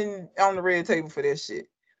in on the Red Table for that shit.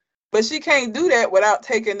 But she can't do that without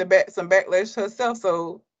taking some backlash herself.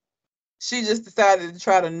 So she just decided to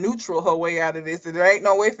try to neutral her way out of this. And there ain't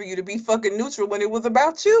no way for you to be fucking neutral when it was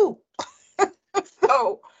about you.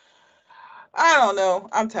 So I don't know.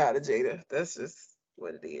 I'm tired of Jada. That's just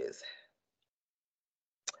what it is.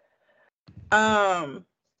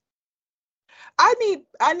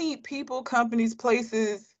 I need people, companies,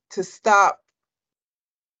 places to stop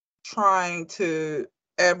trying to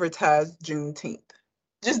advertise Juneteenth.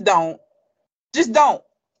 Just don't. Just don't.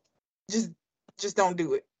 Just don't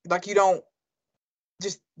do it. Like you don't.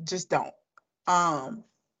 Just don't.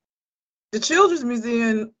 The Children's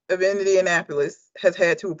Museum of Indianapolis has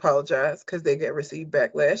had to apologize because they get received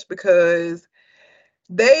backlash because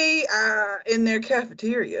they in their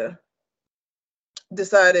cafeteria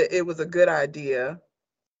decided it was a good idea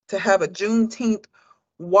to have a Juneteenth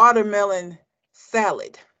watermelon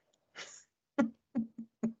salad.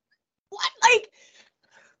 What? Like,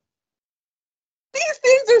 these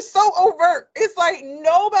things are so overt. It's like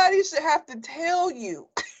nobody should have to tell you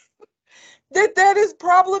that is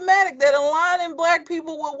problematic, that aligning Black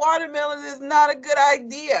people with watermelons is not a good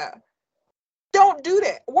idea. Don't do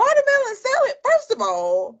that. Watermelon salad, first of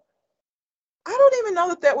all, I don't even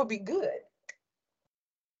know that would be good.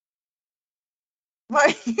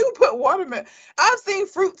 Like, you put watermelon. I've seen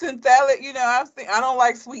fruits in salad. I don't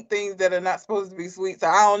like sweet things that are not supposed to be sweet. So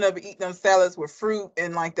I don't ever eat them salads with fruit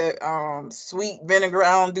and like that sweet vinegar.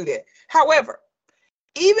 I don't do that. However,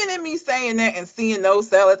 even in me saying that and seeing those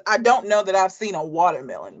salads, I don't know that I've seen a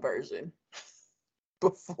watermelon version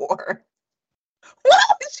before. Why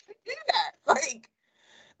would you do that? Like,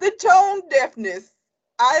 the tone deafness.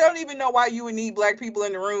 I don't even know why you would need Black people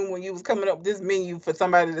in the room when you was coming up with this menu for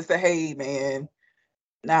somebody to say, hey, man,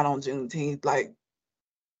 not on Juneteenth. Like,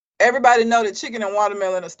 everybody know that chicken and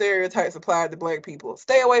watermelon are stereotypes applied to Black people.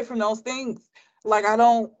 Stay away from those things. Like,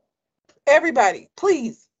 everybody,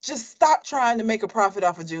 please, just stop trying to make a profit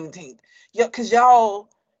off of Juneteenth. Yeah, because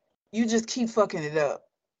you just keep fucking it up.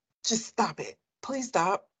 Just stop it. Please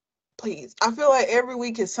stop. Please. I feel like every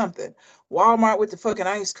week is something. Walmart with the fucking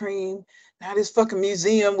ice cream. Now this fucking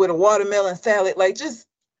museum with a watermelon salad. Like, just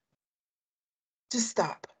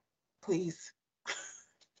stop. Please.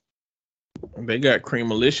 They got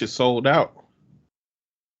Creamalicious sold out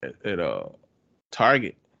at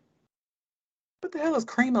Target. What the hell is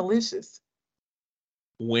Creamalicious?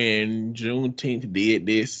 When Juneteenth did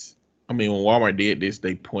this, when Walmart did this,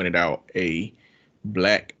 they pointed out a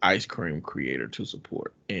black ice cream creator to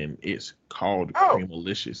support, and it's called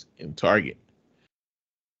Creamalicious in Target.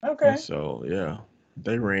 Okay. And so, yeah,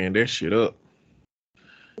 they ran that shit up.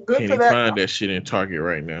 Good Can't for even that. find that shit in Target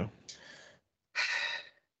right now.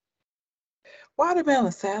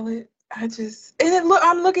 Watermelon salad.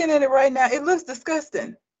 I'm looking at it right now. It looks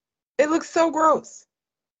disgusting. It looks so gross.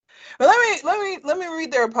 But let me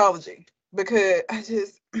read their apology, because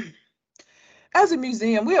as a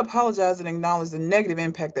museum, we apologize and acknowledge the negative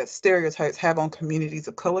impact that stereotypes have on communities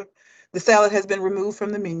of color. The salad has been removed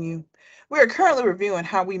from the menu. We are currently reviewing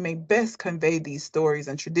how we may best convey these stories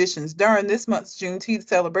and traditions during this month's Juneteenth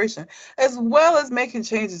celebration, as well as making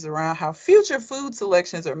changes around how future food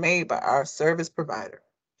selections are made by our service provider.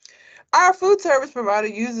 Our food service provider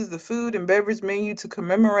uses the food and beverage menu to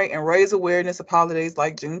commemorate and raise awareness of holidays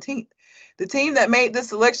like Juneteenth. The team that made this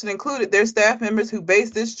selection included their staff members who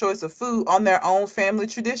based this choice of food on their own family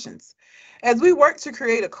traditions. As we work to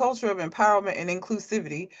create a culture of empowerment and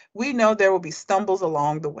inclusivity, we know there will be stumbles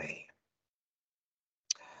along the way.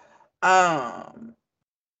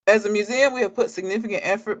 As a museum, we have put significant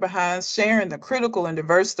effort behind sharing the critical and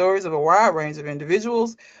diverse stories of a wide range of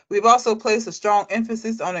individuals. We've also placed a strong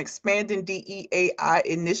emphasis on expanding DEAI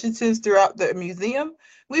initiatives throughout the museum.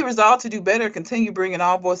 We resolve to do better and continue bringing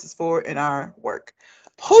all voices forward in our work.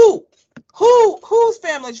 Whose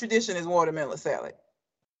family tradition is watermelon salad?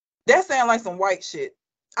 That sounds like some white shit.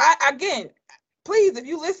 Again, please, if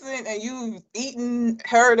you listen and you've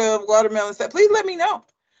heard of watermelon salad, please let me know.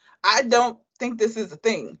 I don't think this is a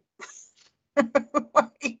thing.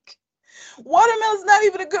 Like, watermelon's not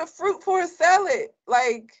even a good fruit for a salad.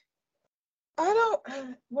 Like,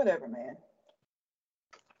 whatever, man.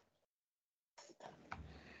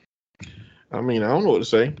 I don't know what to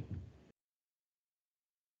say.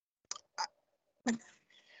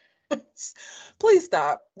 Please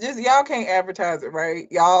stop. Just, y'all can't advertise it, right?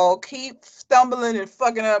 Y'all keep stumbling and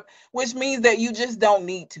fucking up, which means that you just don't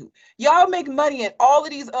need to. Y'all make money at all of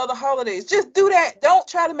these other holidays. Just do that. Don't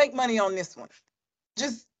try to make money on this one.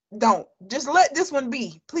 Just don't. Just let this one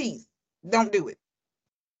be. Please don't do it.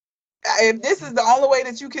 If this is the only way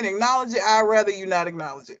that you can acknowledge it, I'd rather you not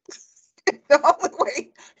acknowledge it. The only way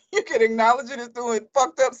you can acknowledge it is doing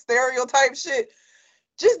fucked up stereotype shit.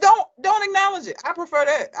 Just don't acknowledge it. I prefer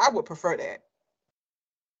that. I would prefer that.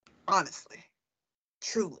 Honestly.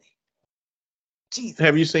 Truly. Jesus.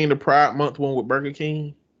 Have you seen the Pride Month one with Burger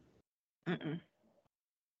King? Mm-mm.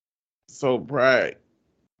 So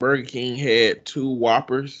Burger King had 2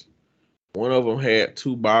 Whoppers. One of them had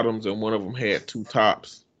 2 bottoms and one of them had 2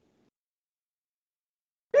 tops.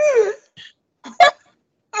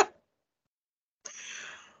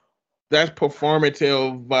 That's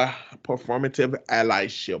performative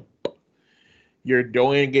allyship. You're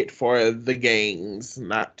doing it for the gangs,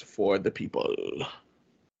 not for the people.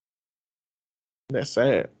 That's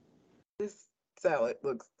sad. This salad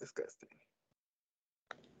looks disgusting.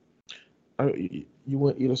 You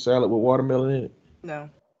wouldn't eat a salad with watermelon in it? No.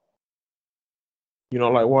 You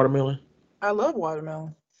don't like watermelon? I love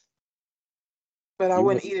watermelon. But I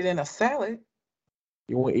wouldn't eat it in a salad.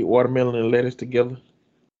 You wouldn't eat watermelon and lettuce together?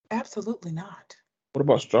 Absolutely not. What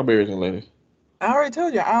about strawberries and lettuce? I already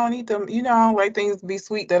told you, I don't eat them. You know, I don't like things to be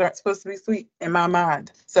sweet that aren't supposed to be sweet in my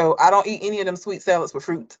mind. So I don't eat any of them sweet salads with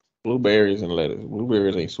fruit. Blueberries and lettuce.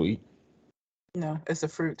 Blueberries ain't sweet. No, it's a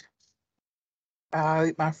fruit. I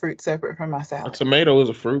eat my fruit separate from my salad. A tomato is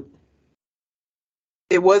a fruit.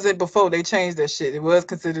 It wasn't before they changed that shit. It was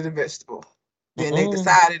considered a vegetable. Then they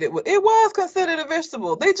decided it was considered a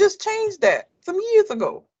vegetable. They just changed that some years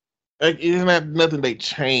ago. Like, it's not nothing they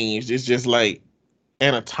changed. It's just like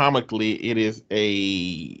anatomically it is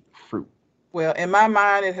a fruit. Well, in my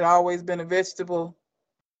mind, it had always been a vegetable,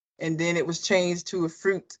 and then it was changed to a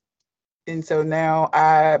fruit. And so now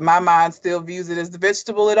my mind still views it as the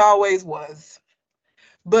vegetable it always was.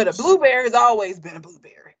 But a blueberry has always been a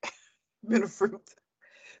blueberry, been a fruit.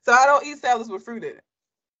 So I don't eat salads with fruit in it.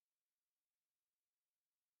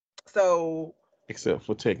 So. Except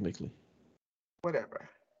for technically. Whatever.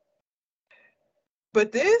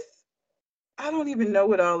 But this, I don't even know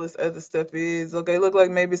what all this other stuff is. Okay, look like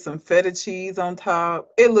maybe some feta cheese on top.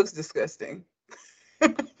 It looks disgusting.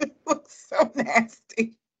 It looks so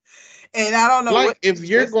nasty. And I don't know like what. If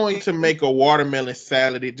you're going to make a watermelon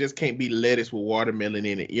salad, it just can't be lettuce with watermelon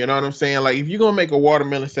in it. You know what I'm saying? Like, if you're gonna make a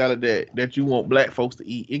watermelon salad that you want black folks to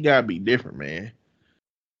eat, it gotta be different, man.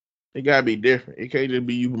 It gotta be different. It can't just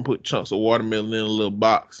be you can put chunks of watermelon in a little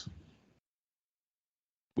box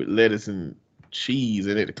with lettuce and cheese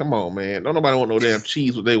in it. Come on, man. Don't nobody want no damn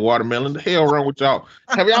cheese with their watermelon. The hell wrong with y'all?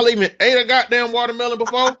 Have y'all even ate a goddamn watermelon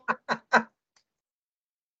before?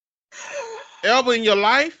 Ever in your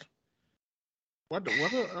life? Hold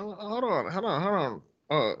on.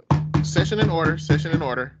 Session in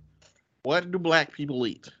order. What do black people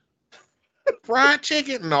eat? Fried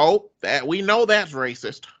chicken? No, that we know that's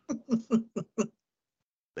racist.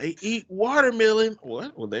 They eat watermelon.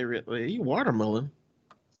 What? Well, they eat watermelon.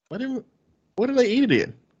 What do they eat it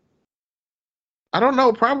in? I don't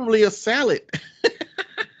know. Probably a salad.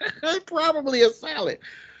 Probably a salad.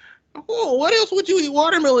 Oh, what else would you eat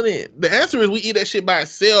watermelon in? The answer is we eat that shit by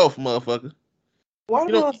itself, motherfucker.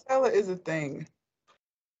 Watermelon salad is a thing.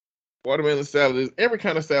 Watermelon salad is every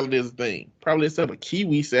kind of salad is a thing. Probably except a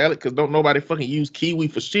kiwi salad, because don't nobody fucking use kiwi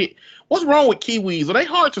for shit. What's wrong with kiwis? Are they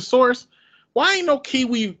hard to source? Why ain't no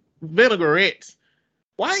kiwi vinaigrettes?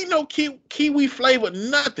 Why ain't no kiwi flavored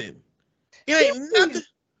nothing? It ain't nothing.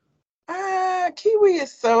 Kiwi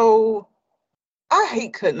is so. I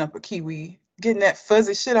hate cutting up a kiwi, getting that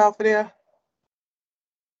fuzzy shit off of there.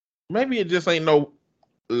 Maybe it just ain't no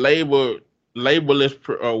labelless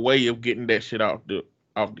way of getting that shit off the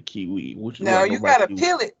kiwi. No, you gotta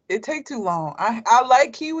peel it. It take too long. I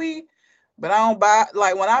like kiwi, but I don't buy,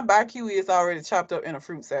 like, when I buy kiwi, it's already chopped up in a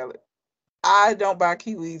fruit salad. I don't buy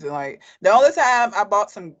kiwis, and like the only time I bought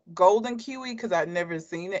some golden kiwi because I'd never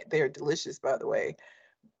seen it. They're delicious, by the way.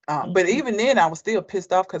 But even then, I was still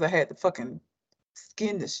pissed off because I had to fucking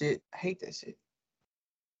skin the shit. I hate that shit.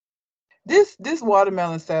 This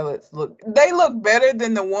watermelon salads look better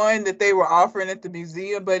than the one that they were offering at the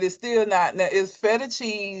museum, but it's still not. It's feta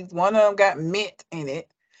cheese. One of them got mint in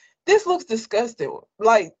it. This looks disgusting.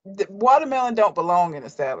 Like, the watermelon don't belong in a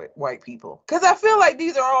salad, white people. Because I feel like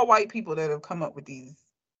these are all white people that have come up with these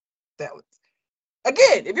salads.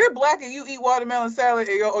 Again, if you're black and you eat watermelon salad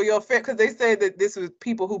or you're fat, because they said that this was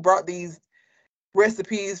people who brought these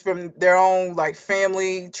recipes from their own like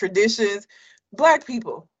family traditions. Black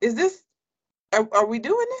people, is this? Are we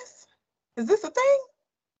doing this? Is this a thing?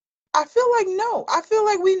 I feel like no. I feel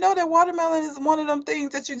like we know that watermelon is one of them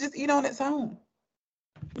things that you just eat on its own.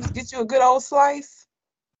 Just get you a good old slice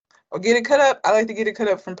or get it cut up. I like to get it cut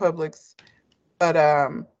up from Publix. But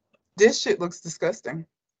this shit looks disgusting.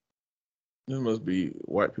 This must be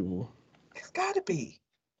white people. It's got to be.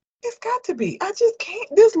 It's got to be. I just can't.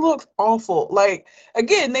 This looks awful. Like,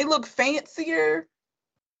 again, they look fancier.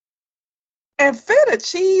 And feta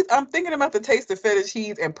cheese, I'm thinking about the taste of feta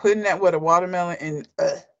cheese and putting that with a watermelon, and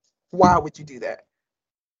why would you do that?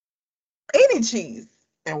 Any cheese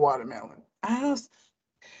and watermelon.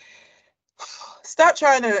 Stop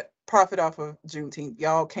trying to profit off of Juneteenth.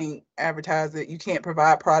 Y'all can't advertise it. You can't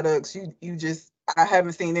provide products. You just, I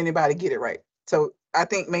haven't seen anybody get it right. So I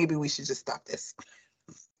think maybe we should just stop this.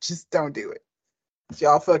 Just don't do it.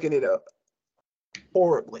 Y'all fucking it up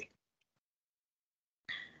horribly.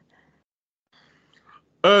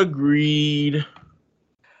 Agreed.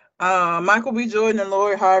 Michael B. Jordan and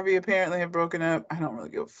Lori Harvey apparently have broken up. I don't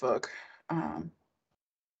really give a fuck.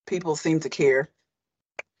 People seem to care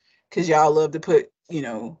because y'all love to put,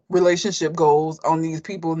 relationship goals on these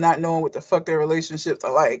people not knowing what the fuck their relationships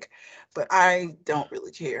are like. But I don't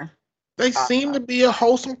really care. They seem to be a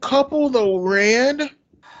wholesome couple, though, Rand.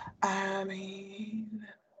 I mean,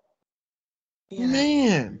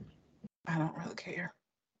 man, I don't really care.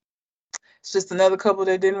 It's just another couple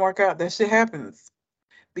that didn't work out. That shit happens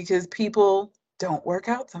because people don't work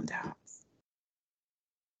out sometimes.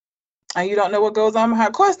 And you don't know what goes on behind.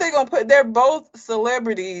 Of course, they're both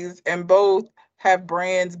celebrities and both have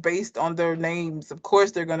brands based on their names. Of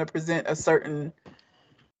course, they're going to present a certain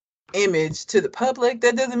image to the public.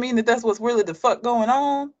 That doesn't mean that that's what's really the fuck going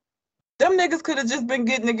on. Them niggas could have just been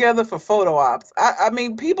getting together for photo ops. I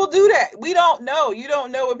mean, people do that. We don't know. You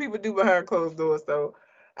don't know what people do behind closed doors. So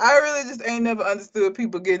I really just ain't never understood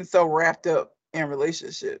people getting so wrapped up in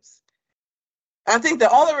relationships. I think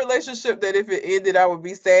the only relationship that if it ended, I would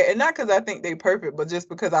be sad, and not because I think they perfect, but just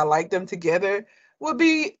because I like them together, would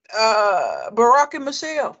be Barack and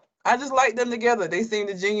Michelle. I just like them together. They seem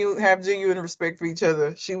to have genuine respect for each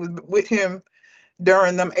other. She was with him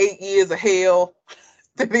during them 8 years of hell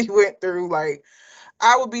that he went through. Like,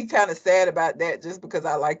 I would be kind of sad about that just because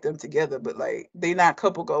I like them together, but like, they not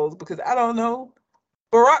couple goals because I don't know.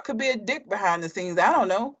 Barack could be a dick behind the scenes. I don't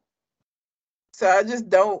know. So I just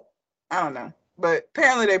don't. I don't know. But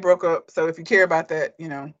apparently they broke up. So if you care about that,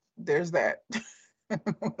 there's that.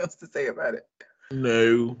 What else to say about it?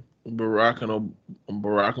 No, Barack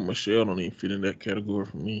and Michelle don't even fit in that category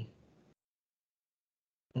for me.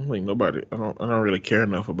 I don't think nobody. I don't really care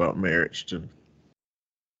enough about marriage to.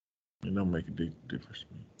 It don't make a big difference to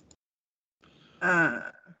me. Uh,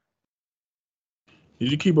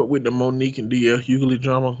 Did you keep up with the Monique and DL Hughley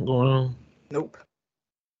drama going on? nope.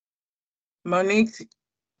 Monique,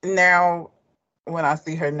 now when I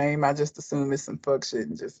see her name, I just assume it's some fuck shit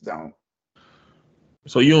and just don't.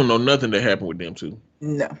 So you don't know nothing that happened with them two.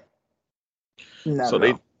 No. Not So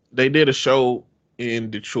at all. they did a show in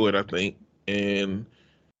Detroit, I think, and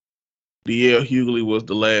DL Hughley was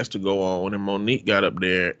the last to go on, and Monique got up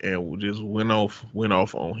there and just went off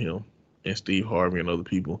on him and Steve Harvey and other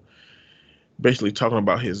people, basically talking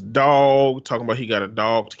about his dog, talking about he got a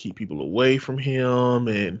dog to keep people away from him,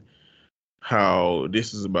 and how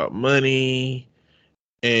this is about money,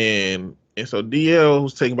 and so DL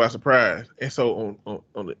was taken by surprise, and so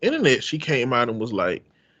on the internet she came out and was like,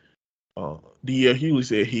 DL Hughley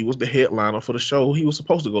said he was the headliner for the show. He was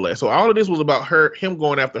supposed to go last. So all of this was about him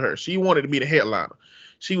going after her. She wanted to be the headliner.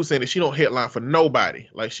 She was saying that she don't headline for nobody.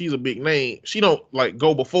 Like, she's a big name. She don't like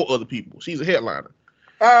go before other people. She's a headliner.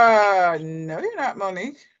 No, you're not,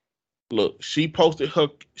 Monique. Look, she posted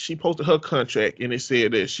her contract and it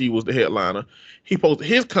said that she was the headliner. He posted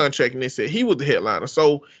his contract and it said he was the headliner.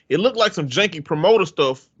 So it looked like some janky promoter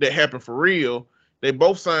stuff that happened for real. They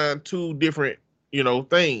both signed two different,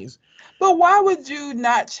 things. But why would you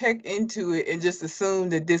not check into it and just assume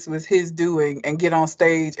that this was his doing and get on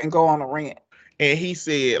stage and go on a rant? And he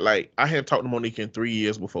said, like, I hadn't talked to Monique in 3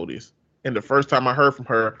 years before this. And the first time I heard from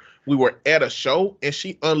her, we were at a show and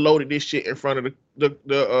she unloaded this shit in front of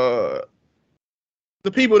the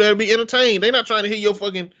people that'll be entertained. They're not trying to hear your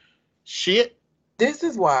fucking shit. This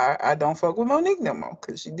is why I don't fuck with Monique no more,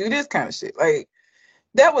 because she do this kind of shit. Like,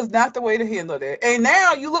 that was not the way to handle that. And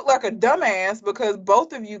now you look like a dumbass because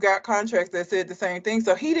both of you got contracts that said the same thing.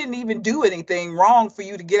 So he didn't even do anything wrong for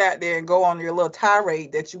you to get out there and go on your little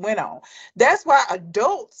tirade that you went on. That's why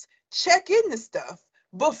adults check into stuff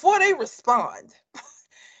before they respond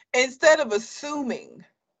instead of assuming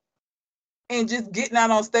and just getting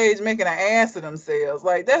out on stage making an ass of themselves.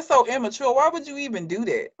 Like, that's so immature. Why would you even do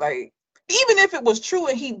that? Like, even if it was true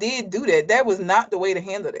and he did do that, that was not the way to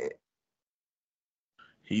handle that.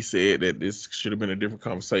 He said that this should have been a different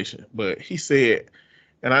conversation. But he said,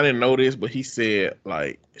 and I didn't know this, but he said,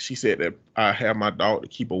 like, she said that I have my dog to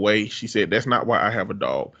keep away. She said, that's not why I have a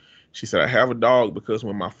dog. She said, I have a dog because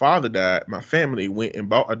when my father died, my family went and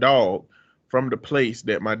bought a dog from the place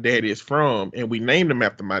that my dad is from, and we named him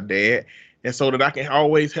after my dad, and so that I can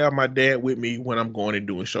always have my dad with me when I'm going and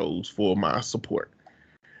doing shows for my support.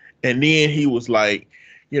 And then he was like,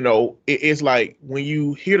 it's like when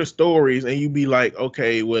you hear the stories and you be like,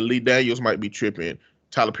 okay, well, Lee Daniels might be tripping,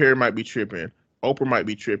 Tyler Perry might be tripping, Oprah might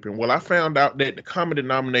be tripping. Well, I found out that the common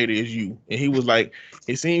denominator is you. And he was like,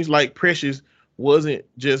 it seems like Precious wasn't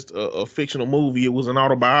just a fictional movie, it was an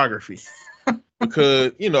autobiography.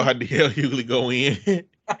 Because you know how the hell Hughley go in.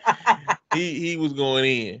 he was going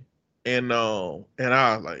in. And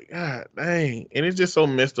I was like, God dang. And it's just so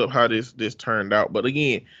messed up how this turned out. But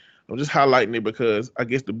again, I'm just highlighting it because I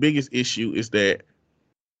guess the biggest issue is that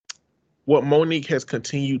what Monique has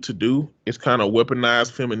continued to do is kind of weaponize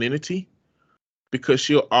femininity, because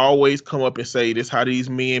she'll always come up and say, this is how these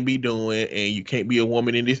men be doing, and you can't be a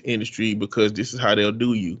woman in this industry because this is how they'll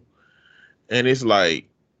do you. And it's like,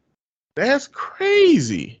 that's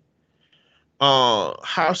crazy.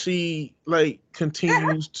 How she like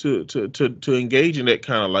continues to engage in that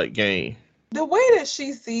kind of like game. The way that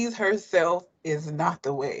she sees herself is not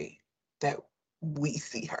the way that we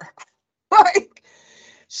see her. Like,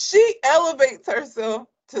 she elevates herself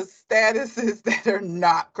to statuses that are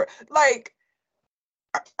not like,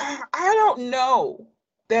 I don't know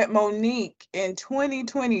that Monique in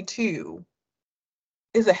 2022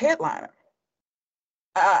 is a headliner.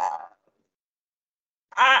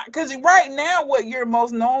 Because right now what you're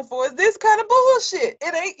most known for is this kind of bullshit.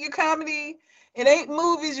 It ain't your comedy, it ain't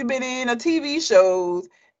movies you've been in or TV shows.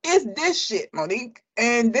 It's this shit, Monique.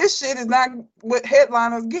 And this shit is not what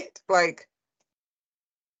headliners get. Like,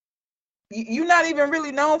 you're not even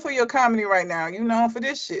really known for your comedy right now. You're known for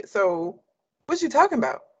this shit. So what you talking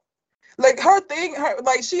about? Like,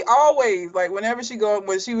 she always, like, when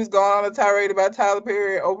she was going on a tirade about Tyler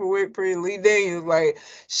Perry, Oprah Winfrey, and Lee Daniels, like,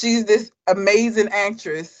 she's this amazing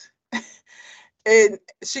actress. And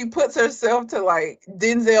she puts herself to, like,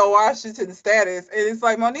 Denzel Washington status. And it's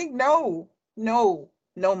like, Monique, no,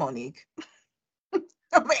 Monique.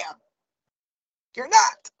 No, ma'am. You're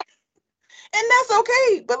not. And that's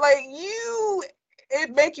okay. But, like,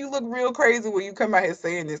 it make you look real crazy when you come out here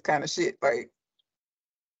saying this kind of shit. Like,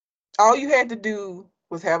 all you had to do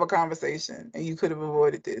was have a conversation and you could have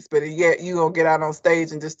avoided this. But yet you gonna get out on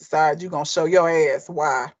stage and just decide you're gonna show your ass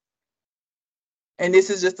why. And this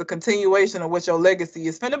is just a continuation of what your legacy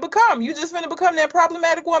is finna become. You just finna become that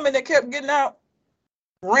problematic woman that kept getting out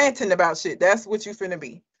ranting about shit. That's what you finna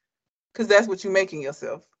be. Because that's what you're making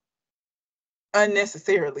yourself.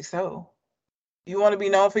 Unnecessarily so. You want to be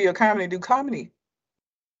known for your comedy, do comedy.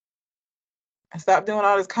 And stop doing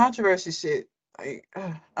all this controversy shit. Like,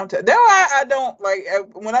 that's why I don't, like,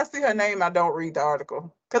 when I see her name, I don't read the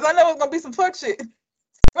article. Because I know it's going to be some fuck shit.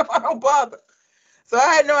 So I don't bother. So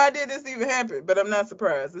I had no idea this even happened, but I'm not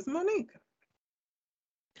surprised. It's Monique.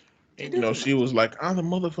 You know, she was like, I'm the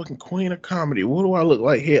motherfucking queen of comedy. What do I look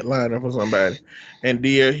like headliner for somebody? And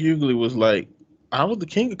D.L. Hughley was like, I was the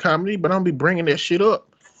king of comedy, but I'm be bringing that shit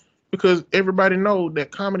up because everybody know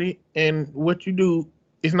that comedy and what you do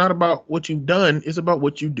is not about what you've done. It's about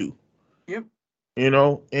what you do. Yep. You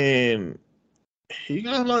know, and he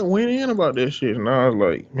got like went in about that shit. And I was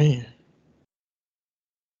like, man,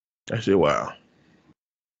 that shit wow.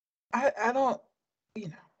 I don't,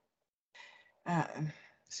 you know,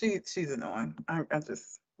 she's annoying. I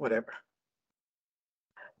just, whatever.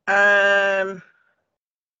 Yeah,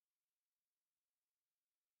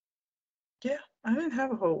 I didn't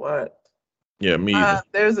have a whole lot. Yeah, me either.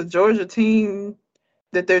 There's a Georgia teen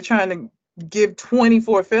that they're trying to give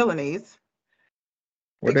 24 felonies.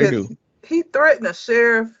 What they do? He threatened a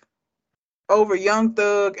sheriff over Young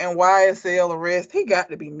Thug and YSL arrest. He got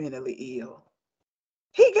to be mentally ill.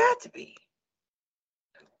 He got to be.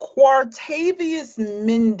 Quartavius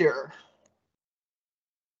Minder.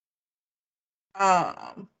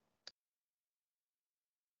 I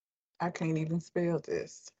can't even spell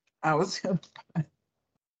this. I was here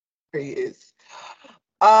he is.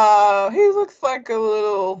 He looks like a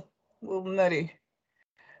little nutty.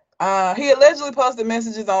 He allegedly posted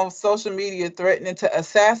messages on social media threatening to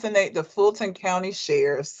assassinate the Fulton County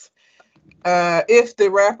sheriffs if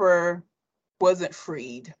the rapper wasn't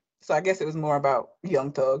freed. So I guess it was more about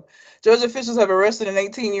Young Thug. Georgia officials have arrested an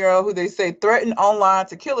 18-year-old who they say threatened online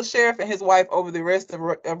to kill a sheriff and his wife over the arrest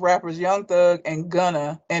of rappers Young Thug and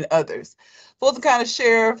Gunna and others. Fulton County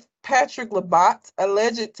Sheriff Patrick Labatt,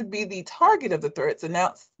 alleged to be the target of the threats,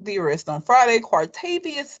 announced the arrest on Friday.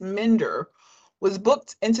 Quartavius Minder was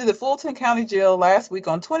booked into the Fulton County Jail last week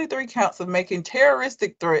on 23 counts of making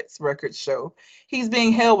terroristic threats, records show. He's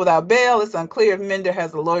being held without bail. It's unclear if Minder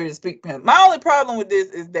has a lawyer to speak for him. My only problem with this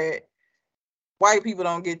is that white people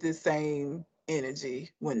don't get this same energy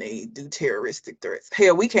when they do terroristic threats.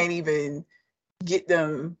 Hell, we can't even get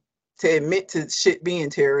them to admit to shit being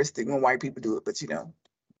terroristic when white people do it, but you know.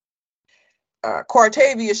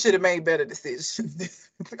 Quartavius should have made better decisions.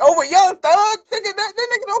 Over Young Thug, that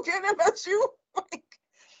nigga don't care about you.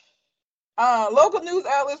 Local news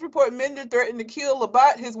outlets report Minder threatened to kill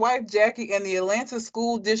Labatt, his wife Jackie, and the Atlanta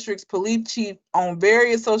School District's police chief on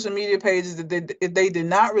various social media pages if they did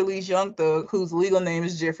not release Young Thug, whose legal name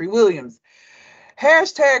is Jeffrey Williams.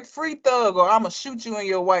 Hashtag free thug or I'ma shoot you and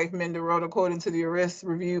your wife, Minder wrote, according to the arrest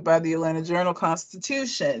reviewed by the Atlanta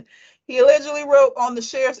Journal-Constitution. He allegedly wrote on the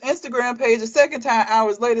sheriff's Instagram page a second time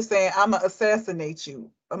hours later saying, I'ma assassinate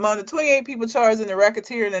you. Among the 28 people charged in the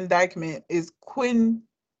racketeering indictment is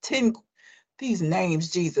these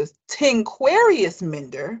names, Jesus, Tinquarius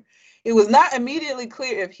Minder. It was not immediately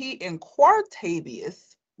clear if he and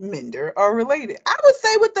Quartavius Minder are related. I would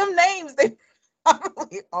say with them names, they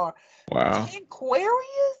probably are. Wow.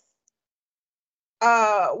 Tinquarius?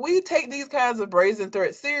 We take these kinds of brazen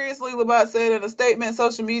threats seriously, Labatt said in a statement.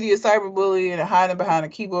 Social media, cyberbullying, and hiding behind a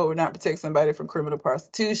keyboard would not protect somebody from criminal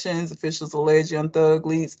prosecutions. Officials allege Young Thug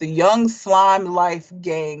leads the Young Slime Life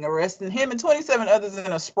gang, arresting him and 27 others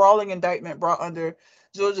in a sprawling indictment brought under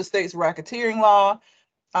Georgia State's racketeering law.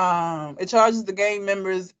 It charges the gang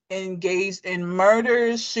members engaged in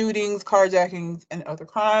murders, shootings, carjackings, and other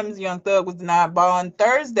crimes. Young Thug was denied bond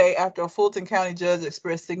Thursday after a Fulton County judge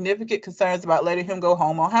expressed significant concerns about letting him go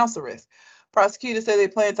home on house arrest. Prosecutors said they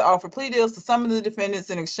plan to offer plea deals to some of the defendants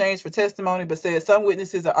in exchange for testimony, but said some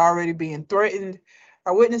witnesses are already being threatened.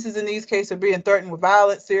 Our witnesses in these cases are being threatened with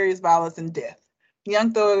violence, serious violence, and death.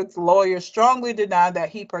 Young Thug's lawyer strongly denied that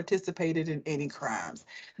he participated in any crimes.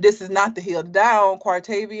 This is not the hill to die on,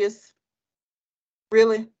 Quartavius.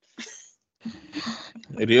 Really?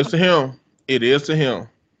 It is to him. It is to him.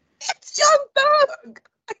 It's Young Thug.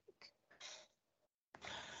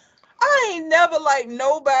 I ain't never liked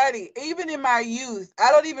nobody, even in my youth.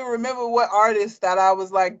 I don't even remember what artist that I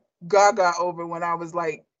was like gaga over when I was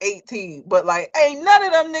like 18. But like, ain't none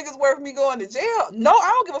of them niggas worth me going to jail. No, I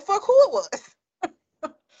don't give a fuck who it was.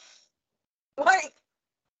 Like,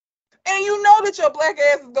 and you know that your black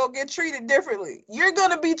ass is gonna get treated differently. You're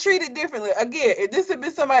gonna be treated differently. Again, if this had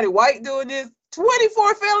been somebody white doing this,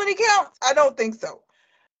 24 felony counts? I don't think so.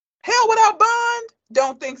 Hell without bond?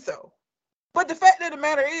 Don't think so. But the fact of the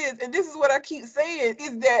matter is, and this is what I keep saying,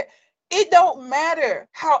 is that it don't matter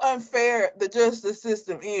how unfair the justice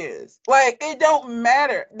system is. Like, it don't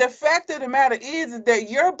matter. The fact of the matter is that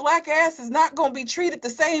your black ass is not going to be treated the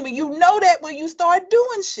same. And you know that when you start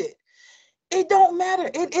doing shit. It don't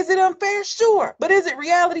matter. Is it unfair? Sure. But is it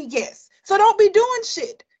reality? Yes. So don't be doing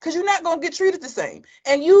shit because you're not going to get treated the same.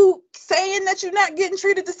 And you saying that you're not getting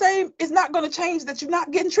treated the same is not going to change that you're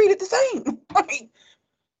not getting treated the same. Like,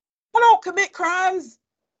 I don't commit crimes,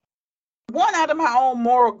 one, out of my own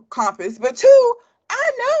moral compass, but two,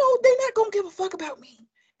 I know they're not going to give a fuck about me.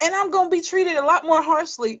 And I'm going to be treated a lot more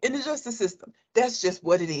harshly in the justice system. That's just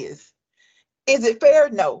what it is. Is it fair?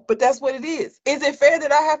 No, but that's what it is. Is it fair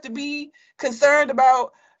that I have to be concerned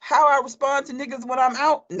about how I respond to niggas when I'm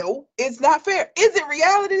out? No, it's not fair. Is it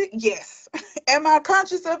reality? Yes. Am I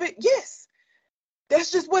conscious of it? Yes.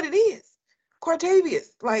 That's just what it is. Quartavius,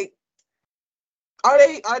 like, are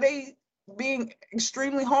they being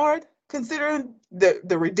extremely hard considering the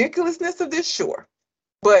ridiculousness of this? Sure.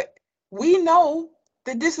 But we know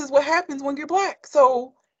that this is what happens when you're black.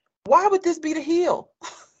 So why would this be the heel?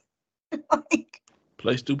 Like,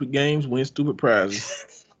 play stupid games, win stupid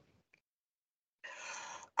prizes.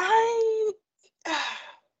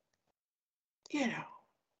 You know,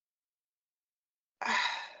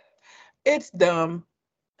 it's dumb.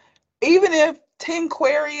 Even if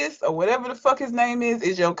Tinquarius or whatever the fuck his name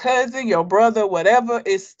is your cousin, your brother, whatever,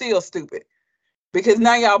 it's still stupid. Because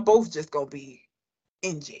now y'all both just gonna be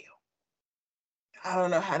in jail. I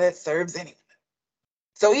don't know how that serves anyone.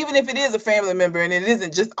 So even if it is a family member and it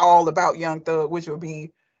isn't just all about Young Thug, which would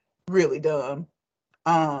be really dumb,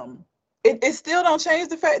 it still don't change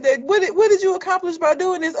the fact that what did you accomplish by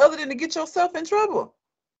doing this other than to get yourself in trouble?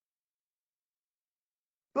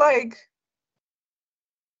 Like,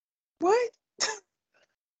 what?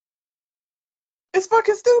 It's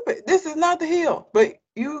fucking stupid. This is not the hill, but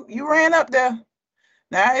you ran up there.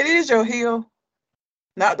 Now it is your hill,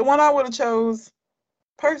 not the one I would have chose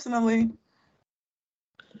personally.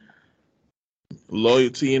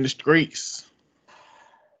 Loyalty in the streets.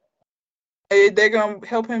 They're gonna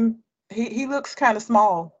help him. He looks kind of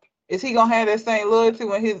small. Is he gonna have that same loyalty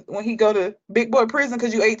when he go to big boy prison?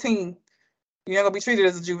 Because you 18, you're not gonna be treated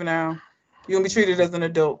as a juvenile. You're gonna be treated as an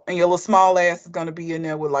adult, and your little small ass is gonna be in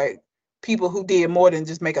there with like people who did more than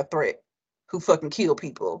just make a threat, who fucking kill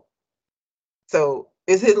people. So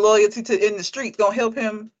is his loyalty to in the streets gonna help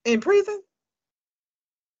him in prison?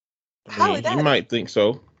 I mean, he might think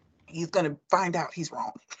so. He's gonna find out he's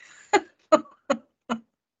wrong.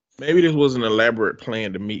 Maybe this was an elaborate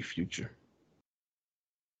plan to meet Future.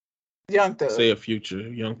 Young Thug. Say a Future,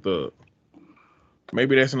 Young Thug.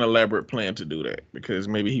 Maybe that's an elaborate plan to do that because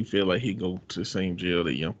maybe he feel like he go to the same jail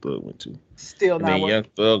that Young Thug went to. Still and not then working. Young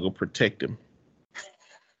Thug will protect him.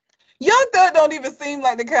 Young Thug don't even seem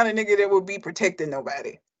like the kind of nigga that would be protecting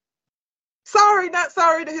nobody. Sorry, not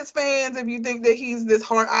sorry to his fans if you think that he's this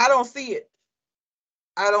hard. I don't see it.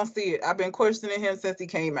 I've been questioning him since he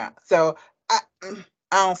came out. So I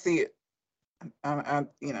don't see it.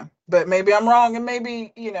 But maybe I'm wrong, and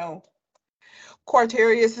maybe,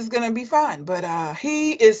 Quartarius is gonna be fine. But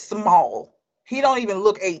he is small. He don't even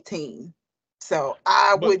look 18. So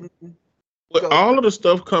I wouldn't. With all of the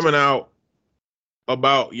stuff coming out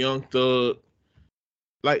about Young Thug,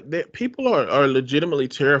 like that, people are legitimately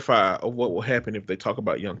terrified of what will happen if they talk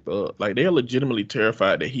about Young Thug. Like, they're legitimately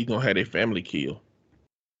terrified that he's gonna have their family killed.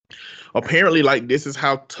 Apparently, like, this is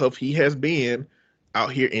how tough he has been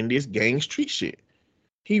out here in this gang street shit.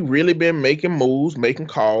 He really been making moves, making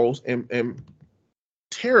calls, and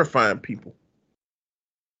terrifying people.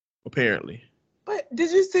 Apparently. But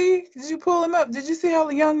did you pull him up? Did you see how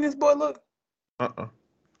young this boy looked?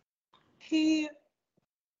 He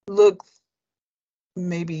looks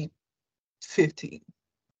maybe 15.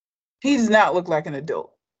 He does not look like an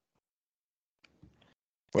adult.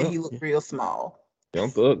 Well, and he looked real small. Young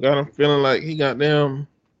Thug got him feeling like he got them.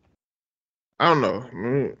 I don't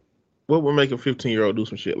know. What would make a 15-year-old do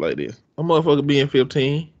some shit like this? A motherfucker being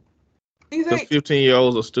 15. He's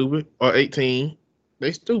 15-year-olds are stupid. Or 18.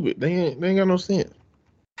 They stupid. They ain't got no sense.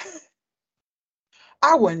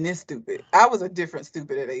 I wasn't this stupid. I was a different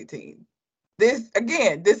stupid at 18. This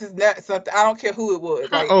is not something. I don't care who it was.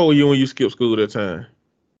 How old were you when you skipped school that time?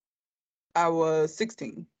 I was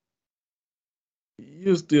 16.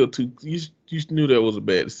 You're still too. You knew that was a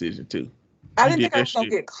bad decision too. I didn't think I was gonna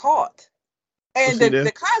get caught. And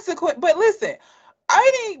the consequence. But listen,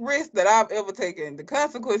 any risk that I've ever taken, the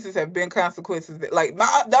consequences have been consequences that, like,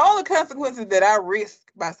 the only consequences that I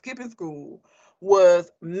risked by skipping school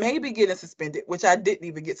was maybe getting suspended, which I didn't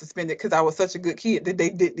even get suspended because I was such a good kid that they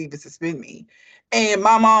didn't even suspend me. And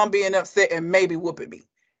my mom being upset and maybe whooping me.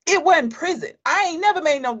 It wasn't prison. I ain't never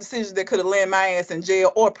made no decision that could have landed my ass in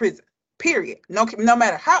jail or prison, period. No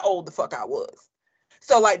matter how old the fuck I was.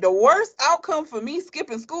 So like the worst outcome for me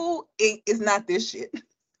skipping school is not this shit.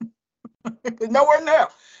 Nowhere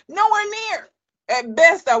near. At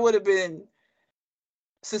best, I would have been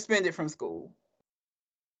suspended from school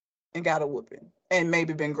and got a whooping and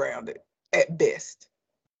maybe been grounded at best.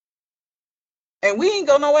 And we ain't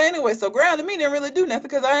go nowhere anyway, so grounded me didn't really do nothing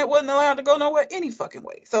because I wasn't allowed to go nowhere any fucking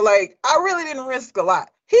way. So like, I really didn't risk a lot.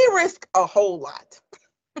 He risked a whole lot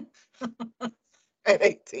at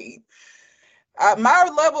 18. My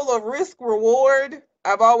level of risk reward,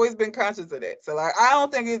 I've always been conscious of that. So like, I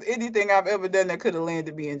don't think it's anything I've ever done that could have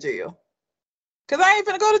landed me in jail. Because I ain't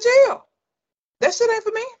finna go to jail. That shit ain't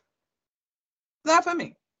for me. It's not for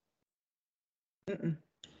me.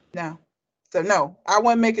 No. So no, I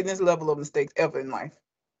wasn't making this level of mistakes ever in life,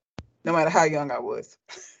 no matter how young I was.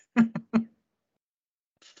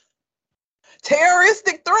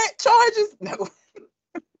 Terroristic threat charges? No.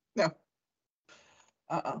 No.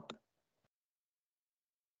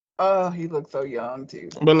 Oh, he looked so young too.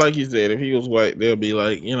 But like you said, if he was white, they'll be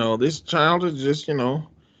like, this child is just,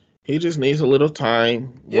 he just needs a little time,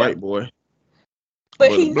 white boy.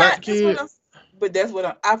 But he not. That's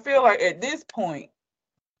what I feel like at this point.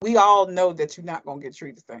 We all know that you're not gonna get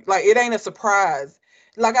treated the same. Like it ain't a surprise.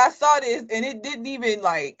 Like I saw this and it didn't even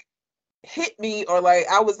like hit me or like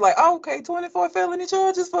I was like, oh, okay, 24 felony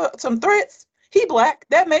charges for some threats. He black.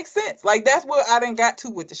 That makes sense. Like that's what I done got to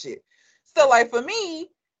with the shit. So like for me,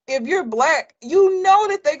 if you're black, you know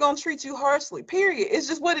that they're gonna treat you harshly. Period. It's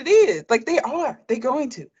just what it is. Like they're going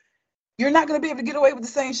to. You're not gonna be able to get away with the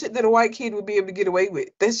same shit that a white kid would be able to get away with.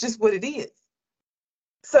 That's just what it is.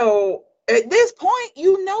 So at this point,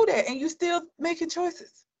 you know that, and you still making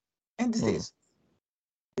choices and decisions,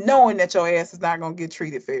 knowing that your ass is not gonna get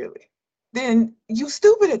treated fairly. Then you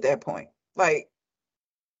stupid at that point. Like,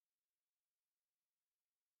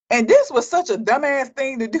 and this was such a dumbass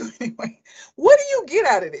thing to do anyway. What do you get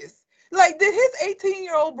out of this? Like, did his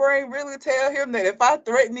 18-year-old brain really tell him that if I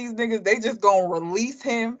threaten these niggas, they just gonna release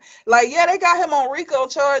him? Like, yeah, they got him on RICO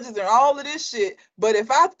charges and all of this shit, but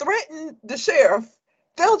if I threaten the sheriff,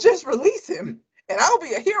 they'll just release him and I'll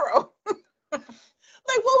be a hero. Like, what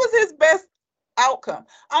was his best outcome?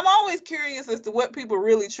 I'm always curious as to what people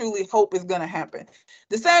really truly hope is going to happen.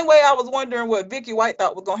 The same way I was wondering what Vicky White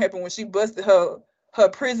thought was going to happen when she busted her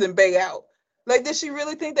prison bae out. Like, did she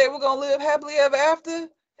really think they were going to live happily ever after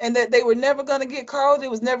and that they were never going to get caught?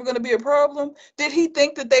 It was never going to be a problem? Did he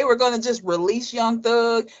think that they were going to just release young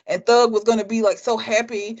Thug and Thug was going to be like so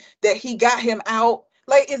happy that he got him out?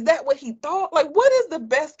 Like, is that what he thought? Like, what is the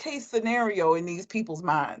best case scenario in these people's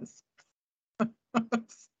minds? I don't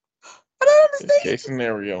understand. Best case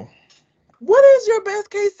scenario. What is your best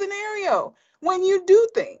case scenario when you do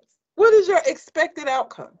things? What is your expected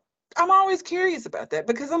outcome? I'm always curious about that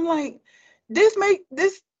because I'm like, this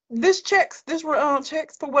checks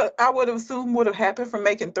for what I would have assumed would have happened from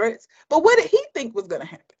making threats. But what did he think was going to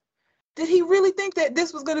happen? Did he really think that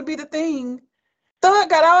this was going to be the thing?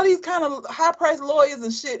 Thug got all these kind of high-priced lawyers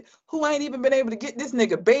and shit who ain't even been able to get this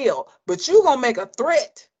nigga bail, but you gonna make a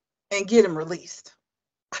threat and get him released.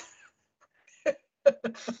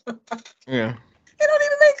 Yeah. It don't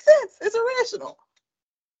even make sense. It's irrational.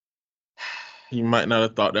 You might not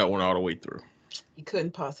have thought that one all the way through. You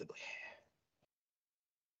couldn't possibly.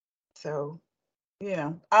 So,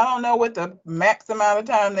 I don't know what the max amount of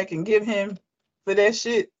time they can give him for that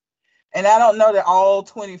shit. And I don't know that all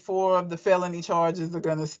 24 of the felony charges are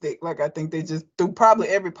going to stick. Like, I think they just threw probably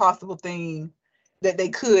every possible thing that they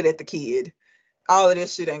could at the kid. All of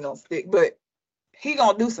this shit ain't going to stick. But he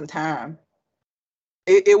going to do some time.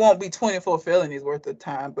 It won't be 24 felonies worth of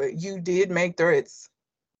time. But you did make threats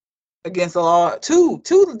against the law. Two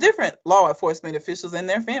different law enforcement officials and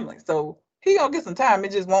their families. So he going to get some time.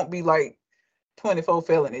 It just won't be like 24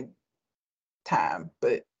 felony time.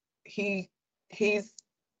 But he's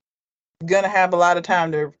gonna have a lot of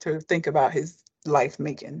time to think about his life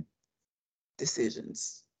making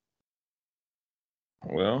decisions.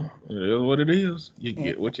 Well, it is what it is. You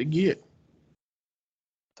get what you get.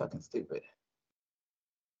 Fucking stupid.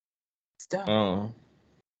 It's dumb.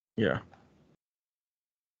 Yeah.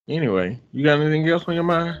 Anyway, you got anything else on your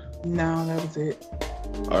mind? No, that was it.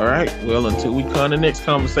 All right. Well, until we come to the next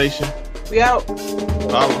conversation. We out.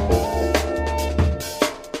 Follow.